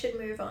we should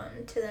move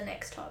on to the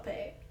next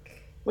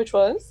topic. Which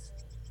was,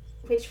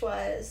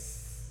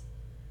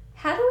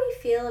 how do we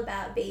feel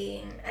about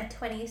being a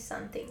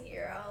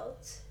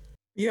 20-something-year-old?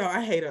 Yo,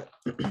 I hate it.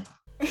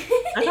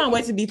 I can't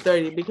wait to be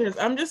 30 because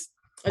I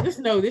just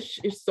know this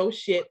is so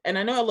shit. And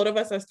I know a lot of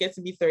us are scared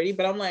to be 30,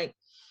 but I'm like,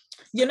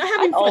 you're not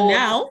having fun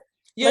now.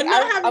 You're like,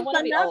 not having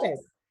fun now, babe.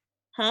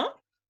 Huh?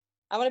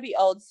 I want to be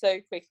old so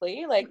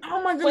quickly. Like,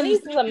 oh my goodness,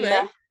 20s is a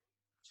mess,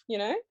 you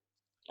know?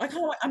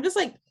 I'm just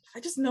like,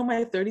 I just know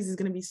my 30s is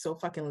gonna be so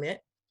fucking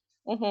lit.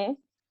 Mm-hmm.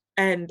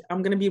 And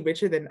I'm gonna be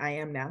richer than I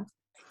am now.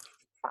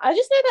 I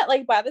just know that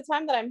like by the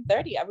time that I'm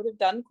 30, I would have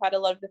done quite a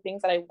lot of the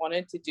things that I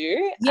wanted to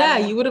do. Yeah,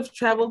 you would have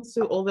traveled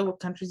to all the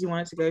countries you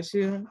wanted to go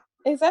to.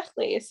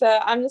 Exactly. So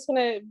I'm just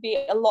gonna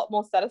be a lot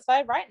more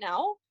satisfied. Right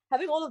now,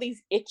 having all of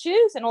these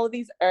itches and all of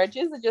these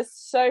urges are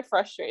just so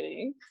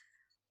frustrating.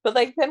 But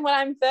like then when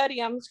I'm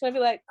 30, I'm just gonna be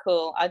like,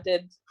 cool, I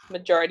did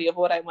majority of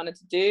what I wanted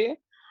to do.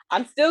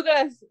 I'm still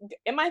gonna,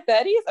 in my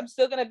 30s, I'm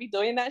still gonna be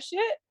doing that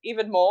shit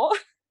even more.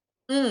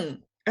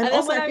 And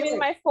then when I'm in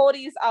my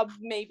 40s, I'll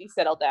maybe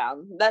settle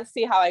down. Let's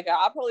see how I go.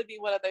 I'll probably be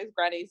one of those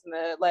grannies in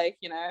the, like,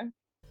 you know,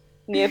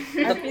 near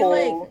the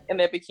pool in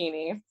their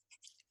bikini.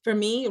 For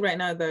me right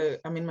now, though,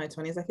 I'm in my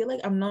 20s. I feel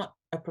like I'm not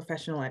a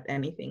professional at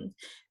anything.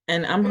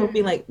 And I'm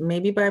hoping like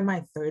maybe by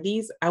my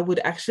 30s, I would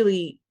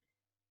actually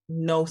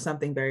know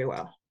something very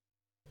well.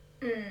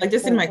 Like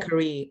just in my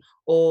career,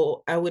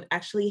 or I would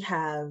actually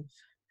have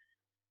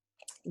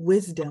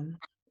wisdom.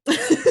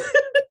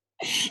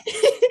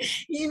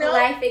 You know,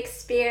 life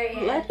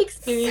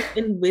experience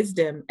and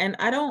wisdom. And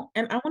I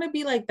want to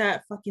be like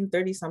that fucking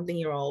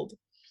 30-something-year-old,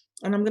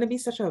 and I'm gonna be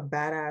such a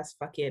badass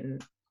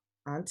fucking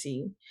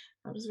auntie.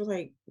 I'm just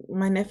like,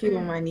 my nephew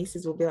and my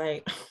nieces will be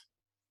like,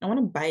 I want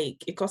a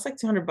bike. It costs like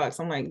 $200.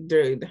 I'm like,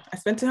 dude, I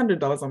spent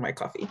 $200 on my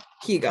coffee.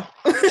 Here you go.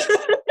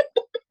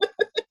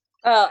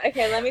 Oh,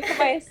 okay. Let me call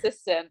my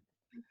assistant.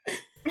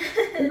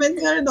 I spent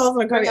 $200 on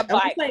my Bring coffee.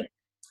 a bike.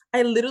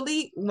 I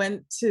literally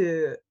went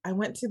to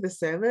the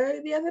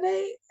server the other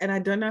day, and I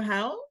don't know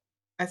how.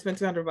 I spent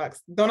 $200.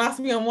 Don't ask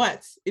me on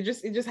what. It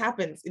just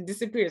happens. It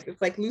disappears.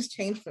 It's like loose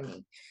change for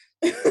me.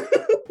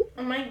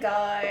 Oh my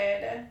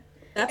god.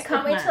 That's I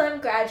can't wait till I'm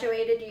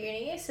graduated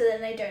uni, so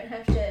then I don't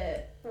have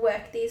to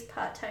work these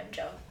part-time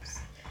jobs.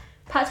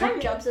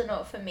 Part-time jobs are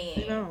not for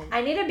me.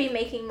 I need to be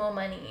making more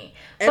money.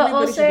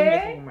 Everybody should be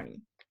making more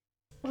money.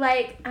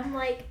 Like, I'm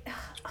like,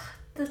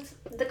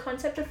 the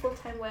concept of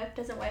full-time work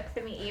doesn't work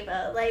for me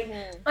either. Like,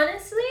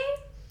 honestly,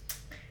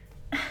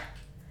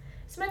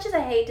 as much as I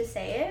hate to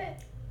say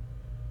it,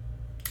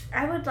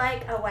 I would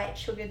like a white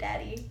sugar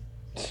daddy.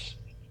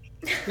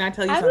 Can I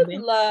tell you something? I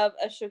would love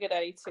a sugar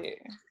daddy too.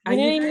 Are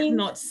you guys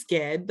not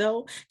scared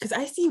though? Because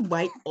I see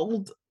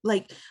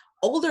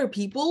older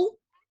people,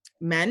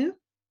 men,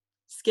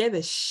 scare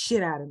the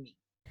shit out of me.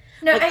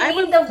 No, like, I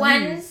mean the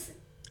ones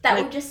that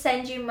will just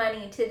send you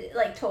money to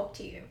like talk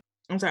to you.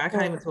 I'm sorry, I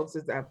can't even talk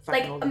to that.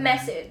 Like a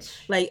message.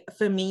 Like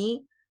for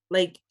me,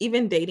 like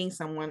even dating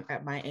someone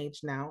at my age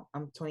now,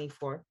 I'm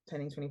 24,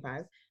 turning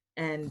 25,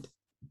 and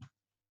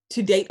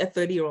to date a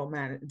 30-year-old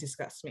man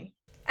disgusts me.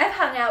 I've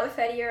hung out with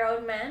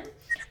 30-year-old men.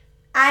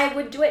 I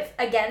would do it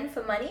again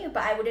for money,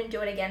 but I wouldn't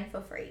do it again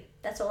for free.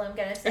 That's all I'm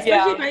gonna say.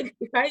 Especially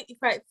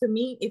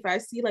if I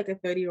see like a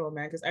 30-year-old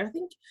man, because I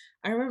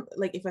remember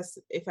like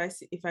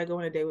if I go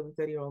on a date with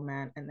a 30-year-old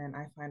man and then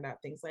I find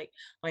out things like,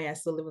 oh yeah, I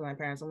still live with my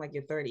parents. I'm like,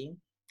 you're 30,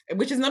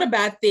 which is not a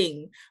bad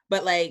thing,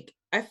 but like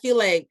I feel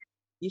like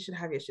you should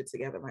have your shit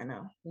together by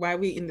now. Why are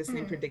we in the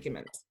same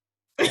predicament?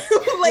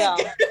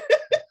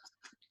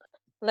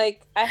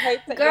 Like I hope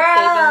that you're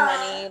saving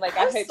money. Like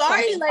I'm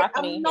sorry, like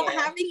I'm not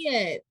having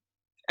it.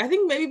 I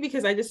think maybe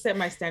because I just set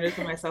my standards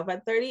for myself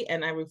at 30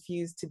 and I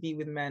refuse to be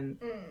with men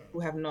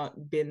who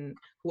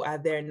are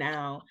there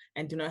now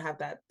and do not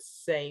have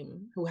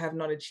who have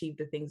not achieved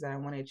the things that I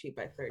want to achieve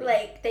by 30.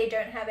 Like they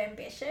don't have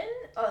ambition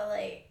or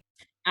like.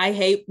 I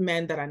hate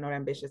men that are not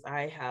ambitious.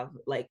 I have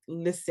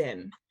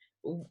listen,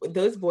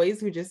 those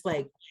boys who just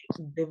like,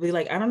 they'll be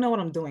like, I don't know what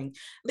I'm doing.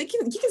 Like you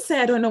can say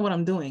I don't know what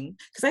I'm doing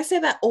because I say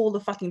that all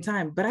the fucking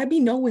time, but I be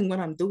knowing what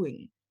I'm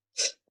doing.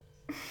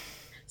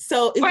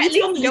 So if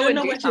you tell me you don't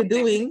know what you're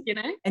doing,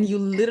 and you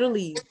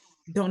literally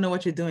don't know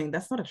what you're doing,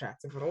 that's not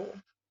attractive at all.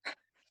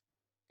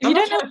 You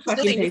don't know what to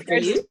fucking pay for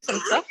you some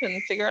stuff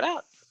and figure it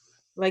out.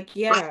 Like,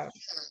 yeah,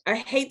 I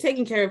hate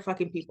taking care of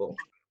fucking people.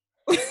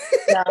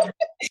 Yeah.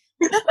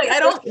 Like I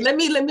don't. Let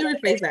me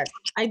rephrase that.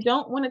 I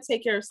don't want to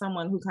take care of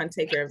someone who can't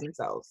take care of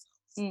themselves.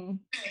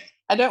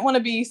 I don't want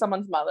to be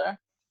someone's mother.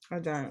 I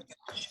don't.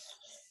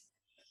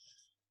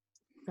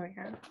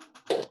 Okay.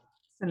 It's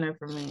a no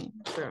for me.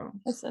 So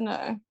it's a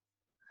no.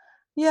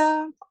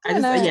 Yeah,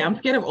 I'm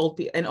scared of old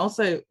people, and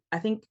also I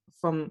think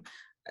from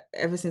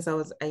ever since I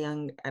was at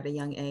a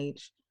young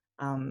age,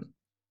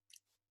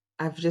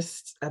 I've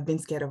been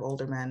scared of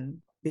older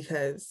men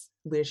because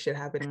weird shit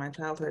happened in my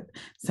childhood.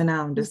 So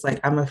now I'm just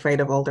like I'm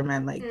afraid of older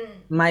men. Like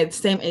my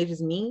same age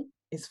as me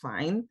is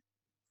fine,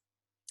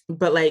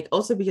 but like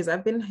also because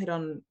I've been hit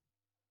on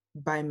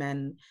by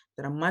men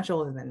that are much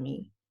older than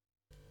me,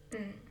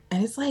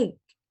 and it's like,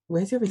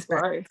 where's your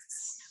respect?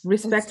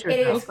 Respect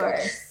yourself. It is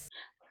gross.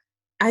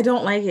 I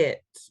don't like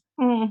it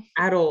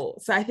at all.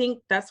 So I think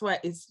that's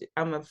what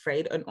I'm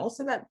afraid. And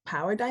also that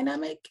power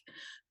dynamic,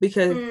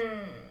 because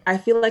I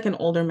feel like an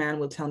older man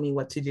will tell me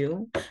what to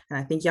do. And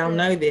I think y'all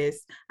know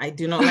this. I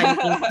do not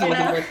like being told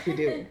what to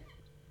do.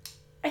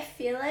 I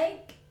feel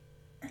like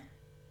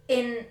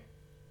in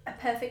a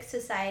perfect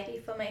society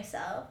for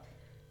myself,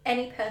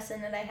 any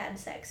person that I had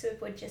sex with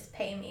would just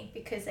pay me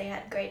because they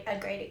had a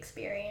great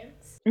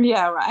experience.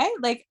 Yeah, right?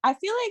 Like, I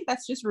feel like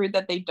that's just rude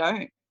that they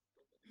don't.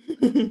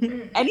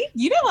 You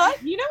know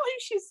what you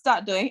should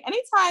start doing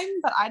anytime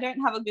that I don't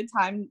have a good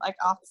time, like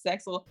after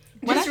sex, or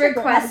when just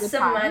request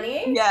some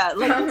money. Yeah,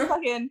 like it's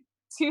fucking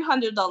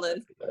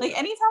 $200. Like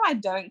anytime I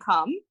don't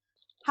come,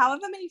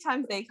 however many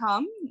times they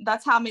come,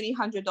 that's how many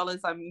 $100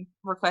 I'm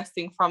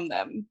requesting from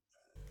them.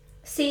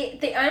 See,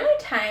 the only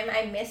time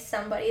I miss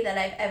somebody that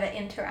I've ever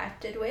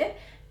interacted with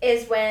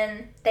is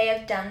when they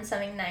have done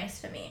something nice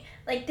for me.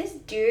 Like this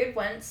dude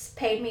once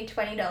paid me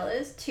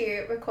 $20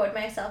 to record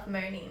myself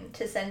moaning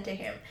to send to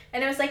him.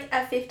 And it was like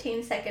a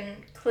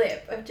 15-second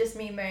clip of just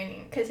me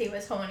moaning because he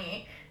was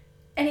horny.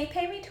 And he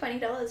paid me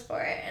 $20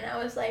 for it. And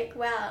I was like,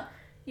 wow,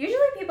 usually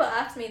people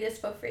ask me this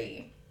for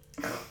free.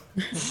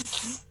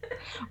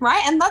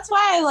 Right? And that's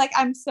why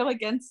I'm so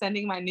against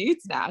sending my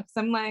nudes now. Because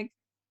I'm like,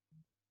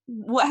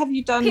 what have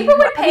you done? People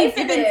would pay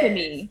for this. To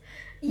me?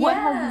 Yeah. What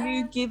have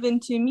you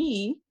given to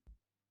me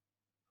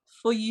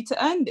for you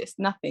to earn this?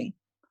 Nothing.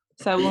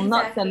 So I will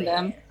not send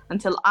them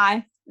until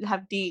I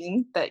have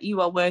deemed that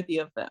you are worthy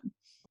of them.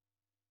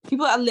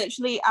 People are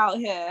literally out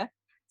here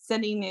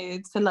sending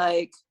nudes for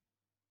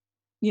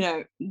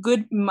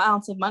good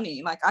amounts of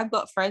money. Like I've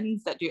got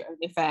friends that do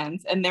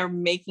OnlyFans and they're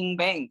making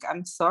bank.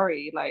 I'm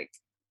sorry,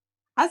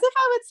 As if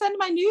I would send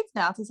my nudes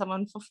now to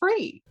someone for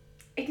free.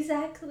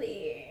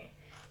 Exactly.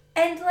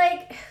 And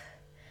like,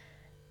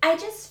 I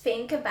just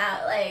think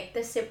about like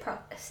the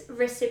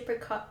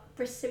reciprocal.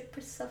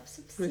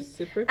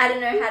 I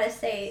don't know how to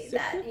say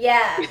that.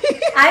 Yeah.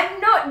 I'm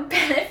not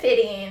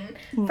benefiting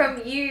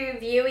from you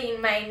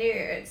viewing my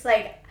nudes.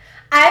 Like,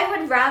 I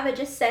would rather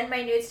just send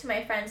my nudes to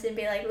my friends and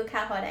be like, look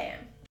how hot I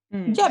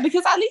am. Yeah,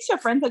 because at least your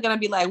friends are gonna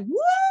be like,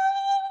 what?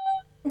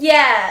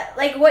 Yeah,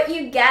 like what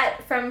you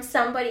get from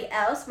somebody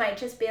else might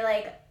just be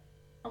like,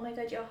 oh my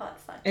god, you're hot,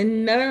 fuck.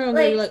 And none of them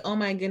will be like, oh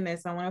my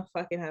goodness, I want to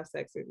fucking have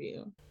sex with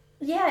you.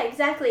 Yeah,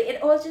 exactly.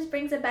 It all just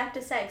brings it back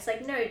to sex.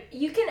 Like, no,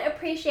 you can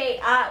appreciate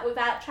art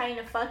without trying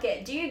to fuck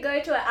it. Do you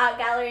go to an art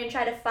gallery and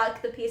try to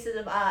fuck the pieces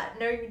of art?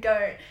 No, you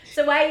don't.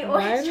 So why are you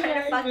always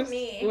trying to fuck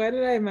me? Why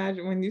did I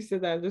imagine, when you said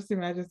that, just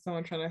imagine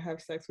someone trying to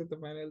have sex with the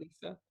Mona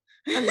Lisa.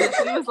 And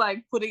literally was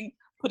like putting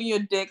your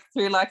dick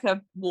through like a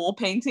wall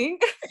painting.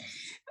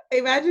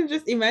 Imagine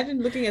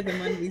looking at the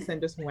Mona Lisa and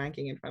just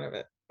wanking in front of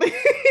it. I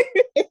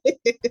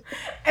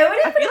feel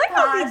like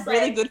that would be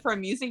really good for a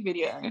music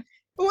video.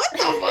 What the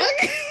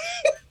fuck?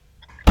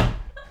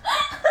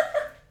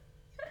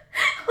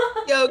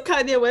 Yo,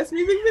 Kanye West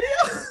music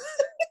video.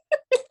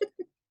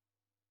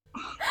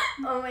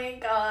 Oh my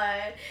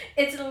god.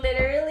 It's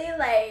literally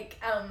like,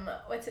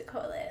 what's it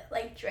called?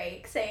 Like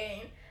Drake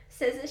saying,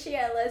 says that she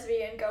a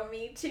lesbian, go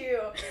me too.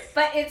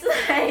 But it's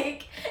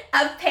like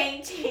a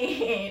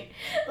painting.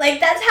 Like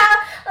that's how,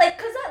 like,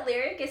 cause that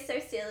lyric is so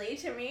silly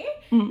to me.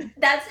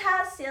 That's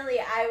how silly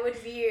I would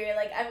view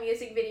like a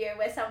music video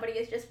where somebody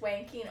is just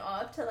wanking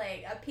off to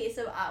like a piece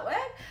of artwork.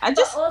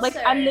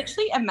 I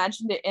literally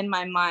imagined it in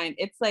my mind.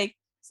 It's like,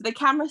 so the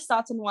camera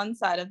starts on one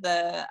side of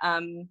the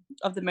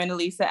Mona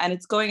Lisa and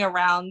it's going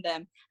around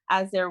them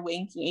as they're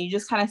winking. And you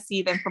just kind of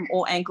see them from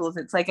all angles.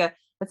 It's like a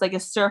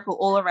circle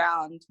all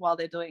around while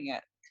they're doing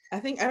it. I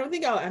don't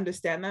think I'll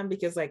understand them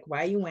because like,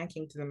 why are you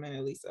wanking to the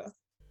Mona Lisa?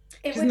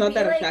 She's not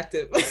that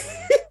attractive.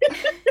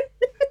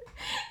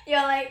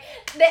 You're like,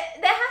 there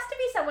has to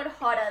be someone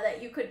hotter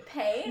that you could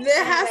paint.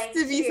 There has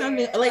to be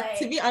something like,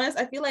 to be honest,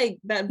 I feel like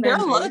that there are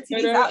a lot of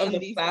titties out in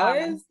the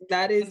flowers.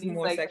 That is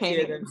more like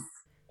sexier than,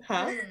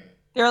 huh?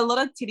 There are a lot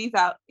of titties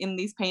out in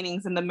these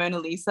paintings, and the Mona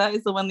Lisa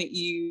is the one that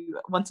you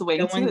want to wait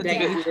the one that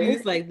you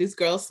choose, like this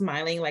girl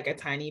smiling like a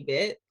tiny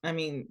bit. I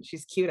mean,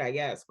 she's cute, I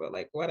guess, but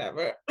like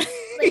whatever.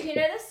 Like, you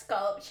know the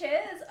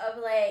sculptures of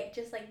like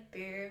just like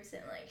boobs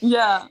and like shit?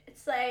 Yeah,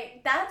 it's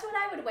like that's what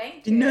I would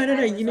wank to. No.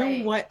 You know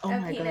like, what? Oh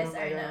my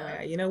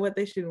god! You know what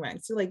they should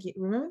wank? So like,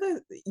 remember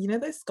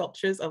the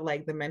sculptures of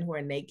like the men who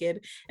are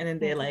naked and then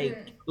they're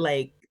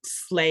like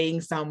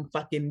slaying some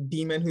fucking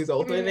demon who's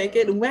also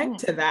naked. Wank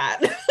to that.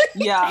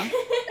 Yeah.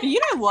 But you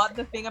know what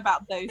the thing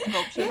about those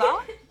sculptures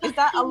are is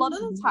that a lot of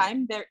the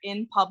time they're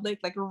in public,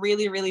 like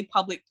really, really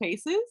public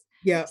places.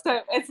 Yeah. So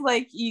it's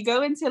like you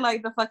go into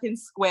like the fucking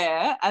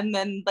square and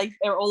then like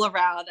they're all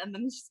around and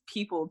then there's just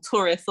people,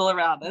 tourists all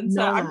around. And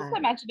so I'm just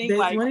imagining there's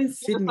like one in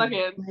Sydney,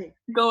 fucking like,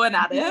 going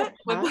at it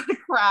with like,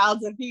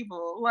 crowds of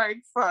people. Like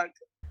fuck.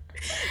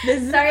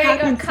 Sorry, I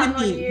got come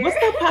on you. What's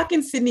that park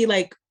in Sydney?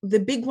 Like the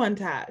big one,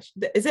 Tash.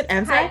 Is it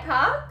Anzac?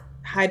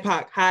 Hyde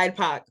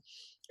Park.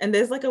 And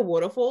there's like a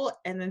waterfall,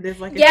 and then there's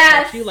like a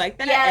statue like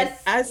that.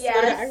 And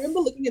I remember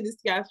looking at this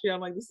statue,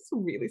 I'm like, this is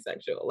really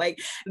sexual. Like,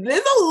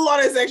 there's a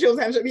lot of sexual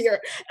tension here.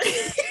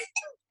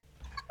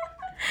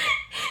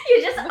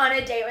 You're just on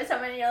a date with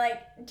someone, and you're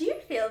like, do you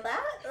feel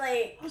that?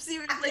 Like,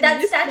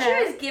 that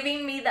statue is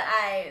giving me the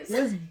eyes.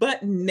 It's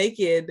butt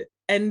naked,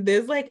 and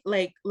there's like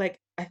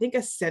I think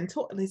a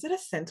centaur. Is it a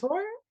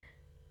centaur?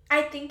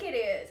 I think it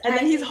is. And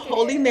then he's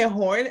holding their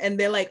horn and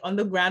they're like on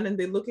the ground and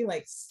they're looking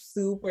like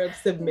super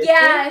submissive.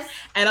 Yes.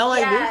 And I'm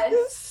like,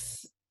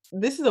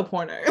 this is a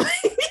porno.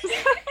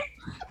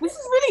 This is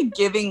really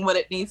giving what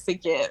it needs to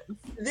give.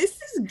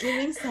 This is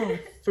giving some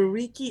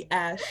freaky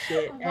ass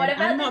shit. What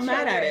about I'm not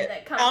mad at it.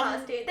 That come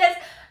past you?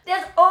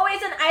 There's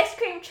always an ice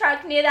cream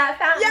truck near that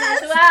fountain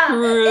as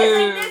well. It's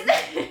like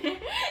this.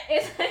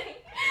 It's like,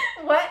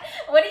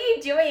 what are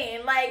you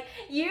doing? Like,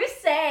 you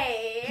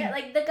say,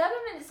 like the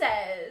government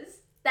says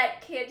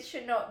that kids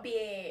should not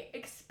be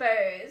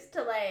exposed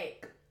to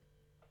like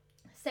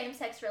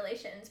same-sex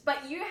relations,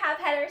 but you have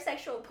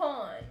heterosexual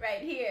porn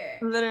right here.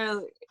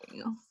 Literally.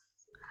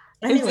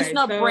 Anyway, is this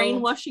not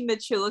brainwashing the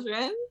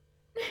children?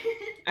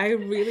 I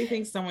really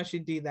think someone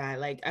should do that.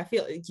 Like, I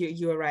feel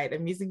you were right. A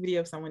music video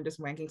of someone just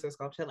wanking to a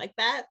sculpture like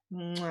that.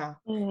 Guys,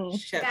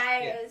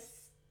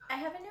 I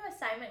have a new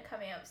assignment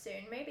coming up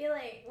soon. Maybe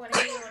like one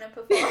of you want to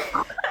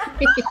perform.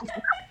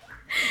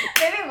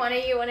 Maybe one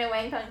of you want to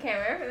wank on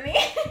camera for me.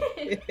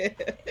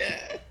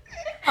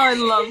 I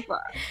love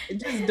that.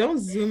 Just don't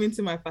zoom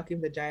into my fucking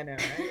vagina,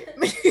 right?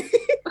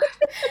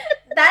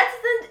 That's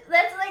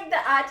like the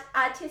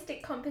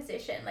artistic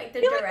composition. Like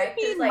the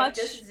directors like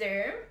just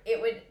zoom. It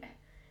would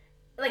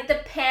like the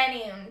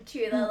panning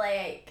to the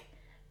like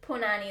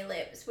punani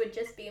lips would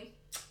just be.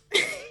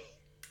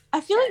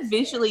 I feel like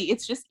visually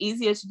it's just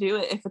easier to do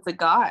it if it's a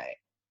guy.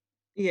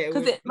 Yeah,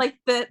 because it like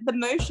the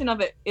motion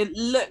of it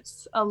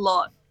looks a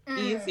lot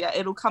easier.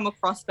 It'll come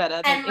across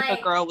better than if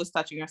a girl was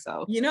touching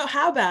herself. You know,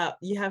 how about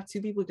you have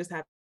two people just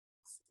have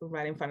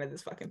right in front of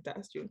this fucking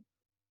test tube?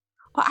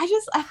 Well,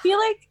 I feel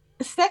like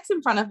sex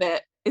in front of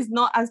it is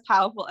not as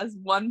powerful as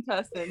one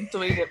person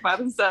doing it by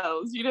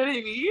themselves. You know what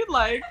I mean?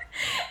 Like,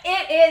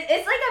 it is.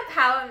 It's like a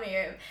power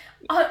move.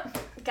 Oh,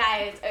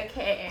 guys,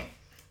 okay.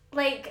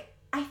 Like,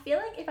 I feel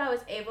like if I was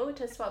able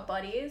to swap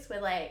bodies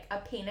with like a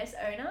penis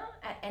owner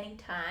at any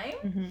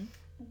time,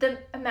 the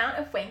amount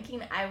of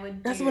wanking I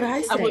would do That's what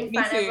I just said. in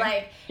front of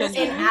like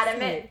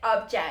inanimate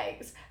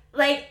objects.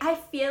 Like, I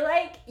feel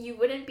like you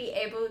wouldn't be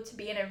able to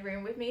be in a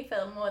room with me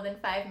for more than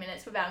 5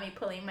 minutes without me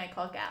pulling my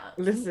cock out.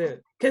 Listen,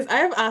 because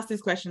I've asked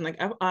this question,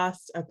 like I've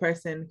asked a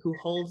person who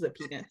holds a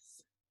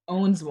penis,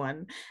 owns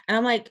one, and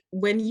I'm like,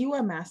 when you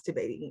are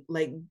masturbating,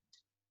 like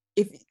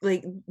if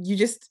like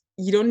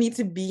you don't need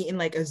to be in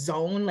like a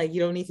zone, like you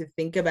don't need to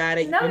think about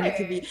it. You don't need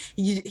to be.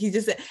 He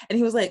just said, and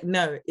he was like,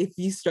 no, if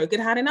you stroke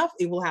it hard enough,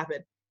 it will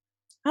happen.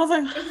 I was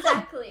like,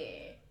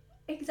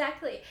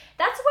 exactly.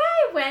 That's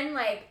why when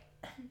like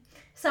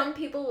some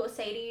people will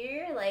say to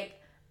you like,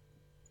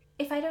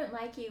 if I don't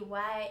like you,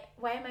 why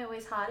am I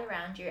always hard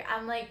around you?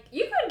 I'm like,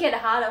 you could get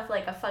hard off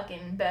like a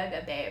fucking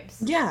burger,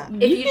 babes. Yeah.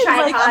 If you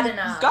tried like, hard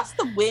enough. Gust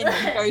the wind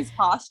goes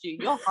past you.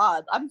 You're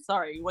hard. I'm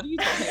sorry. What are you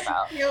talking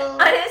about?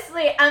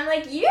 Honestly, I'm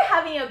like, you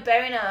having a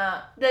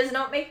boner does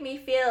not make me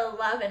feel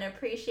loved and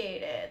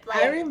appreciated.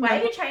 Like, why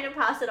are you trying to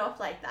pass it off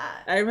like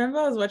that? I remember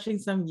I was watching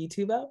some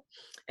YouTuber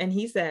and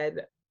he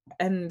said,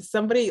 and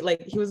somebody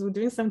like, he was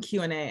doing some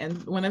Q&A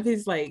and one of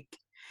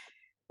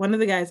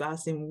the guys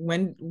asked him,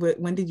 when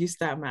did you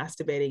start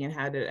masturbating and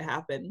how did it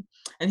happen?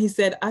 And he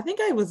said, I think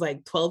I was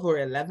like 12 or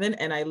 11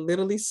 and I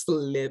literally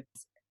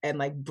slipped and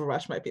like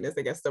brushed my penis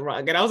against the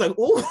rug. And I was like,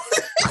 ooh.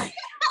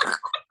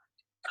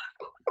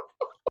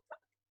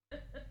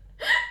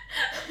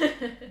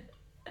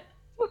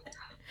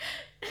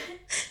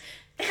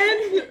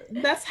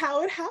 And that's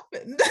how it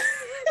happened.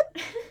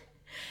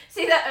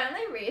 See, the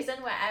only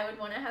reason why I would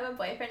want to have a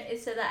boyfriend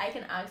is so that I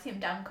can ask him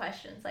dumb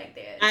questions like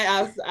this. I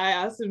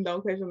asked him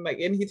dumb questions, like,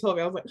 and he told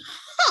me, I was like,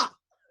 huh.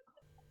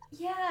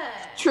 Yeah.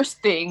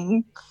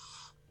 Interesting.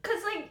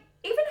 Because, like,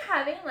 even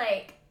having,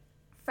 like,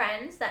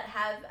 friends that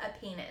have a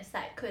penis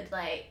that could,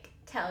 like,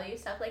 tell you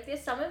stuff like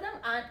this, some of them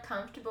aren't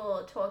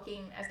comfortable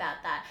talking about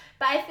that.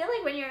 But I feel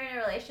like when you're in a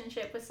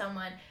relationship with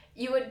someone,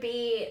 you would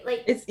be,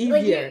 like... It's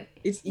easier.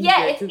 It's easier.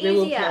 Yeah, it's easier. They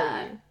will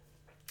tell you.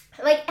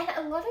 Like,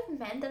 and a lot of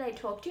men that I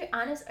talk to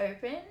aren't as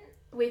open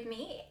with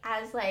me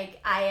as, like,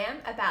 I am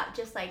about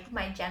just, like,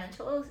 my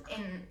genitals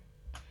in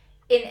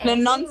a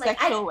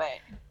non-sexual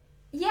way.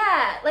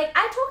 Yeah, like,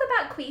 I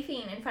talk about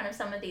queefing in front of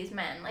some of these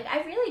men. Like,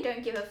 I really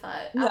don't give a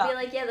fuck. I'll be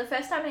like, yeah, the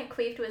first time I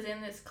queefed was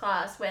in this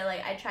class where,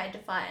 like, I tried to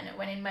fart and it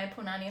went in my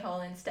punani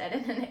hole instead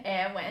and then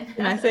air went.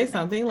 Can I say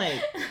something?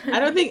 Like, I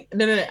don't think...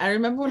 No. I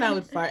remember when I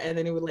would fart and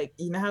then it would, like,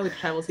 you know how it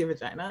travels to your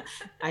vagina?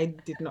 I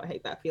did not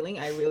hate that feeling.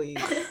 I really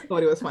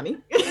thought it was funny.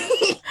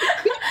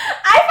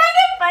 I find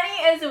it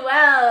funny as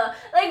well.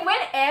 Like, when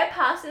air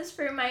passes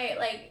through my,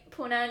 like,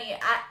 punani,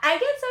 I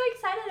get so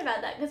excited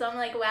about that because I'm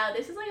like, wow,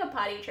 this is like a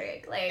party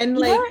trick. Like, and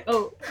like,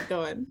 oh,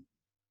 go on.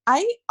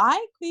 I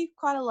queef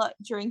quite a lot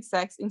during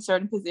sex in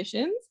certain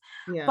positions,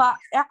 but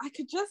I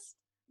could just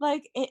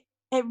like it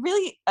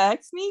really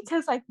irks me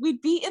because like we'd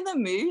be in the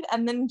mood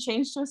and then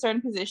change to a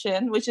certain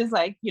position, which is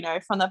like, you know,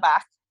 from the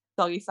back,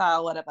 doggy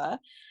style, whatever,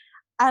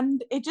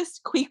 and it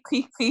just queef,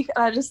 and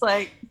I just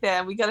like,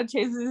 damn, we gotta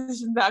change the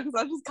position now because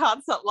I just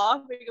can't stop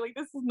laughing. Like,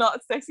 this is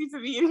not sexy to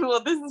me anymore.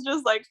 This is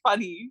just like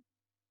funny.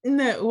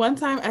 No, one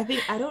time I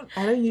think I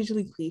don't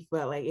usually queef,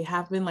 but like it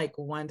happened like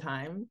one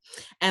time,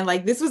 and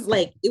like this was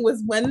like, it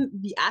was when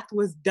the act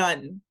was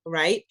done,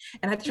 right?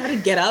 And I tried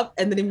to get up,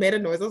 and then it made a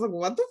noise. I was like,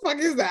 "What the fuck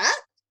is that?"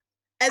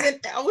 And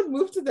then I would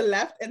move to the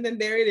left, and then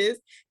there it is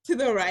to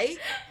the right,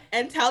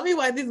 and tell me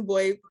why this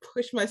boy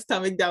pushed my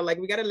stomach down. Like,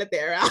 we gotta let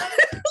the air out.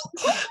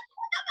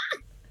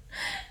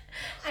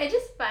 I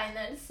just find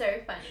that so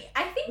funny.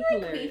 I think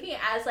like queefing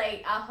as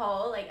like a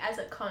whole, like as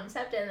a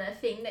concept and the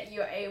thing that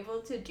you're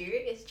able to do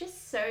is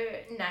just so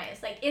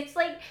nice. Like, it's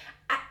like,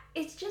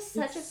 it's just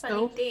such a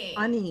funny thing.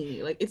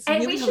 Funny, like it's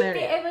and really we should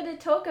hilarious. be able to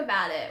talk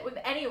about it with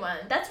anyone.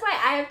 That's why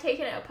I have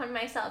taken it upon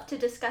myself to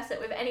discuss it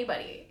with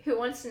anybody who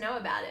wants to know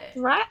about it.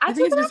 Right? I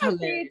talk about my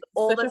periods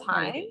all the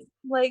time.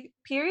 Like,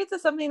 periods are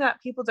something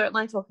that people don't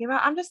like talking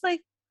about. I'm just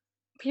like,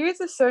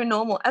 periods are so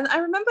normal. And I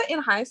remember in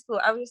high school,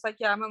 I was just like,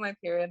 yeah, I'm on my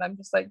period. I'm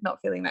just like not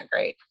feeling that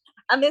great.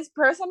 And this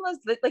person was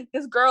like,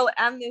 this girl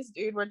and this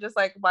dude were just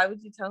like, why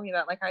would you tell me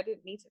that? Like, I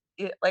didn't need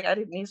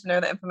to know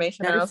the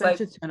information. That and is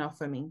such a turn off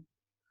for me.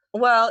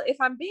 Well, if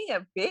I'm being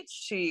a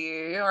bitch to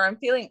you or I'm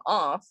feeling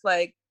off,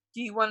 like,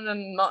 do you want to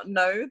not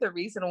know the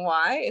reason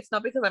why? It's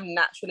not because I'm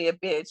naturally a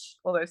bitch,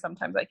 although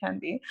sometimes I can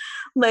be.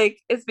 Like,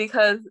 it's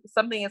because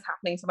something is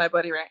happening to my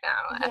body right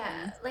now.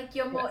 Yeah, and, like,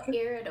 you're more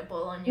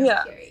irritable on your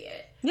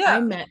period. Yeah. I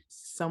met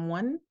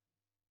someone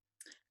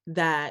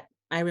that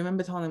I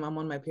remember telling them I'm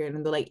on my period,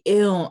 and they're like,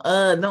 "Ew,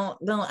 don't,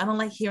 I don't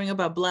like hearing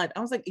about blood." I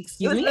was like, It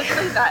 "Excuse was me."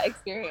 literally that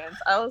experience.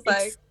 I was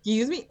like,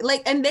 Excuse me,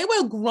 like, and they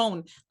were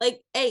grown,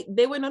 like, hey,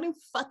 they were not in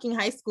fucking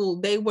high school.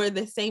 They were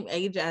the same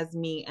age as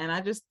me, and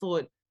I just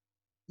thought,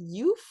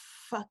 you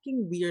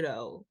fucking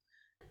weirdo,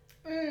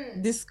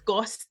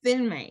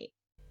 disgusting, mate.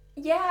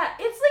 Yeah,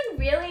 it's like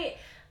really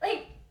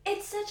like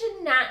it's such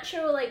a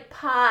natural like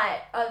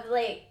part of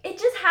like it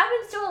just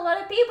happens to a lot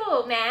of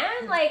people,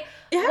 man. Like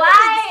It happens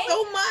why?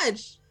 so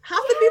much. Half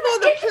the people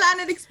on the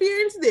planet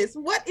experience this.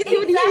 What is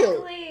your deal?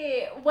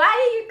 Exactly. Why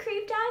are you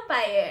creeped out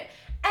by it?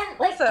 And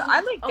like also,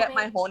 I like get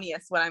my my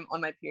horniest when I'm on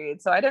my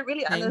period, so I don't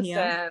really Same here.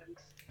 understand.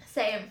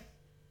 same.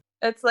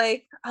 It's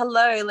like,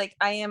 hello, like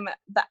I am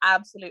the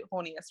absolute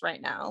horniest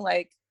right now.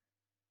 Like,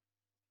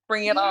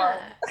 bring it on.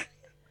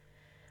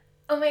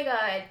 Oh my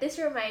god, this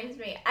reminds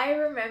me. I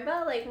remember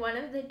like one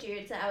of the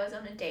dudes that I was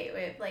on a date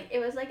with, like it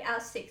was like our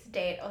 6th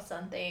date or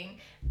something.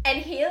 And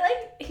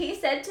he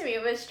said to me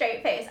with a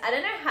straight face, I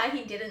don't know how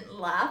he didn't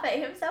laugh at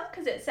himself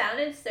because it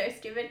sounded so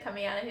stupid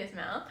coming out of his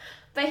mouth.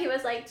 But he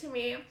was like to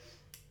me,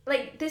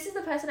 like this is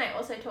the person I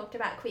also talked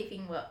about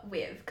queefing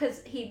with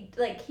because he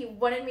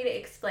wanted me to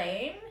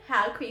explain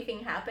how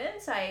queefing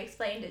happens, so I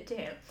explained it to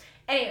him.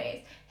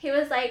 Anyways, he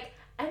was like,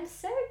 I'm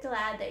so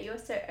glad that you're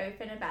so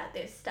open about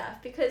this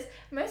stuff because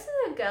most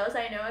of the girls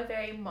I know are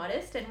very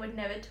modest and would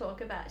never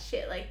talk about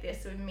shit like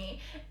this with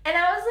me. And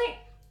I was like,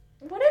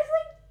 what is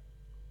like,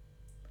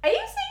 are you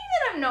saying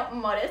that I'm not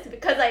modest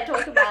because I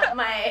talk about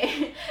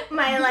my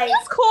like You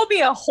just call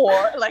me a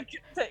whore, like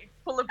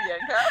full of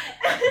Bianca.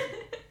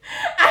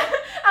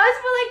 I was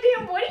more like,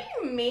 dude, what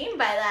do you mean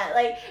by that?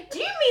 Like, do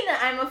you mean that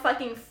I'm a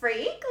fucking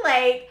freak?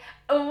 Like,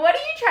 what are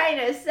you trying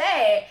to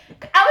say?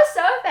 I was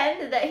so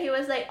offended that he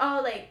was like, oh,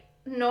 like,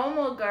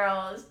 normal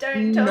girls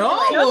don't talk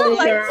like You're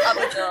like girl.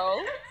 other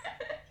girls.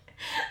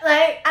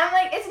 like, I'm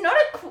like, it's not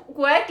a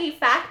quirky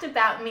fact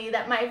about me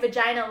that my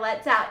vagina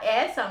lets out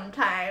air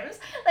sometimes.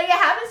 Like, it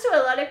happens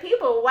to a lot of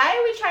people. Why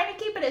are we trying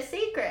to keep it a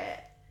secret?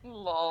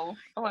 Lol.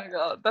 Oh my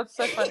god, that's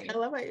so funny. I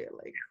love how you're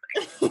like,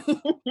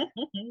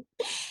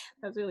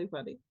 that's really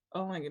funny.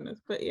 Oh my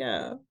goodness. But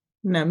yeah,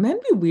 no, men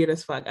be weird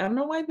as fuck. I don't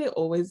know why they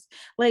always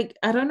like,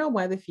 I don't know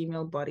why the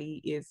female body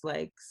is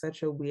like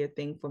such a weird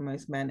thing for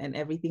most men, and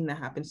everything that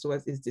happens to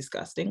us is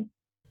disgusting.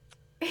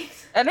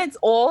 And it's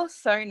all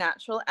so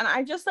natural, and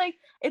I just like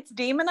it's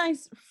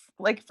demonized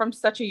like from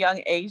such a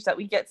young age that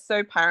we get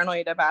so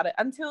paranoid about it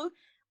until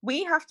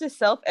we have to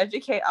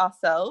self-educate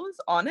ourselves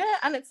on it.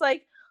 And it's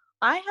like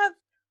I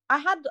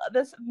had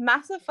this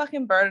massive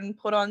fucking burden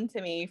put onto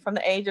me from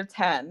the age of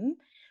 10.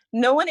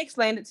 No one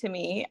explained it to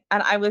me,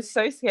 and I was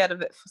so scared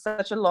of it for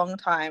such a long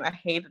time. I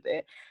hated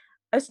it.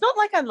 It's not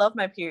like I love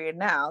my period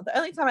now. The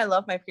only time I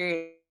love my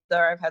period is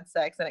where I've had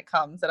sex and it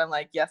comes and I'm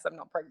like, yes, I'm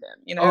not pregnant.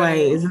 You know Oh, what I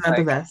mean? isn't that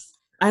the best?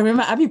 I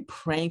remember I'd be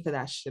praying for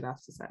that shit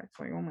after sex.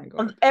 Like, oh my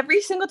god. Every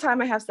single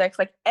time I have sex,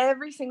 like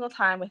every single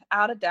time,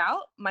 without a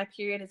doubt, my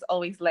period is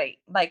always late.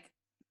 Like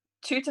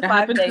 2 to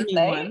 5 days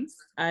late. Once.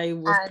 I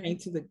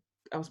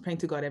was praying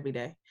to God every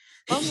day.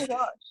 Oh my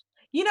gosh.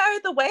 You know,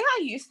 the way I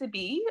used to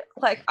be,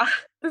 like,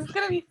 this is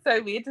going to be so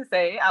weird to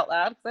say out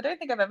loud because I don't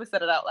think I've ever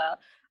said it out loud.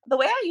 The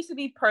way I used to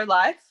be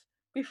pro-life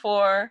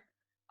before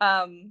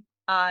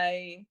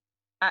I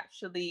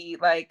actually,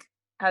 like,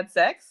 had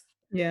sex.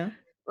 Yeah.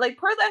 Like,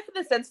 pro-life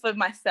in the sense for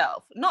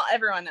myself, not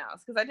everyone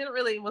else, because I didn't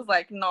really was,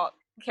 like, not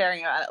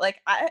caring about it. Like,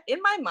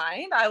 in my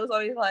mind, I was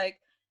always like,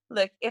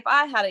 look, if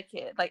I had a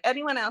kid, like,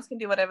 anyone else can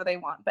do whatever they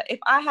want. But if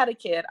I had a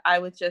kid, I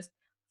would just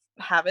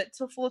have it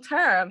to full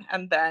term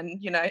and then,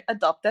 you know,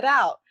 adopt it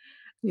out.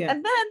 Yeah.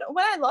 And then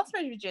when I lost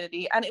my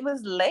virginity and it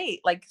was late,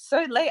 like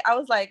so late, I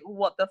was like,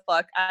 what the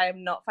fuck?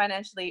 I'm not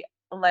financially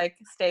like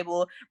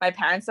stable. My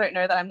parents don't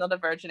know that I'm not a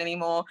virgin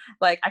anymore.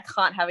 Like, I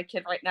can't have a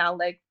kid right now.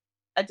 Like,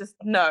 I just,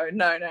 no.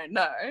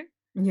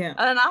 Yeah. And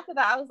then after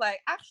that, I was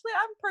like, actually,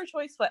 I'm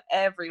pro-choice for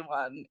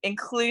everyone,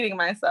 including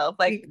myself.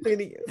 Like,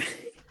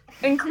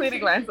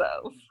 including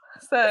myself.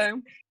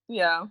 So,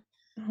 yeah.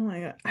 Oh my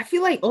god. I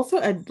feel like also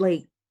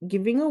like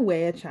giving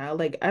away a child,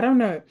 like, I don't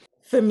know.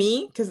 For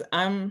me, because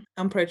I'm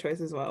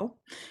pro-choice as well.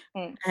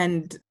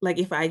 And like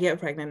if I get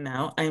pregnant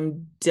now,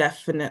 I'm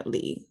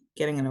definitely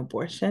getting an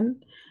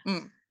abortion.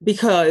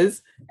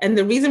 Because, and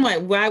the reason why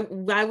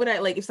would I,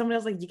 like, if someone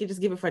else like you could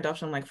just give it for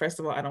adoption, I'm like, first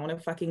of all, I don't want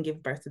to fucking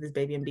give birth to this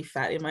baby and be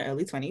fat in my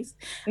early 20s.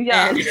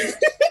 Yeah. And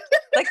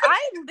like,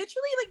 I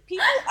literally, like,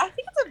 people, I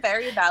think it's a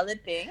very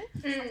valid thing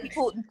for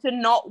people to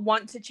not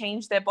want to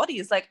change their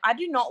bodies. Like, I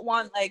do not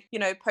want, like, you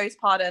know,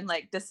 postpartum,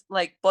 like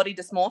body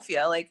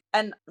dysmorphia. Like,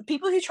 and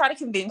people who try to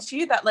convince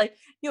you that, like,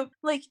 you're,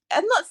 like,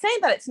 I'm not saying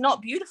that it's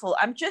not beautiful.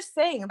 I'm just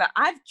saying that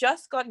I've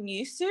just gotten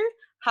used to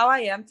how I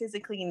am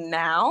physically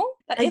now,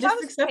 that if I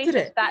was to change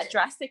it that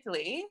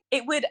drastically,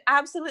 it would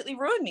absolutely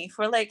ruin me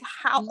for, like,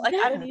 how, like,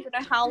 I don't even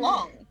know how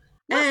long.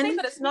 not saying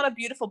that it's not a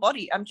beautiful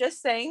body. I'm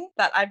just saying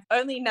that I've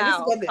only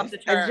now come to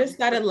I terms just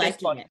started with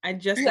this liking body. it. I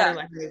just started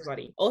liking this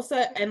body. Also,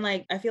 and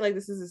like I feel like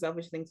this is a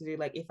selfish thing to do.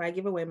 Like if I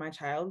give away my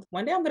child,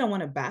 one day I'm gonna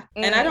want it back.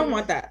 And I don't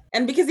want that.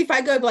 And because if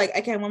I go like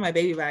I can't want my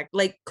baby back,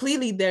 like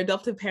clearly their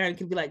adoptive parent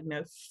could be like,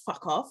 no,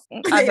 fuck off.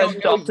 I've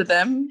adopted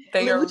them.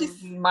 They are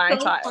my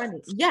child. Funny.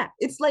 Yeah,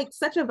 it's like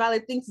such a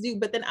valid thing to do,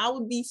 but then I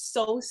would be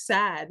so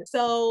sad.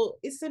 So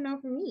it's a no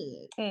for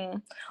me.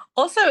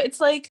 Also, it's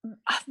like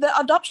the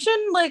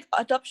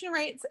adoption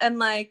rates and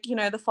like, you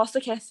know, the foster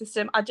care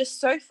system are just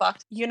so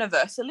fucked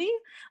universally.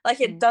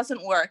 Like it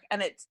doesn't work,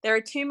 and there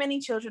are too many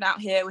children out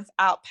here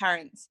without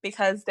parents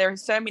because there are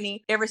so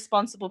many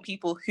irresponsible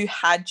people who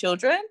had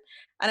children,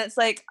 and it's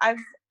like I've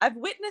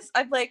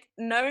like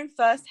known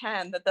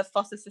firsthand that the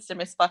foster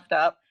system is fucked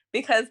up,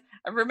 because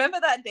I remember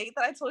that date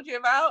that I told you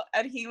about,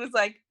 and he was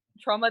like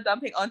trauma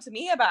dumping onto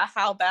me about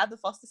how bad the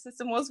foster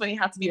system was when he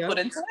had to be put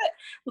into it.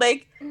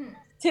 Like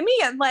to me,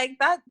 and like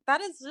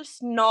that is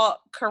just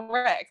not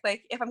correct.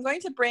 Like if I'm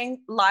going to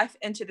bring life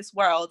into this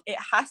world, it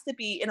has to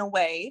be in a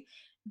way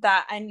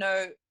that I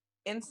know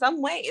in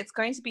some way it's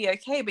going to be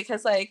okay,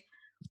 because like,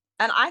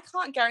 and I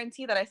can't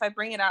guarantee that if I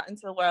bring it out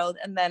into the world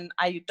and then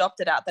I adopt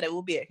it out that it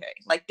will be okay.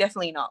 Like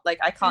definitely not. Like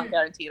I can't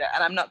guarantee that,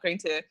 and I'm not going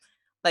to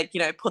like,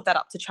 you know, put that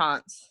up to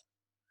chance.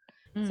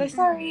 So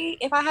sorry,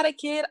 if I had a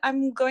kid,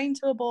 I'm going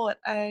to abort.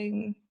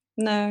 No.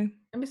 And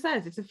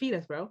besides, it's a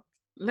fetus, bro.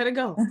 Let it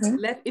go.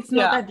 It's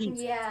not that deep.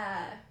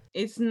 Yeah.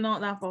 It's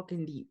not that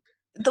fucking deep.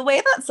 The way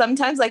that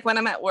sometimes, like when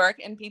I'm at work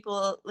and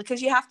people,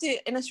 because you have to,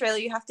 in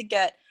Australia, you have to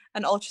get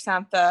an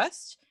ultrasound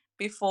first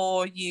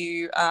before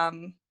you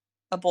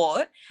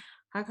abort.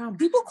 How come?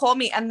 People call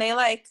me and they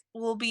like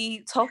will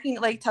be talking,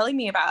 like telling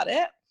me about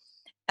it.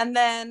 And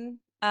then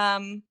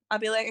I'll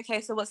be like, okay,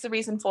 so what's the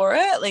reason for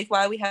it? Like,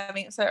 why are we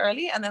having it so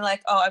early? And they're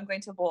like, oh, I'm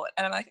going to abort.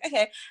 And I'm like,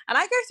 okay. And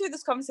I go through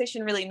this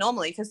conversation really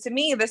normally, because to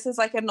me, this is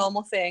like a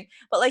normal thing.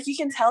 But like, you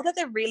can tell that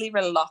they're really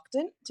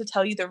reluctant to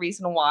tell you the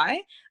reason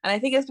why. And I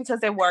think it's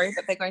because they're worried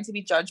that they're going to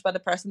be judged by the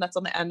person that's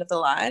on the end of the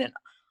line. And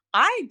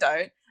I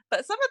don't.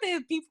 But some of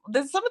the people,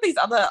 there's some of these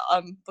other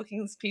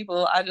bookings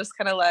people are just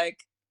kind of like,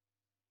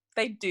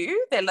 they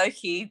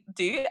low-key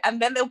do. And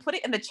then they'll put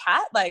it in the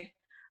chat like,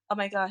 oh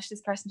my gosh,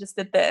 this person just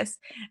did this.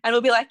 And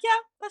we'll be like, yeah,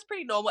 that's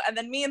pretty normal. And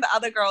then me and the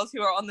other girls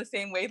who are on the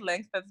same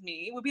wavelength as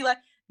me will be like,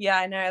 yeah,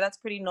 I know, that's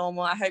pretty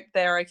normal. I hope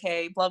they're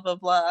okay, blah, blah,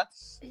 blah.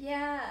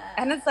 Yeah.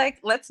 And it's like,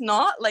 let's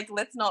not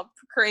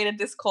create a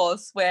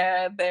discourse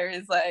where there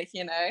is like,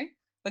 you know,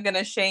 we're going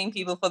to shame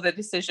people for their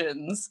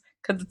decisions,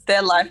 because it's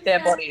their life, their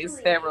bodies,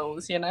 their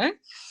rules, you know?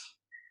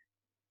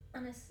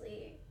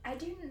 Honestly, I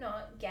do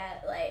not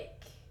get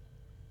like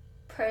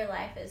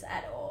pro-lifers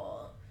at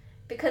all.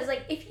 Because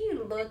like if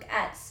you look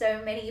at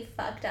so many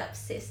fucked up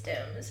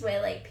systems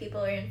where like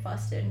people are in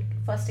foster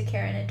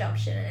care and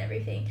adoption and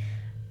everything,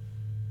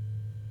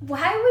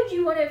 why would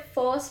you want to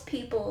force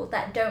people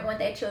that don't want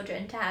their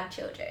children to have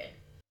children?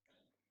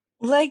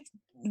 Like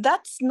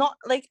that's not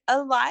like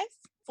a life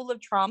full of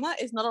trauma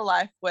is not a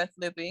life worth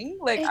living.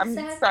 Like exactly.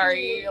 I'm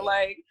sorry,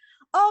 like,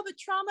 oh, but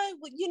trauma,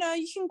 you know,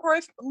 you can grow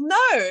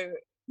no.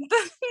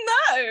 It's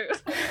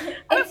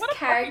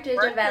character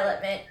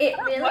development. It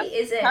really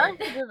isn't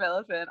character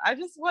development. I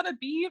just want to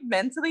be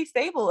mentally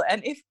stable,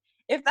 and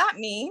if that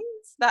means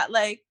that,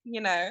 like,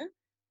 you know,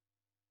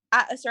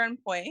 at a certain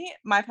point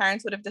my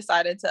parents would have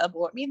decided to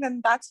abort me,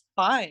 then that's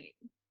fine.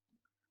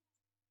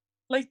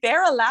 Like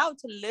they're allowed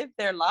to live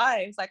their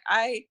lives. Like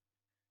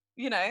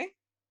you know,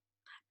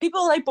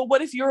 people are like, but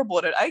what if you're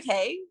aborted?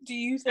 Okay, do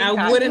you think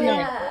I wouldn't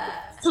know?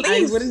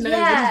 Please. I wouldn't know. It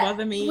wouldn't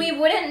bother me. We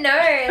wouldn't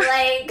know.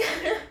 Like,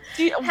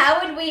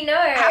 how would we know?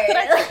 How could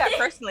I take that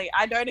personally?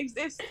 I don't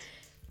exist.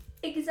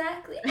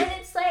 Exactly. And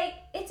it's like,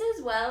 it's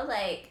as well,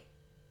 like,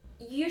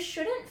 you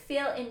shouldn't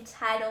feel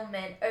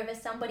entitlement over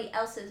somebody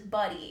else's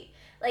body.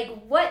 Like,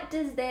 what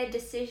does their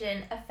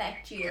decision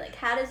affect you? Like,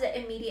 how does it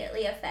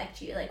immediately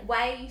affect you? Like,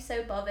 why are you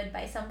so bothered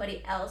by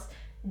somebody else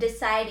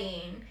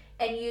deciding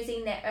and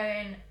using their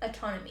own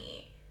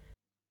autonomy?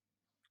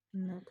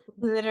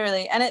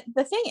 Literally. And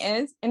the thing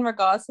is, in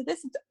regards to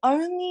this, it's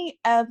only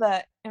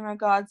ever in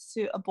regards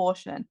to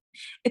abortion.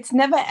 It's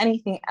never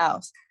anything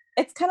else.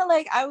 It's kind of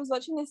like, I was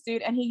watching this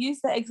dude and he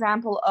used the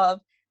example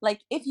of like,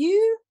 if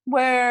you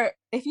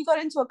got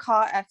into a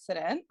car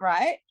accident,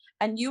 right,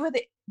 and you were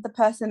the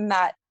person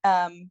that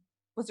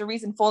was the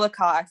reason for the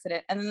car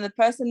accident, and then the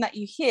person that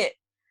you hit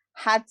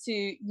had to,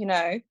 you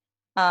know,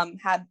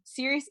 had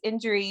serious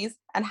injuries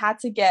and had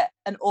to get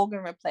an organ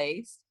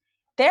replaced,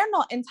 they're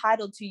not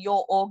entitled to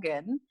your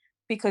organ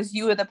because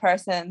you were the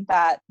person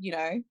that, you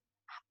know,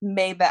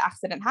 made the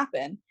accident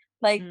happen.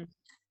 Like,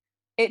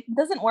 it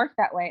doesn't work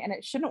that way, and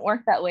it shouldn't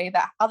work that way,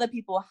 that other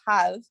people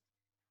have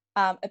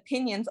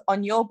opinions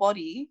on your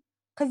body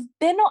because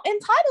they're not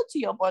entitled to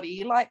your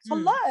body. Like,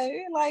 hello,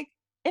 like,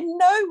 in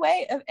no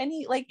way of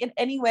any, like, in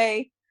any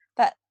way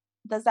that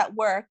does that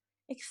work,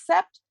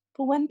 except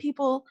for when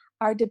people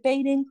are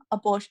debating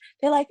abortion.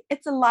 They're like,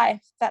 it's a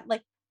life that,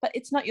 like, but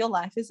it's not your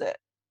life, is it?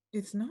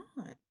 It's not.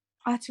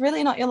 It's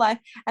really not your life.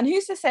 And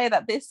who's to say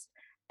that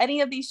any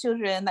of these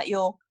children that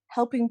you're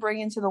helping bring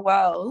into the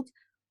world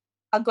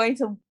are going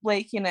to,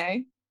 like, you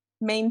know,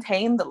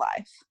 maintain the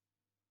life.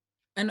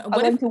 And Are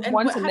what going if? to And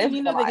want what, to how do live you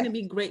the know they're gonna life.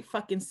 be great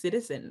fucking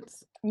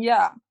citizens?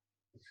 Yeah.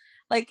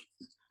 Like,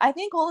 I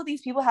think all of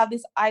these people have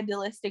this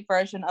idealistic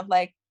version of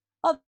like,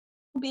 oh,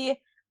 they'll be,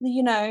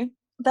 you know,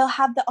 they'll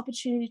have the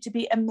opportunity to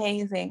be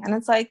amazing. And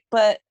it's like,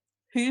 but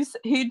who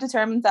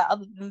determines that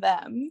other than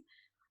them?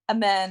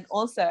 And then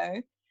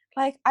also,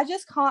 like, I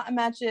just can't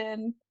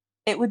imagine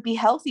it would be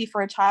healthy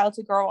for a child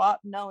to grow up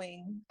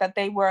knowing that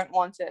they weren't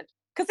wanted.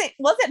 Because it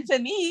wasn't for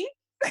me.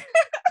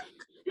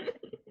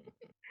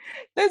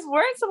 Those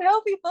weren't some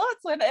healthy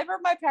thoughts whenever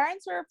my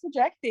parents were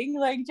projecting.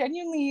 Like,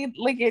 genuinely,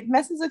 like, it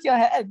messes with your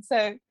head.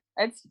 So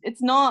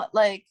it's not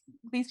like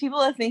these people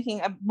are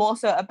thinking more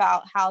so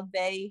about how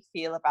they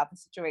feel about the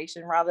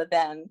situation rather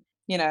than,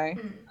 you know.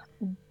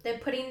 They're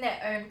putting their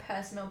own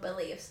personal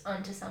beliefs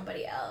onto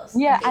somebody else,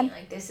 Yeah, and being and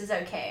like, this is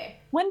okay.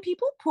 when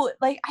people put,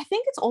 like, I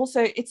think it's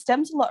also, it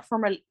stems a lot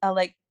from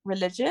like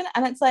religion,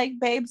 and it's like,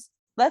 babes,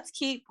 let's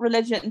keep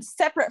religion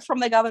separate from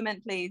the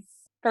government, please.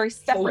 Very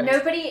separate.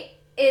 Nobody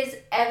is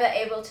ever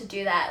able to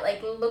do that.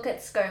 Like, look at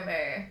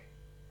ScoMo.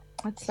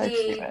 That's so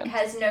He stupid.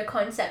 has no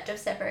concept of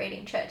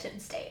separating church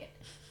and state.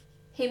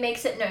 He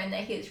makes it known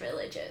that he's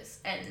religious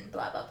and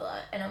blah blah blah,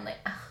 and I'm like,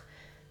 ugh,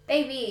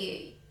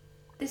 baby,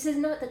 this is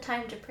not the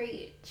time to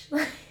preach.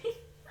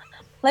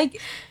 Like,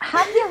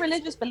 have your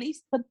religious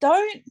beliefs, but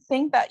don't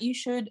think that you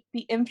should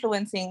be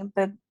influencing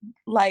the,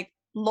 like,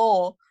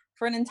 law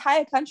for an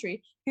entire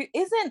country who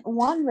isn't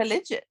one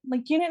religion.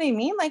 Like, you know what I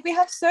mean? Like, we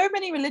have so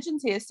many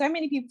religions here, so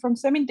many people from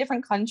so many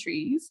different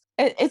countries.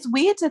 It's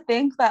weird to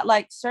think that,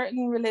 like,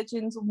 certain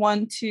religions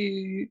want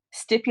to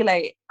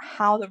stipulate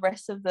how the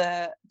rest of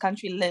the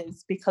country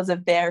lives because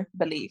of their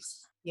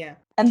beliefs. Yeah.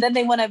 And then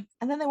they want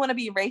to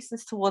be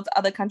racist towards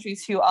other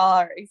countries who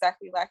are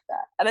exactly like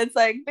that. And it's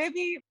like,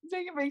 baby,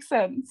 make it make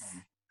sense.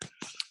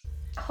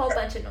 A whole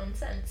bunch of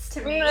nonsense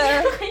to me.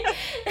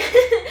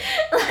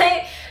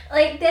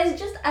 like there's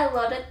just a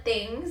lot of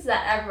things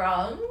that are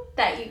wrong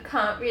that you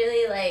can't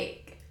really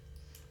like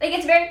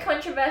it's very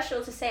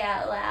controversial to say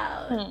out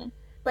loud.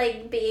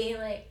 Like, being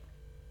like,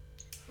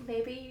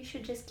 maybe you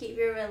should just keep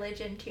your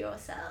religion to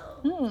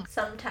yourself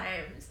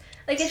sometimes.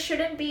 Like, it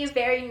shouldn't be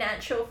very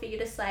natural for you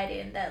to slide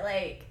in that,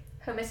 like,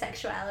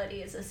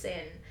 homosexuality is a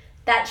sin.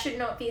 That should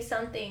not be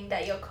something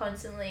that you're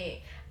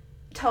constantly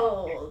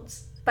told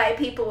by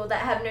people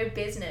that have no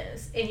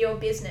business in your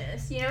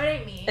business. You know what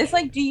I mean? It's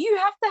like, do you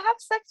have to have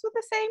sex with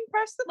the same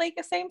person, like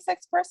a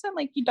same-sex person?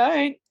 Like, you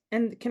don't.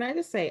 And can I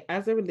just say,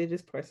 as a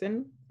religious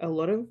person, a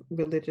lot of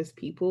religious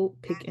people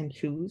pick and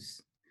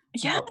choose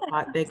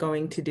what they're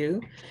going to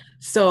do.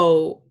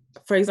 So,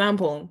 for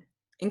example,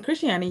 in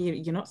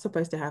Christianity, you're not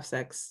supposed to have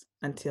sex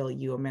until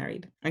you are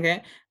married,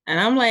 okay? And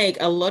I'm like,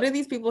 a lot of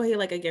these people here,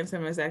 like, against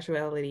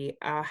homosexuality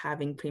are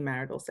having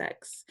premarital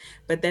sex.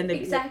 But then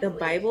the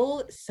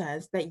Bible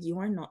says that you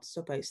are not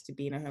supposed to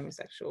be in a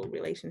homosexual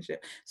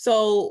relationship.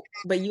 So,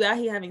 but you are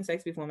here having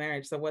sex before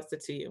marriage. So what's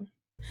it to you?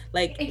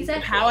 Like,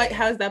 how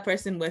is that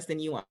person worse than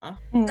you are?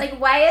 Like,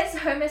 why is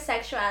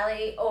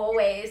homosexuality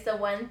always the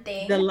one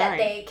thing that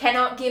they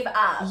cannot give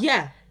up?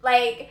 Yeah.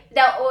 Like,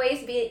 they'll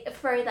always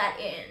throw that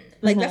in.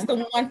 Like, that's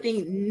the one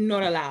thing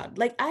not allowed.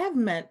 Like, I have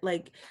met,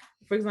 like,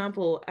 for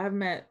example, I've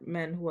met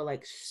men who are,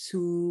 like,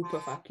 super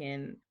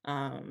fucking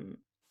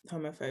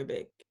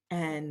homophobic,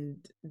 and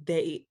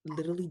they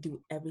literally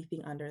do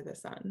everything under the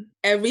sun.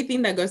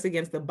 Everything that goes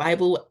against the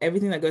Bible,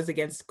 everything that goes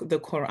against the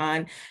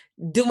Quran,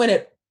 doing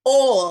it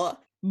all.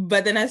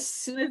 But then as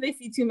soon as they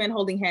see two men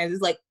holding hands,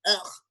 it's like,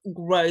 ugh,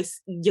 gross,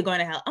 you're going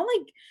to hell. I'm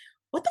like,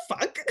 what the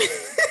fuck?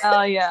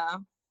 Oh, yeah.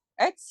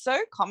 It's so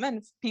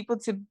common for people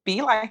to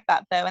be like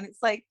that, though. And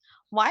it's like,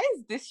 why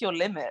is this your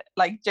limit?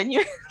 Like,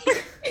 genuinely.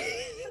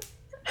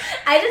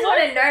 I just want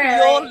to know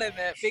your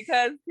limit,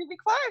 because to be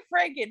quite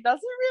frank, it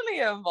doesn't really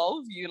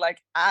involve you, like,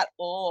 at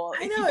all,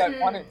 if you don't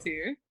want it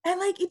to. And,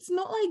 like, it's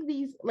not like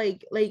these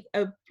like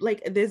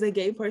there's a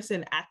gay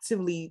person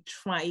actively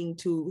trying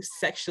to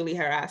sexually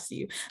harass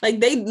you.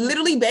 Like, they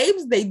literally,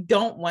 babes, they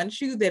don't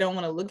want you, they don't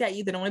want to look at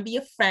you, they don't want to be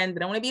a friend, they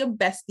don't want to be a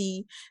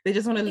bestie, they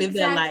just want to live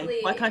their life.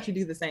 Why can't you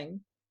do the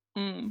same?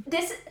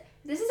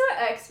 This is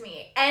what irks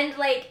me. And,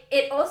 like,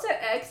 it also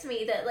irks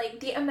me that,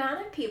 like, the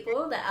amount of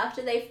people that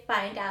after they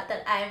find out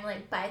that I'm,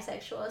 like,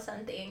 bisexual or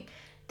something,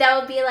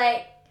 they'll be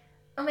like,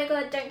 oh my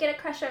god, don't get a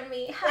crush on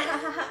me, ha ha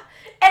ha ha.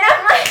 And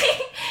I'm like,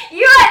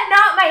 you are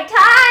not my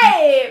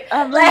type.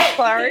 I'm like,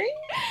 sorry?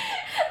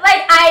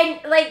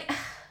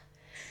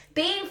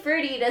 Being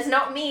fruity does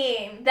not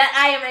mean that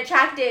I am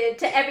attracted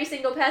to every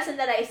single person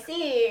that I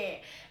see.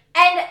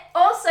 And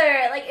also,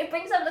 like, it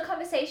brings up the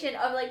conversation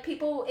of, like,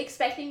 people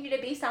expecting you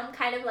to be some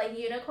kind of, like,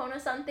 unicorn or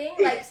something.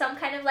 Like, some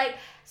kind of, like,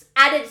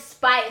 added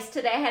spice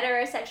to their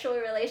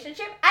heterosexual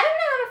relationship. I don't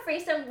want to have a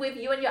threesome with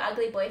you and your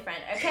ugly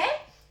boyfriend, okay?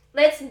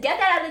 Let's get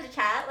that out of the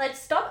chat. Let's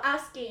stop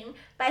asking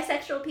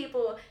bisexual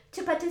people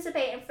to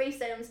participate in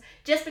threesomes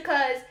just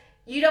because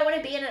you don't want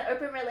to be in an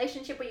open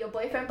relationship with your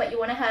boyfriend, but you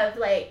want to have,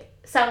 like,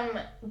 some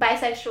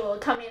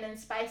bisexual come in and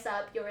spice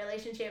up your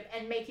relationship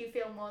and make you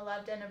feel more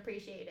loved and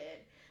appreciated.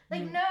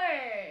 Like, no,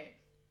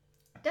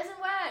 doesn't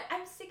work.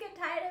 I'm sick and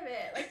tired of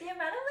it. Like, the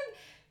amount of like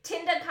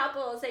Tinder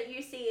couples that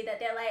you see that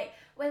they're like,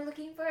 we're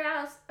looking for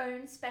our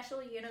own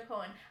special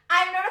unicorn.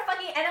 I'm not a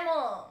fucking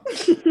animal.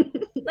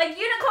 Like,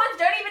 unicorns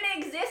don't even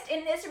exist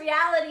in this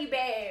reality,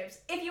 babes.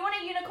 If you want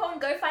a unicorn,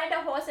 go find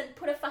a horse and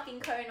put a fucking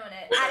cone on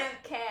it. I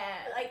don't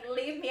care. Like,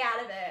 leave me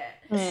out of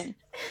it.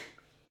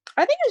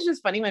 I think it's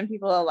just funny when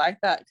people are like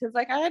that, because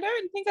like I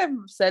don't think I've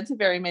said to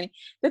very many.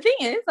 The thing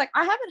is, like,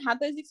 I haven't had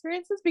those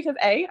experiences because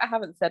I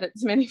haven't said it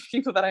to many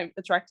people that I'm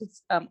attracted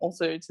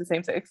also to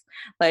same sex.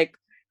 Like,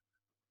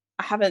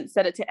 I haven't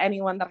said it to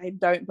anyone that I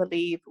don't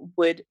believe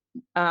would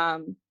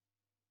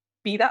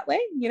be that way.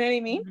 You know what I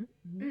mean?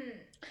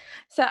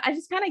 So I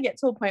just kind of get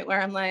to a point where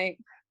I'm like,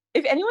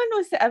 if anyone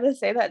was to ever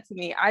say that to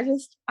me,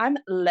 I'm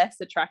less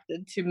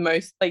attracted to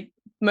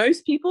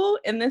most people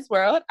in this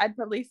world. I'd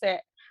probably say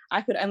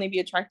I could only be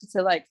attracted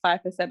to like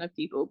 5% of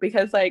people,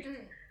 because like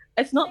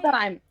it's not that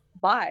I'm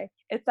bi,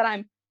 it's that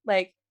I'm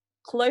like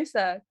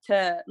closer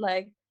to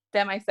like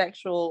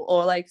demisexual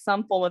or like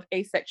some form of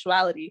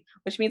asexuality,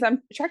 which means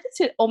I'm attracted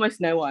to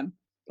almost no one.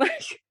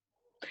 Like,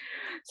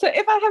 so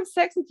if I have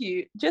sex with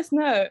you, just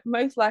know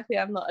most likely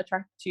I'm not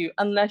attracted to you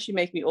unless you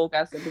make me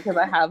orgasm, because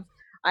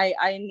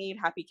I need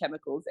happy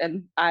chemicals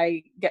and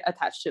I get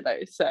attached to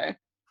those. So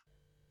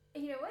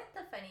you know what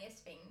the funniest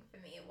thing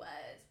for me was?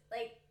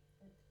 Like,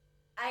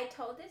 I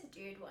told this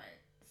dude once,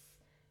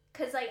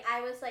 because like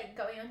I was like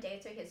going on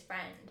dates with his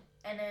friend,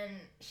 and then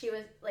she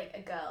was like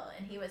a girl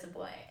and he was a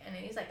boy, and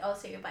then he's like, oh,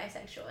 so you're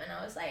bisexual? And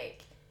I was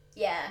like,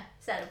 yeah,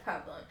 is that a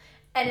problem?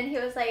 And then he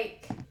was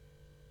like,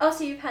 oh,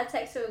 so you've had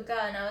sex with a girl?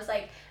 And I was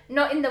like,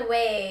 not in the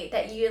way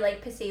that you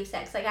like perceive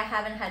sex. Like, I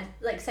haven't had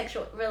like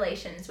sexual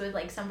relations with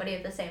like somebody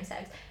of the same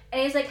sex. And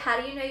he's like,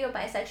 how do you know you're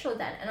bisexual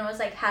then? And I was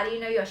like, how do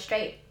you know you're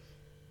straight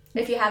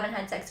if you haven't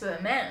had sex with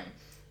a man?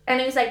 And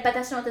he was like, but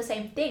that's not the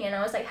same thing. And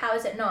I was like, how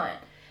is it not?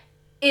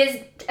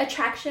 Is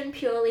attraction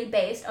purely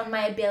based on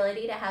my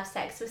ability to have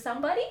sex with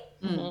somebody?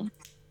 mm-hmm.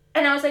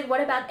 And I was like,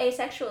 what about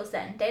asexuals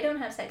then? They don't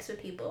have sex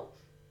with people.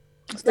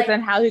 So like,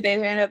 then how do they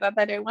know that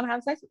they don't want to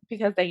have sex?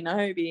 Because they know,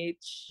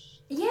 bitch.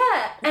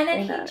 Yeah. And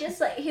then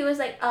he was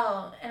like,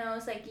 oh. And I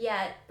was like,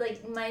 yeah,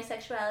 like my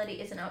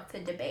sexuality isn't up for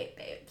debate,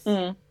 babes.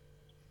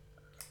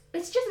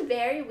 It's just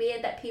very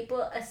weird that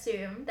people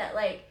assume that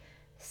like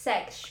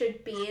sex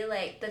should be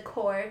like the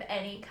core of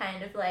any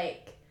kind of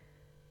like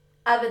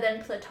other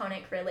than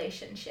platonic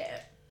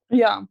relationship.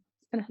 Yeah,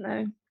 I don't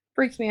know.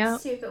 Freaks me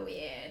out. Super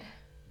weird.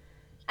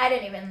 I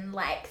don't even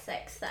like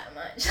sex that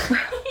much.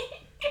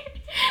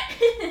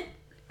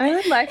 I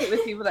only like it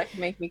with people that can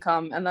make me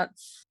come, and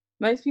that's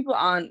most people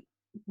aren't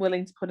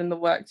willing to put in the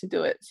work to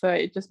do it, so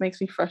it just makes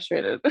me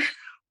frustrated.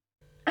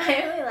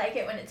 I only like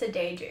it when it's a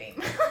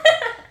daydream.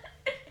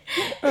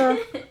 I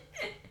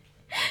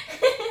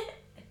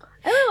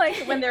only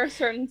like it when they're a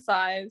certain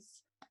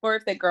size, or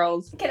if they're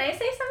girls. Can I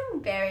say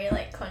something very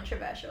like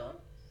controversial?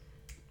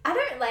 I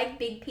don't like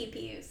big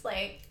peepees.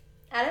 Like,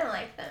 I don't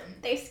like them.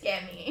 They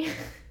scare me.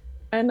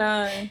 I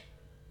know.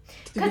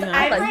 Because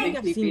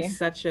I've seen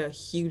such a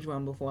huge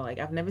one before. Like,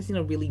 I've never seen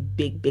a really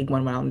big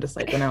one when I'm just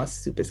like, when I was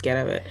super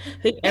scared of it.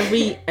 I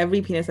think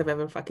every penis I've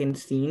ever fucking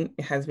seen,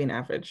 it has been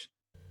average.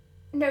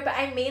 No, but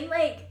I mean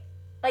like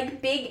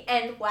big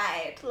and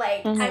wide.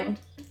 Like,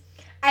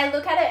 I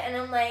look at it and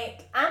I'm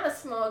like, I'm a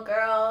small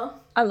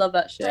girl. I love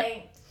that shit.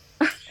 Like,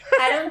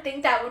 I don't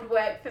think that would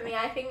work for me.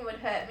 I think it would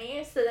hurt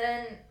me. So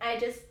then I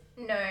just,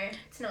 no,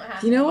 it's not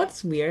happening. You know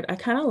what's weird? I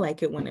kind of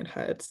like it when it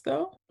hurts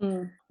though.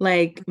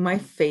 Like, my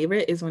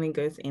favorite is when it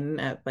goes in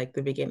at like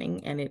the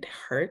beginning and it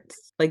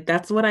hurts. Like,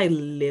 that's what I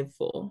live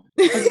for.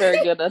 That's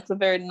very good. That's a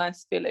very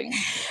nice feeling.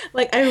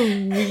 Like, I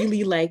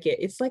really like it.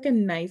 It's like a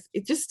nice,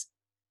 it's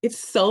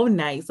so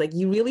nice. Like,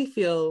 you really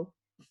feel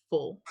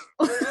full.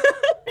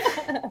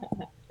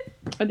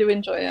 I do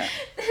enjoy it.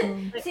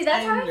 See,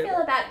 that's how I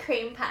feel about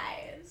cream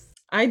pies.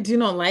 I do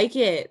not like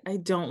it. I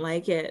don't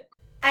like it.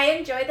 I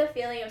enjoy the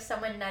feeling of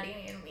someone nutting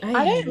in me.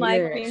 I don't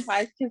like cream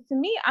pies because to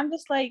me, I'm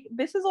just like,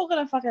 this is all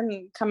gonna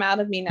fucking come out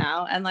of me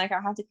now, and like I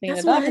have to clean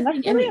it up, and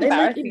that's really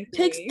embarrassing. It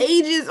takes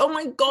ages. Oh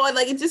my god!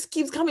 Like, it just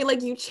keeps coming.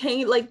 Like, you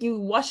change, like you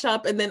wash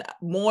up, and then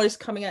more is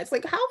coming out. It's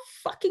like, how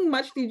fucking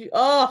much did you?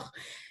 Oh.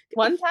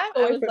 One time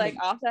I was like,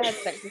 after I had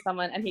sex with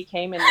someone and he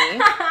came in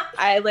me,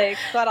 I like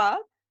got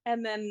up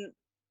and then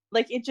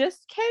like it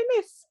just came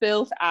and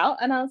spilled out,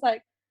 and I was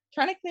like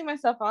trying to clean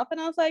myself up, and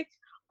I was like,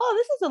 oh,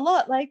 this is a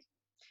lot. Like,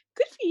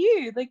 good for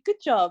you. Like,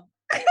 good job.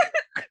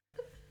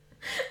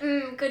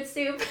 Good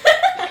soup.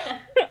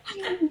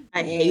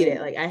 I hate it.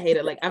 Like, I hate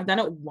it. Like, I've done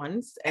it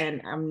once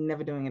and I'm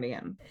never doing it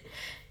again.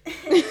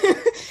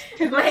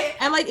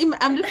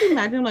 I'm just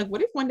imagining, like,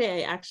 what if one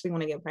day I actually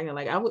want to get pregnant?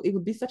 Like, it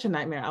would be such a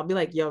nightmare. I'll be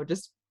like, yo,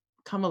 just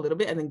come a little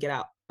bit and then get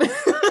out.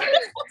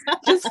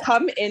 Just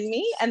come in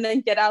me and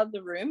then get out of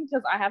the room,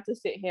 because I have to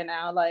sit here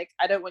now. Like,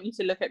 I don't want you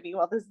to look at me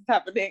while this is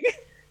happening.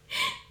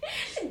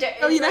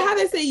 Oh, you know how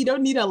they say you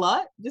don't need a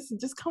lot?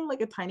 Just come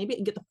like a tiny bit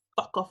and get the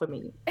fuck off of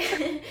me.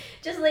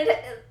 Just like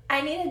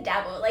I need a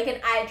dabble, like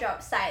an eye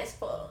drop size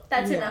full.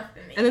 That's enough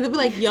for me. And then they'll be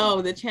like,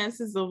 yo, the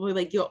chances of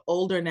like you're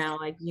older now,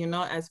 like you're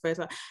not as fresh.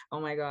 Oh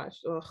my gosh.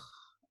 Ugh.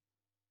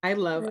 I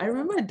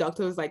remember a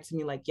doctor was like to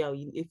me, like, yo,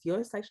 if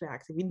you're sexually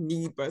active, you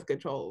need birth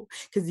control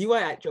because you are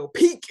at your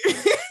peak.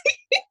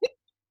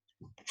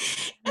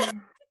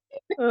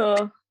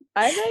 Oh,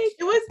 it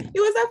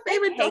was our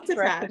favorite doctor,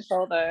 birth Tash.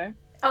 control though.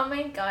 Oh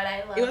my god,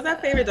 I love it. Was our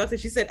favorite doctor.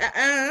 She said,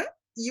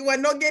 you are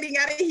not getting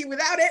out of here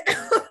without it.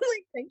 I was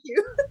like, thank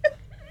you.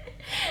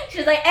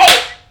 She's like,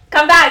 hey,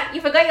 come back.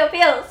 You forgot your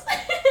pills.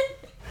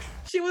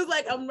 She was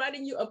like, I'm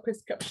writing you a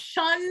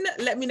prescription.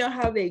 Let me know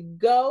how they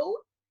go.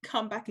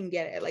 Come back and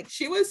get it. Like,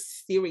 she was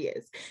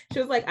serious. She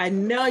was like, I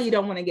know you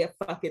don't want to get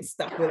fucking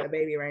stuck with a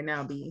baby right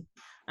now, B.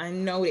 I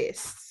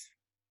noticed.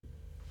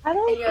 And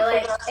you're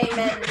like,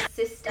 amen,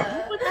 sister.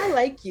 I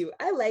like you.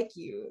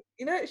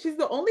 You know, she's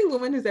the only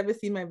woman who's ever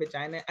seen my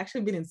vagina,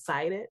 actually been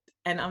inside it.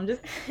 And I'm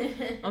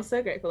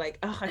so grateful. Like,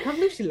 oh, I can't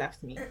believe she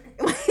left me.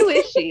 Who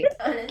is she?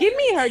 Honestly. Give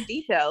me her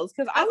details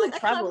because I would like,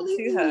 travel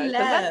to her. So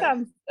that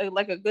sounds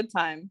like a good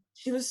time.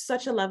 She was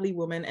such a lovely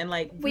woman, and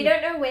like we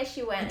don't know where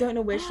she went. I don't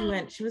know where she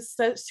went. She was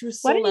so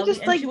Why didn't lovely. you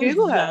just like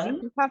Google her?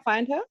 You can't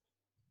find her.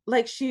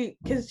 Like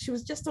because she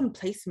was just on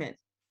placement.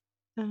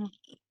 Oh.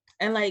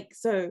 And like,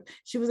 so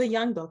she was a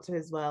young doctor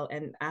as well,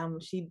 and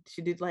she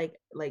did like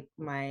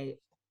my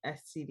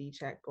STD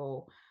check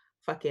or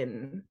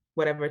fucking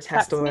whatever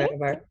test or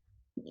whatever.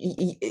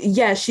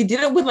 Yeah, she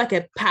did it with like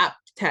a pap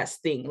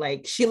test thing.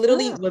 Like, she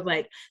literally was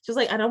like, she was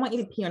like, I don't want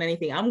you to pee on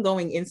anything. I'm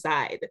going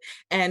inside.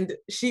 And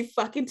she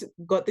fucking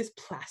got this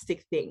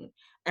plastic thing,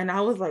 and I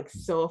was like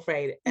so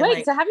afraid. And, wait,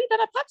 like, so have you done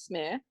a pap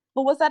smear?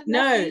 Or was that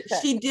no?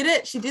 She did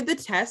it. She did the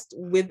test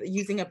with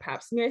using a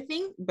pap smear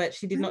thing, but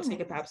she did not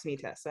take a pap smear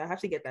test. So I have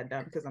to get that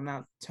done because I'm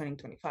now turning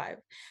 25.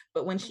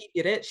 But when she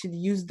did it, she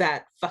used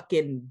that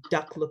fucking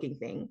duck looking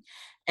thing,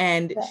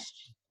 and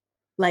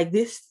like,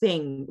 this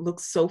thing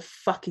looks so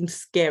fucking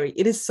scary.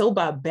 It is so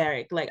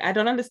barbaric. Like, I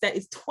don't understand.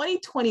 It's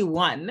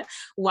 2021.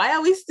 Why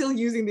are we still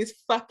using this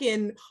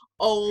fucking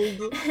old,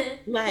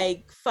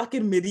 like,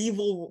 fucking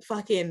medieval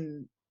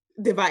fucking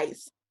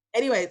device?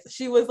 Anyways,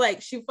 she was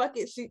like, she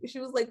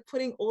was like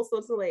putting all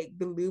sorts of like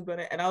the lube on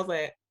it, and I was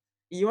like,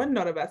 you are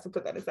not about to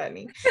put that inside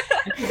me.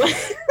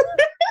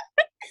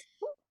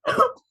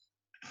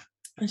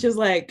 And she was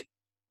like,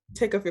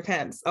 take off your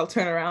pants. I'll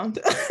turn around.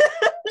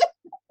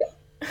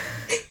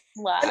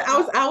 Wow. And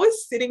I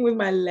was sitting with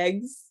my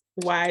legs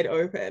wide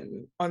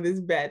open on this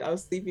bed. I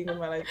was sleeping with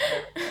my legs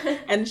open.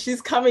 And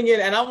she's coming in,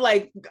 and I'm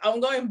like, I'm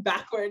going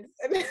backwards.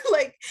 And then,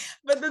 like,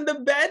 but then the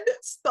bed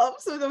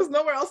stopped, so there was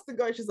nowhere else to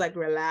go. She's like,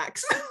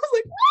 relax. I was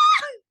like,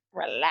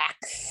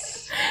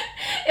 relax.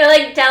 You're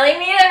like, telling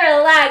me to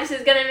relax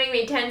is gonna make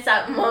me tense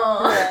up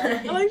more.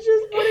 Like, she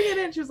was putting it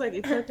in. She was like,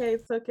 it's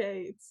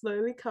okay. It's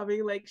slowly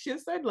coming. Like, she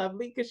was so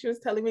lovely because she was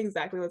telling me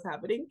exactly what's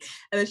happening.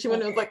 And then she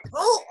went and was like,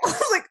 oh, I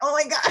was like, oh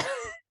my God.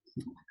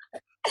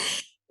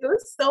 It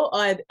was so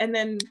odd. And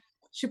then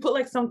she put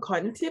like some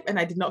cotton tip, and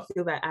I did not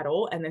feel that at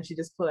all. And then she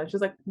just pulled it. She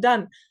was like,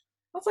 done.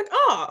 I was like,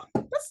 oh,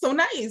 that's so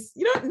nice.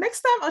 You know,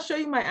 next time I'll show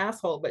you my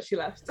asshole. But she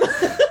left. Next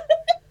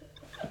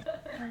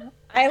time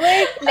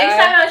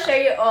I'll show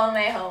you all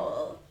my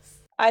holes.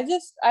 I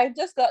just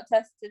got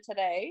tested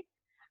today,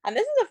 and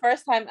this is the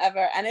first time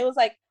ever, and it was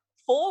like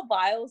 4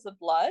 vials of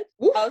blood.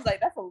 Oof. I was like,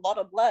 that's a lot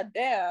of blood.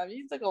 Damn,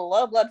 you took a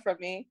lot of blood from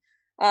me.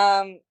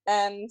 And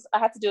I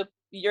had to do a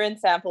urine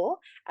sample,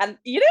 and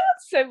you know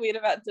what's so weird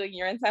about doing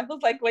urine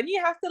samples? Like, when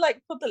you have to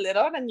like put the lid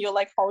on and you're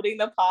like holding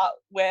the part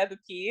where the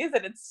pee is,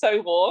 and it's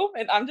so warm,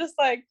 and I'm just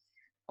like,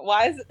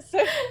 why is it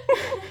so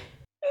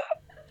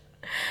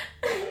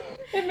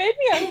it made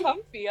me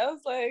uncomfy. I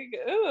was like,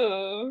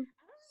 ooh.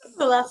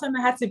 The last time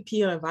I had to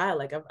pee on a vial,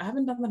 like, I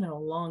haven't done that in a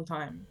long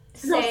time.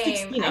 Since I was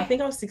 16. I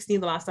think I was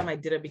 16 the last time I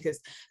did it, because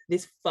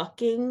this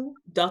fucking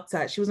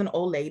doctor, she was an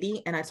old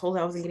lady, and I told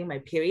her I wasn't getting my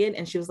period,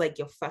 and she was like,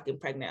 you're fucking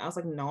pregnant. I was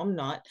like, no, I'm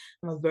not.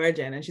 I'm a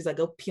virgin. And she's like,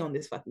 go pee on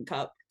this fucking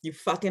cup, you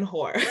fucking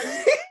whore.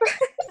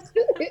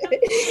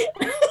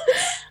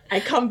 I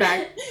come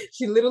back,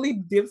 she literally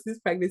dips this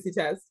pregnancy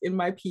test in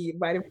my pee.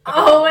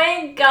 Oh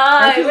my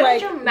God, what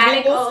like, a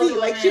dramatic old woman.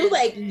 Like, she was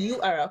like,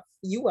 you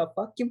are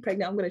fucking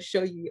pregnant, I'm gonna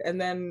show you. And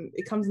then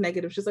it comes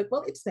negative. She's like,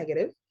 well, it's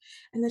negative.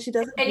 And then she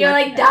does, and you're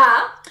like,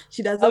 duh.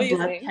 She does a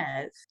blood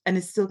test, and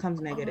it still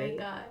comes negative. Oh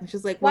my God. And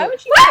she's like, well, why would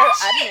she so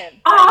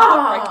adamant?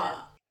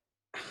 Oh,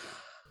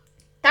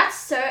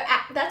 that's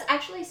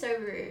actually so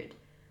rude.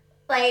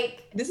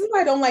 Like, this is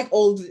why I don't like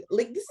old,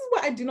 like, this is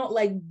why I do not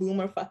like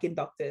boomer fucking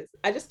doctors.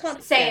 I just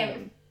can't stand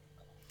them.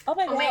 Oh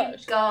my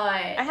God.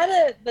 I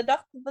had the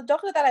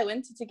doctor that I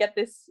went to get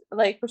this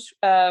like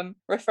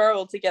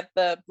referral to get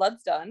the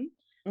bloods done.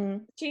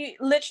 Mm. She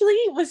literally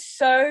was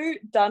so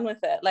done with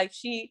it. Like,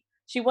 she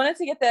wanted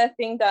to get the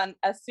thing done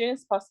as soon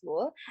as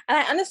possible. And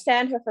I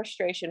understand her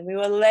frustration. We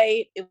were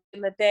late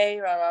in the day,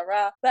 rah, rah,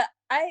 rah. But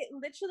I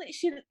literally,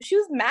 she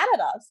was mad at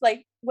us.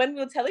 Like, when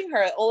we were telling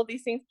her all of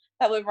these things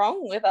that were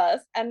wrong with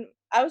us. And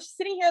I was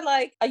sitting here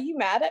like, are you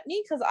mad at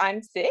me because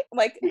I'm sick?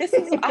 Like, this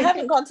is, I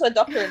haven't gone to a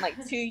doctor in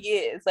like 2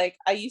 years. Like,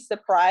 are you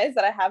surprised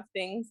that I have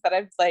things that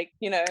I've like,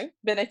 you know,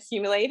 been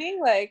accumulating?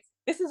 Like,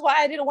 this is why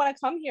I didn't want to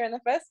come here in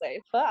the first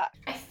place. Fuck.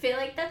 I feel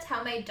like that's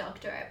how my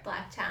doctor at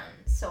Blacktown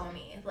saw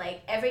me.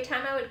 Like, every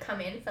time I would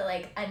come in for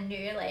like a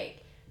new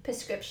like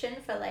prescription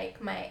for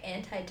like my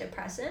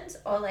antidepressants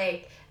or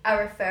like a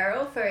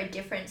referral for a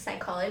different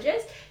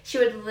psychologist, she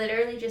would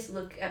literally just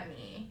look at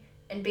me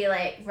and be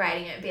like,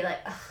 writing it and be like,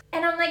 ugh.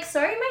 And I'm like,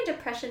 sorry my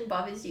depression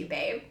bothers you,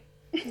 babe.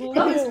 It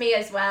bothers me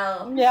as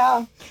well.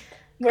 Yeah.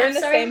 We're in the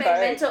sorry same my boat.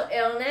 mental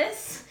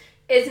illness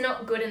is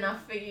not good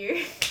enough for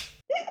you.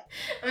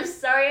 I'm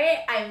sorry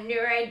I'm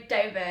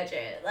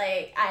neurodivergent.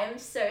 Like, I am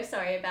so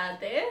sorry about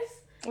this.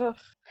 Ugh.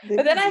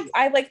 But then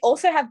I like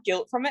also have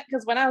guilt from it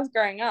because when I was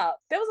growing up,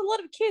 there was a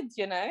lot of kids,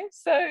 you know?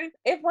 So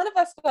if one of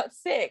us got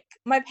sick,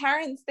 my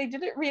parents, they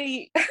didn't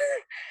really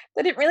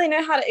they didn't really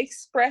know how to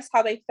express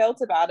how they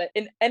felt about it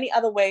in any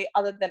other way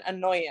other than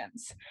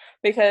annoyance,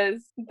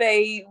 because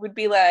they would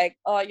be like,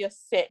 oh, you're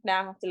sick,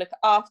 now I have to look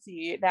after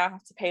you, now I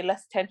have to pay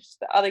less attention to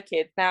the other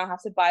kids, now I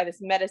have to buy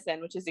this medicine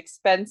which is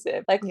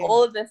expensive, like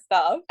all of this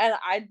stuff. And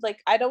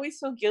I'd always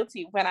feel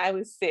guilty when I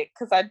was sick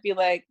because I'd be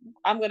like,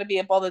 I'm gonna be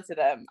a bother to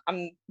them.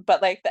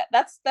 But like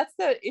that's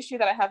the issue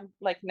that I have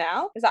like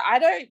now, is that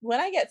when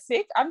I get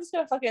sick, I'm just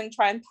gonna fucking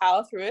try and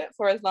power through it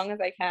for as long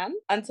as I can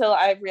until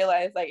I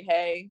realize like,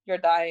 hey, you're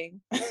dying.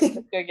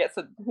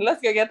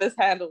 Let's go get this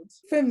handled.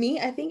 For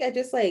me, I think I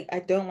just like, I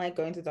don't like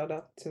going to the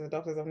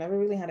doctors. I've never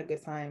really had a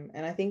good time.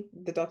 And I think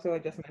the doctor I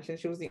just mentioned,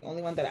 she was the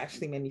only one that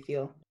actually made me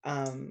feel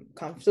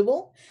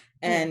comfortable.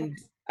 And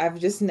I've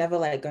just never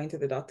liked going to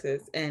the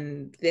doctors.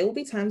 And there will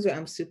be times where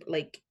I'm super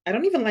like, I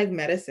don't even like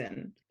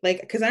medicine.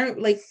 Like, because I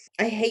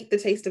hate the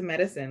taste of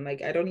medicine.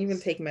 Like, I don't even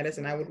take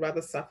medicine. I would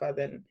rather suffer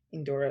than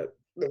endure it.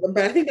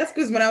 But I think that's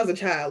because when I was a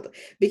child,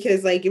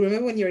 because like, you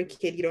remember when you're a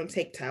kid, you don't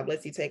take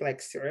tablets, you take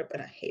like syrup,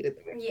 and I hated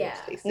the way it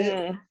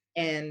tasted.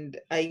 And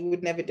I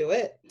would never do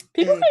it.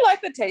 People who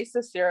like the taste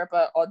of syrup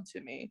are odd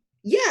to me.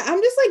 Yeah,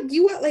 I'm just like,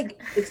 you are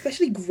like,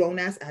 especially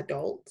grown-ass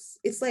adults.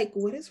 It's like,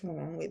 what is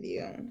wrong with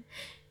you?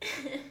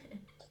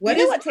 What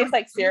tastes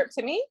like syrup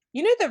to me?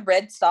 You know the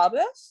red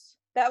Starburst?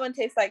 That one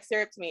tastes like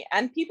syrup to me.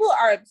 And people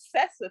are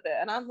obsessed with it.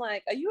 And I'm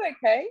like, are you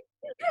okay?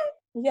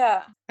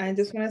 Yeah. I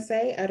just want to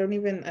say, I don't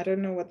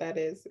know what that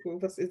is.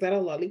 Is that a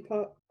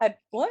lollipop?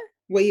 What?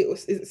 Wait,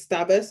 is it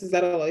Starburst? Is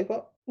that a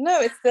lollipop? No,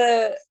 it's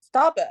the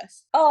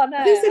Starburst. Oh no,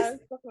 I was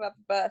talking about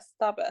the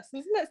Starburst.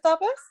 Isn't it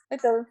Starburst?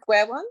 Like the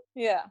square one?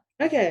 Yeah.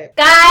 Okay.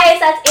 Guys,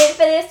 that's it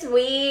for this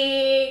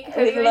week.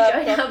 Hope you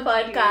enjoyed our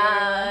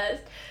podcast.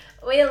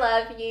 We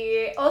love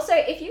you. Also,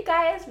 if you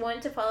guys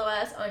want to follow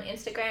us on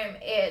Instagram,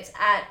 it's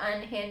at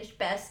Unhinged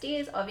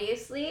Besties,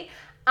 obviously.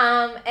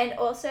 And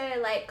also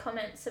like,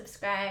 comment,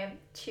 subscribe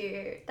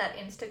to that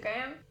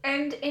Instagram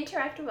and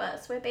interact with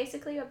us. We're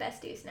basically your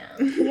besties now.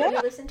 You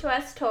listen to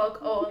us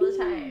talk all the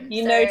time.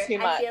 You know too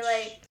much.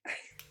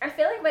 I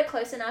feel like we're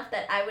close enough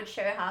that I would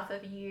show half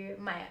of you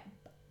my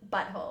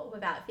butthole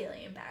without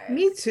feeling embarrassed.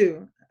 Me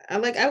too. I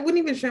wouldn't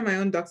even show my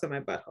own docs on my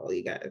butthole,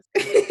 you guys.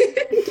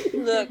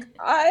 Look,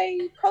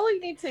 I probably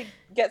need to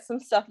get some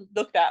stuff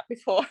looked at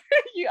before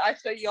I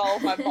show you all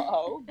my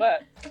butthole,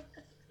 but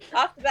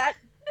after that,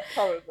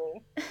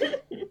 probably.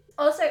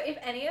 Also, if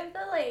any of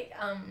our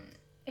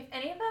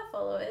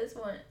followers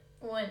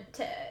want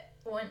to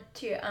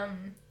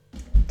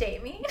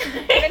date me,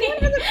 if anyone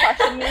has a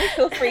crush on me,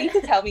 feel free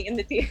to tell me in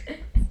the DM.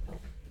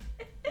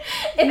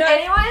 If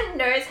anyone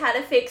knows how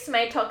to fix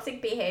my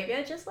toxic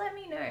behavior, just let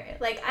me know.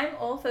 Like, I'm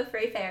all for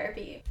free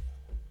therapy.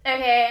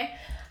 Okay.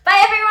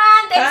 Bye,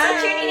 everyone. Thanks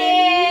for tuning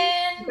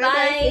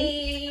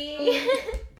in. Bye.